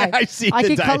turn this guy. I see I the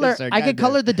could color. dinosaur, I could goddamn.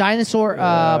 color the dinosaur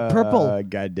purple.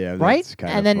 Goddamn. Right? That's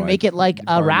kinda And then fun. make it like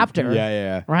a raptor.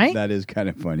 Yeah. Right? That is kind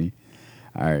of funny.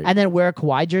 All right. And then wear a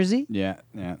Kawhi jersey, yeah.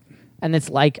 and it's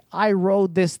like I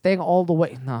rode this thing all the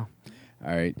way. No.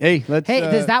 All right. Hey, let's. Hey,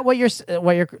 is that what your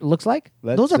looks like?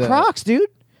 Those are let's, Crocs, dude.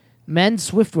 Men's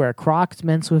Swiftwear, Crocs,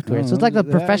 men's Swiftwear. So it's like the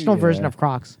professional version of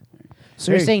Crocs.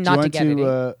 So you're saying not to get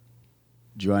it?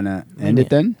 Do you want to end it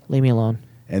then? Leave me alone.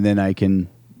 And then I can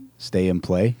stay and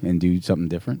play and do something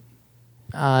different?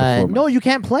 No, you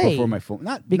can't play. Before my phone.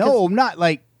 Because- not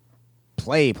like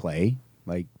play.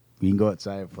 Like, we can go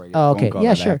outside before I get Oh, a okay. phone call Yeah,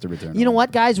 that I sure. have to return You know home.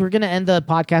 what, guys? We're going to end the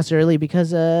podcast early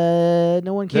because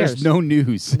no one cares. There's no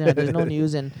news. No, there's no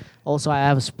news. And also, I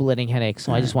have a splitting headache,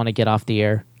 so I just want to get off the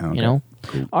air. Okay. You know?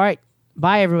 Cool. All right.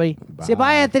 Bye, everybody. Say bye,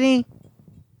 Bye. Anthony.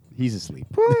 He's asleep.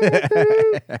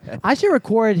 I should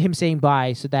record him saying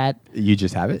bye so that You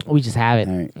just have it? we just have it.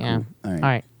 All right, Yeah. cool. All right, All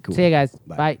right. cool. See you guys.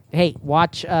 Bye. Bye. Hey,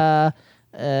 watch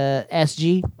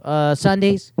SG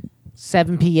Sundays,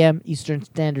 7 p.m. Eastern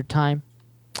Standard Time.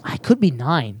 I could be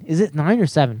 9. Is it 9 or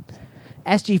 7?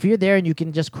 SG, if you're there and you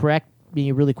can just correct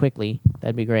me really quickly,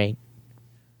 that'd be great.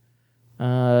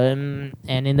 And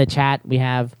in the chat we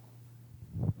have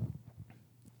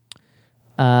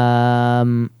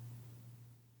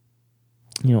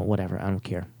whatever. I don't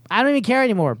care. I don't even care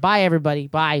anymore. Bye, everybody.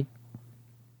 Bye.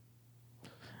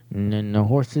 No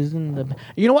horses in the.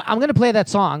 You know what? I'm gonna play that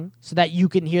song so that you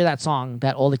can hear that song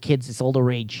that all the kids. It's all the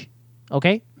rage.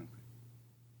 Okay.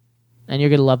 And you're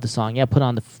gonna love the song. Yeah, put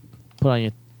on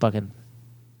your fucking.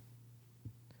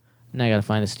 Now I gotta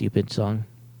find a stupid song.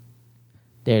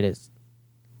 There it is.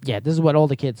 Yeah, this is what all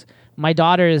the kids. My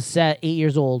daughter is 8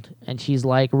 years old, and she's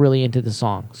like really into the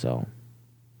song. So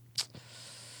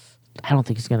I don't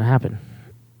think it's gonna happen.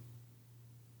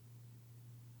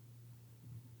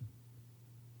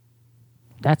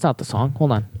 That's not the song.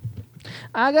 Hold on.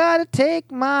 I gotta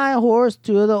take my horse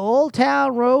to the old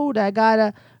town road. I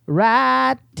gotta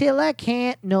ride till I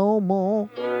can't no more.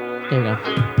 There we go.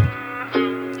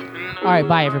 All right,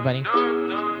 bye, everybody.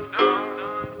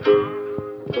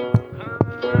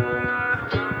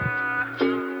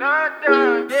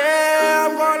 Yeah,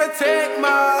 I'm gonna take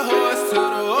my horse to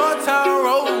the old town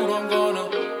road. I'm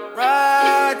gonna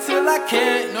ride till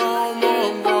can't no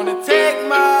more. I'm gonna take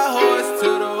my horse to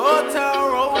the old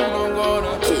town road. I'm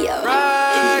gonna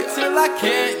ride till I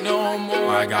can't no more.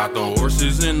 I got the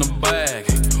horses in the bag,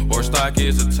 horse stock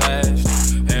is attached.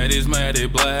 Head is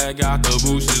matted black, got the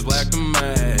bushes black to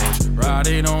match.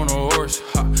 Riding on a horse,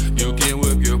 ha, you can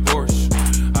whip your Porsche.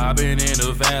 I've been in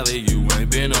the valley, you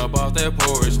ain't been up off that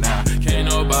porch. Now, can't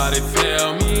nobody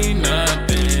tell me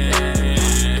nothing.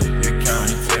 You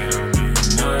can't tell me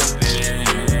nothing.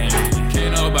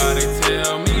 Can't nobody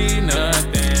tell me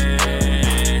nothing.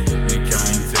 You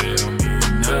can't tell me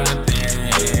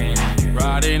nothing.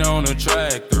 Riding on a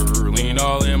tractor, lean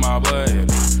all in my blood.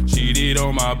 Cheated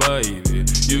on my baby,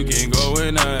 you can go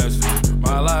and ask her.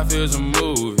 My life is a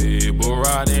movie, bull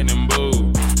riding in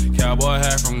boots. Cowboy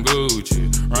hat from Gucci,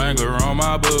 Wrangler on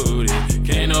my booty.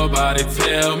 Can't nobody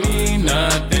tell me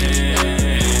nothing.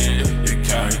 You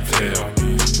can't tell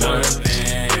me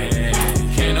nothing.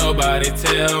 Can't nobody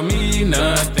tell me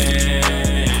nothing.